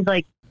TikTok. And he's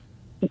like,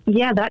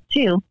 yeah, that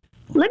too.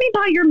 Let me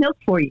buy your milk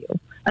for you.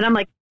 And I'm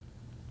like,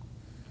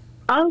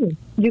 oh,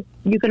 you're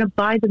going to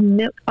buy the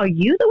milk? Are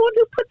you the one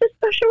who put the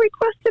special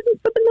request in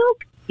for the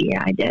milk?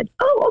 Yeah, I did.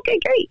 Oh, okay,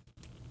 great.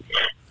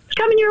 It's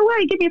coming your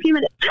way. Give me a few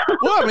minutes.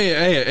 Well, I mean,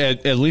 hey,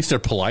 at least they're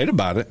polite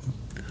about it.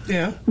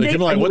 Yeah. They can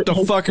be like, what the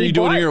fuck are you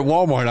doing here at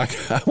Walmart?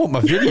 I want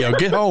my video.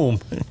 Get home.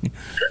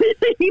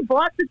 He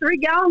bought the 3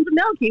 gallons of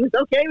milk. He was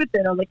okay with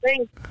it. I was like,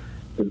 thanks.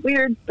 It was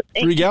weird.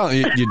 3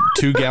 gallons.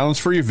 2 gallons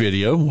for your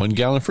video, 1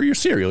 gallon for your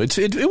cereal.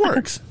 It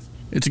works.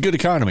 It's a good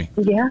economy.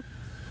 Yeah.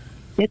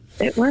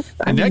 It works.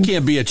 And that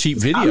can't be a cheap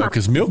video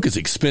because milk is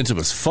expensive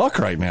as fuck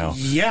right now.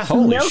 Yeah.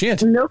 Holy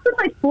shit. Milk is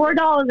like $4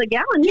 a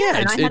gallon. Yeah.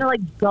 And I had to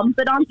like dump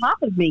it on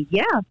top of me.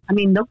 Yeah. I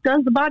mean, milk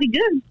does the body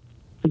good.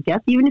 I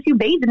guess even if you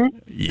bathe in it.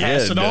 Yeah,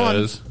 Pass it it on.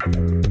 does.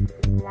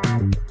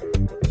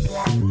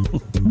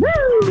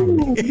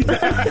 Woo!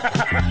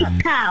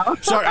 How?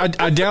 Sorry,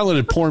 I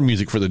downloaded porn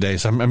music for the day,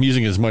 so I'm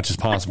using it as much as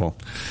possible.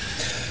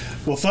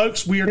 Well,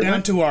 folks, we are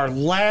down to our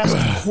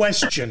last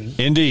question.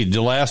 Indeed,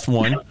 the last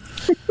one.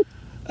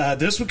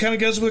 This one kind of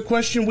goes with a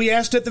question we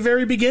asked at the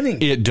very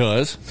beginning. It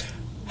does.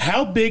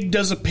 How big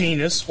does a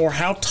penis or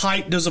how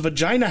tight does a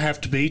vagina have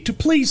to be to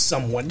please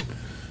someone?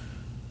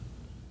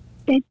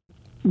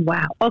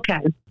 Wow. Okay.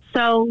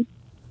 So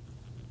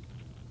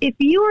if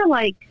you are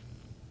like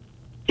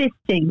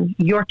fisting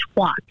your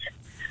twat,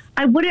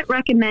 I wouldn't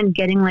recommend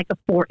getting like a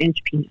 4-inch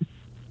penis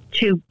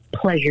to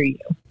pleasure you.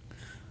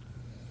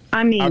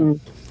 I mean,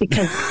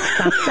 because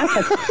that's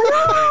no!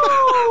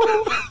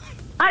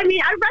 I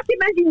mean, I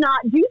recommend you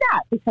not do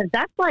that because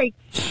that's like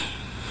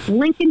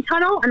Lincoln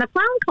Tunnel and a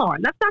clown car.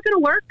 That's not going to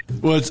work.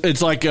 Well,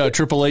 it's like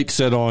Triple H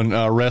said on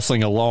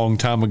wrestling a long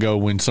time ago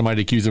when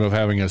somebody accused him of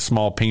having a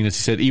small penis.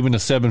 He said even a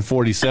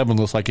 747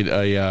 looks like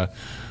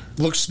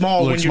Looks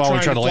small when you're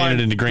trying to land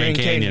it in the Grand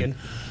Canyon.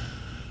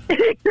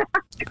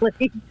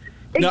 Exactly.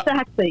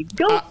 Exactly.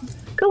 Go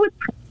with.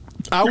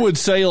 I would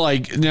say,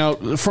 like, now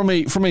from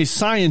a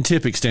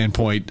scientific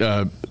standpoint,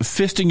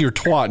 fisting your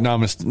twat,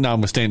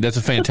 notwithstanding, that's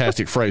a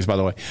fantastic phrase, by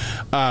the way.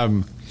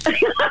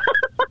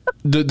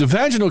 The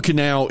vaginal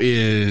canal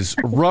is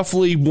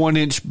roughly 1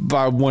 inch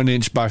by 1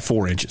 inch by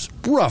 4 inches,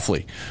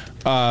 roughly.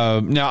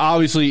 Now,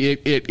 obviously,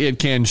 it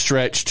can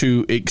stretch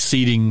to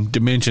exceeding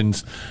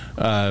dimensions,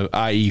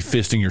 i.e.,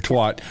 fisting your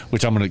twat,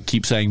 which I'm going to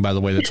keep saying, by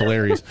the way. That's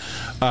hilarious.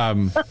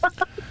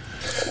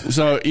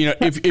 So, you know,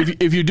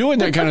 if you're doing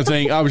that kind of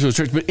thing, obviously it's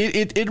stretch, but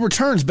it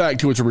returns back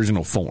to its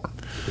original form.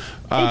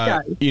 It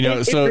does. You know,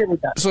 it really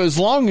does. So as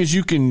long as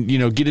you can, you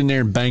know, get in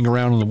there and bang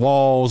around on the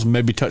walls,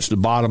 maybe touch the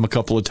bottom a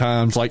couple of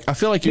times, like I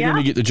feel like you're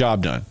going to get the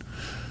job done.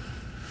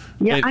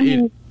 Yeah,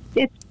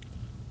 it's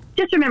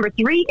just remember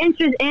 3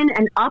 inches in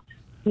and up,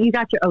 you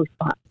got your O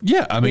spot.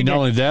 Yeah, I mean, not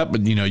only that,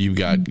 but you know, you've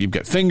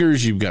got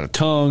fingers, you've got a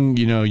tongue,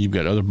 you know, you've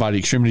got other body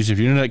extremities. If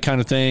you're into that kind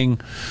of thing,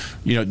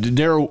 you know,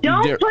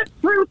 Don't put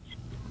fruit.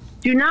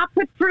 Do not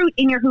put fruit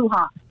in your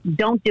hoo-ha.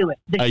 Don't do it.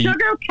 The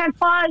sugar can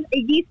cause a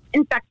yeast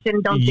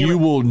infection. Don't do it. You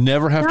will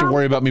never have to No.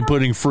 worry about me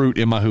putting fruit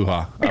in my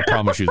hoo-ha. I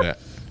promise you that.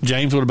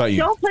 James, what about you?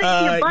 Don't put it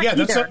in your butt Yeah,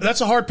 either.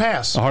 that's a hard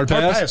pass. A hard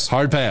pass?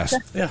 Hard pass.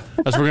 Yeah.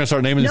 That's what we're going to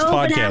start naming this No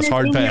podcast. bananas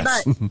Hard in your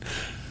pass.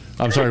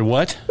 I'm sorry,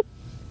 what?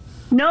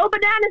 No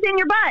bananas in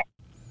your butt.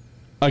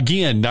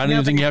 Again, not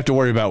anything you have to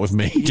worry about with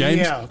me. James?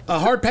 Yeah, a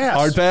hard pass.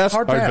 Hard pass?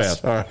 Hard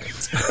pass. All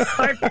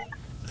right.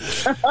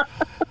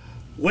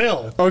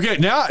 Well, Okay,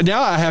 now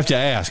I have to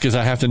ask because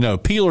I have to know.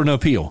 Peel or no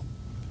peel?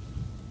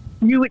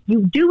 You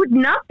do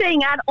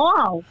nothing at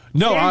all.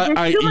 No,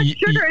 There's too much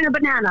sugar in a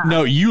banana.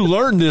 No, you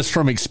learned this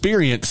from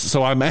experience,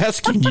 so I'm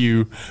asking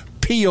you,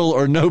 peel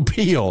or no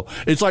peel.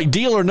 It's like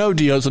Deal or No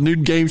Deal. It's a new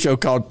game show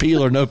called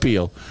Peel or No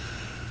Peel.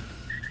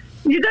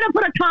 You're going to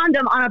put a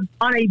condom on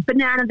a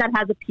banana that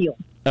has a peel.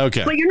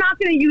 Okay. But you're not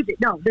going to use it.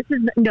 This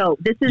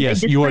is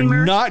Yes, a you are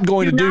disclaimer. not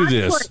going to do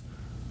this.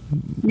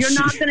 You're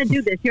not going to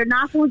do this. You're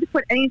not going to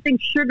put anything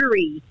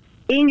sugary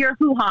in your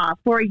hoo-ha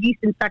for a yeast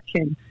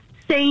infection.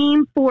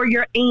 Same for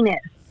your anus.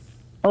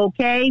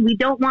 Okay? We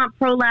don't want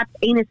prolapsed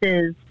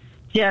anuses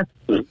just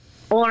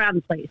all around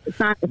the place. It's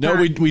not. No,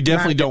 we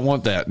definitely don't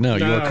want that. No,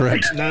 you are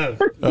correct. No.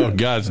 Oh,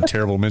 God, it's a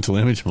terrible mental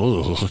image.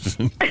 Ugh.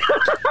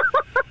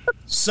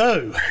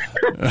 So,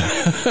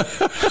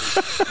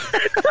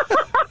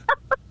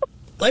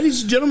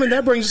 ladies and gentlemen,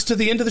 that brings us to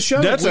the end of the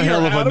show. That's a We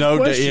hell are of a out note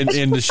to questions.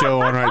 end the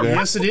show on right there.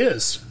 Yes, it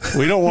is.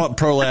 We don't want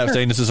prolapsed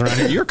anuses around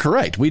here. You're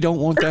correct. We don't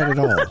want that at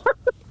all.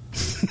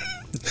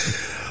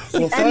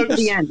 Well, And to folks,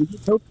 the end.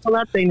 No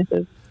prolapsed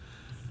anuses.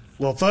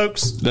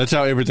 That's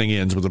how everything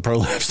ends, with a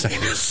prolapsed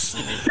anus. This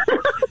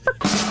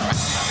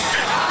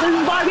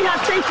is why we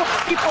have safe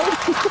people.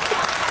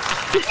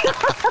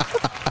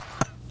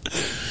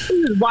 This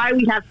is why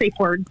we have safe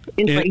words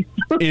in place.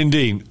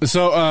 Indeed.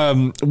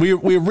 So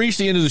we've reached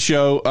the end of the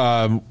show.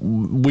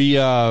 We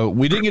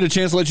didn't get a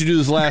chance to let you do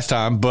this last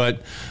time,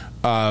 but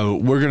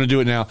we're going to do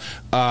it now.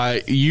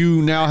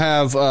 You now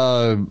have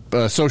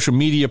social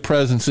media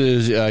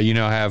presences. You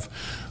now have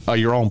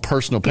your own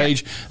personal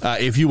page.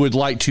 If you would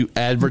like to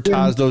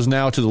advertise those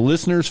now to the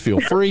listeners, feel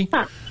free.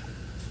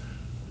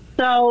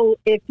 So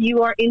if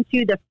you are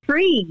into the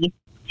free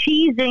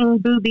teasing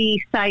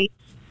booby site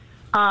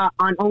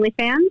on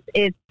OnlyFans,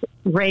 it's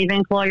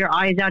Raven Claw Your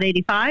Eyes Out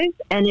 85.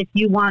 And if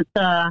you want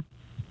the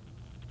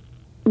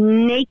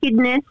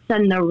nakedness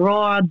and the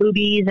raw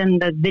boobies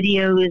and the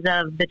videos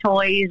of the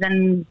toys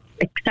and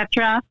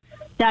etc.,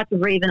 that's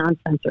Raven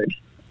Uncensored.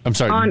 I'm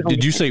sorry. On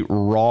Did you OnlyFans. say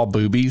raw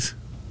boobies?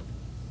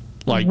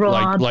 Like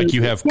Raw like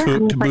you boobies. have Yeah,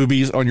 cooked like-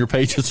 boobies on your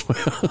page as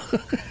well?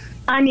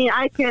 I mean,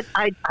 I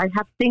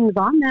have things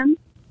on them.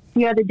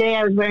 The other day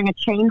I was wearing a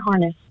chain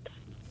harness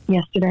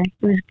yesterday.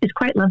 It's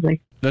quite lovely.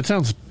 That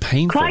sounds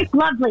painful. Quite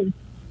lovely.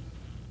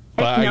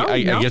 But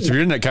I guess if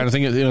you're in that kind of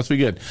thing, it must be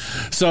good.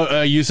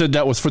 So you said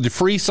that was for the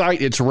free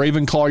site. It's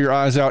Raven Claw Your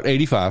Eyes Out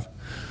 85.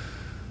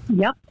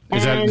 Yep.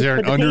 Is there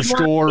an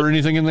underscore or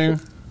anything in there?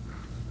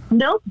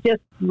 Nope,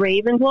 just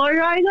Raven Claw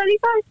Your Eyes Out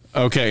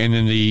 85. Okay, and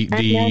then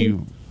the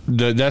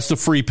that's the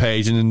free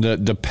page, and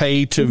then the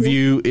pay to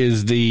view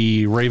is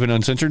the Raven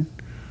Uncensored.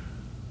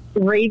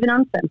 Raven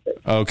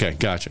Uncensored. Okay,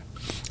 gotcha.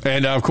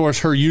 And of course,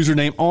 her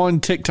username on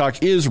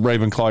TikTok is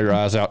Raven Claw Your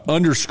Eyes Out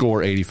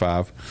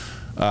 _85.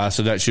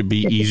 So that should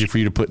be easy for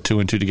you to put two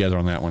and two together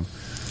on that one.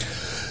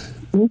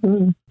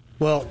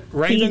 Well,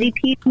 Raven. Easy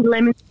peasy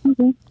lemon.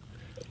 Mm-hmm.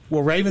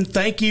 Well, Raven,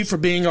 thank you for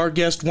being our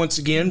guest once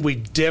again. We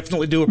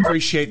definitely do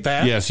appreciate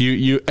that. Yes,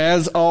 you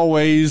as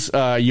always,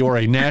 you are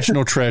a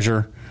national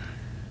treasure.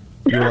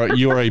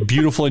 You are a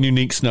beautiful and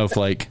unique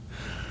snowflake.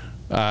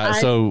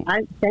 So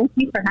I thank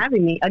you for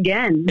having me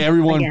again.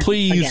 everyone, Again.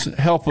 please Again.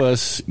 help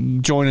us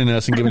joining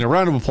us and giving a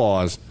round of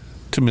applause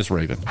to Miss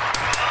Raven.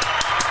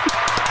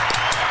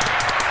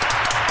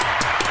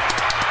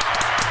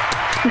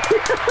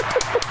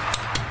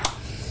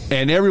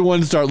 And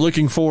everyone start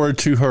looking forward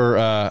to her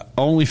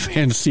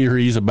OnlyFans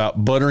series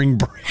about buttering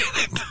bread.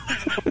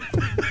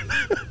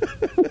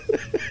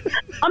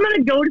 I'm going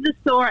to go to the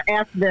store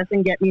after this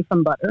and get me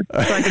some butter so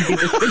I can do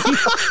this with you.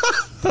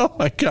 Oh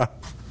my God.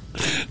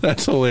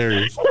 That's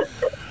hilarious.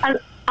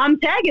 I'm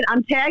tagging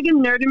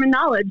Nerdiman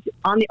Knowledge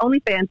on the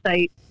OnlyFans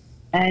site,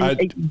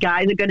 and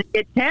guys are going to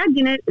get tagged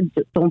in it.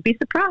 Just don't be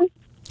surprised.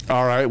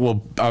 All right.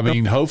 Well, I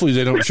mean, hopefully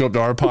they don't show up to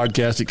our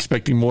podcast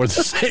expecting more of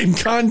the same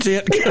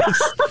content,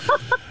 because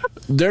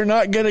they're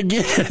not going to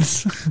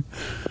get.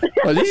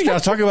 Well, these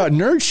guys talking about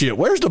nerd shit.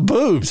 Where's the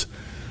boobs?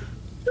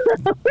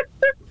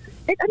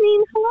 I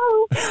mean,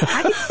 hello.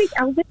 I can speak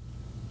Elvish,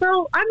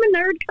 so I'm a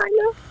nerd, kind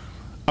of.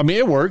 I mean,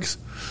 it works.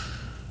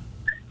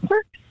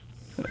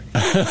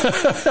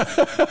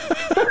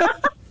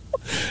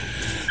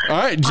 All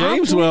right,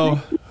 James.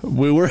 Well,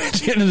 we were at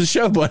the end of the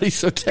show, buddy,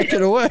 so take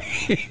it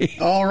away.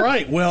 All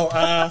right. Well,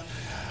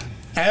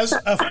 as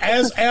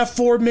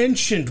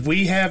aforementioned,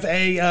 we have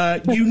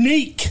a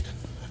unique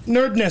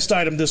Nerd Nest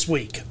item this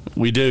week.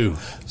 We do.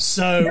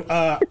 So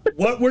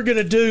what we're going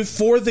to do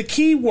for the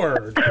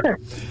keyword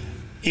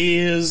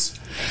is,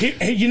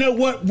 you know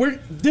what?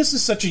 This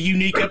is such a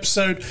unique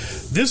episode.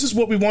 This is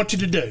what we want you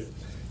to do.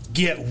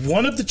 get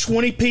one of the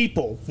 20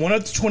 people, one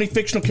of the 20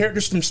 fictional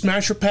characters from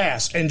Smash or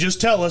Pass, and just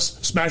tell us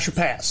Smash or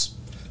Pass.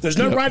 There's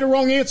no right or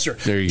wrong answer.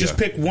 There you just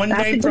go. pick one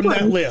That's name a from good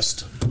that one.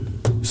 list.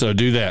 So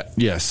do that,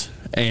 yes.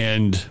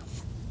 And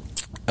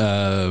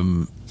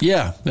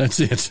yeah, that's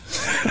it.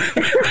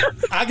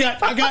 I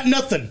got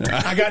nothing.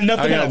 I got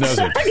nothing I got else.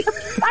 nothing.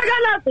 I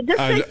got nothing. Just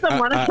pick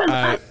someone.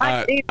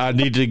 I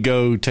need to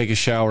go take a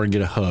shower and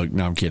get a hug.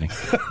 No, I'm kidding.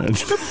 Don't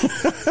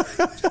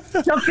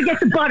forget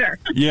the butter.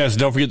 Yes,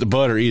 don't forget the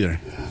butter either.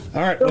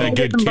 All right. That Well,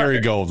 good some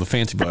butter. Kerrygold, the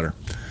fancy butter.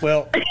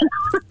 well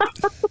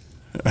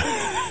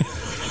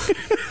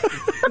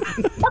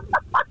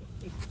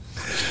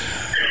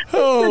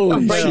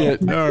Holy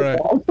shit. All right.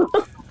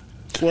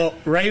 Well,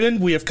 Raven,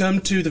 we have come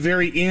to the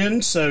very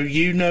end, so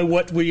you know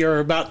what we are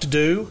about to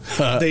do.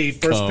 The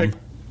first pick.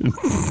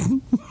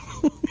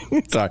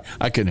 Sorry,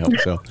 I couldn't help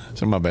myself.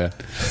 So my bad.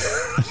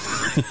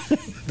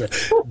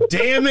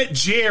 Damn it,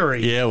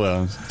 Jerry. Yeah,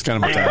 well, it's kind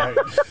of my time.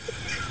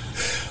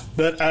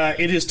 But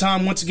it is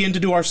time once again to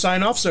do our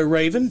sign off. So,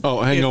 Raven.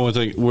 Oh, hang on one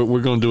thing.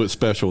 We're going to do it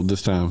special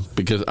this time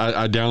because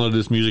I downloaded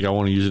this music. I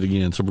want to use it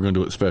again, so we're going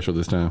to do it special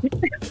this time.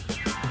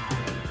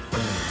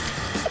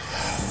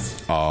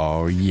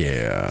 Oh,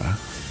 yeah.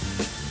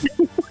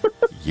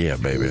 Yeah,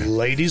 baby.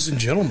 Ladies and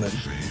gentlemen,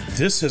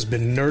 this has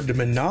been Nerddom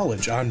and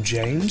Knowledge. I'm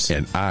James.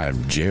 And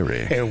I'm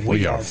Jerry. And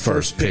we are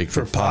First Pick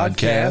for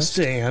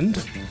Podcast and...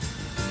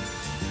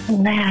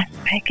 Last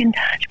pick and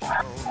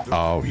dodgeball.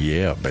 Oh,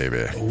 yeah,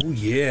 baby. Oh,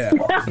 yeah.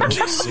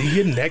 See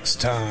you next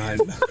time.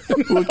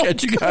 We'll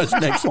catch you guys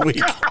next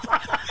week.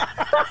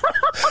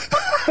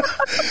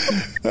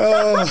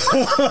 This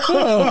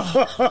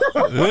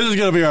is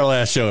going to be our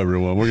last show,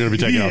 everyone. We're going to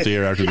be taking off the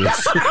air after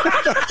this.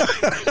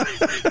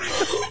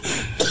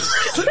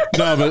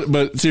 No,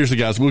 but seriously,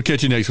 guys, we'll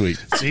catch you next week.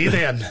 See you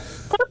then.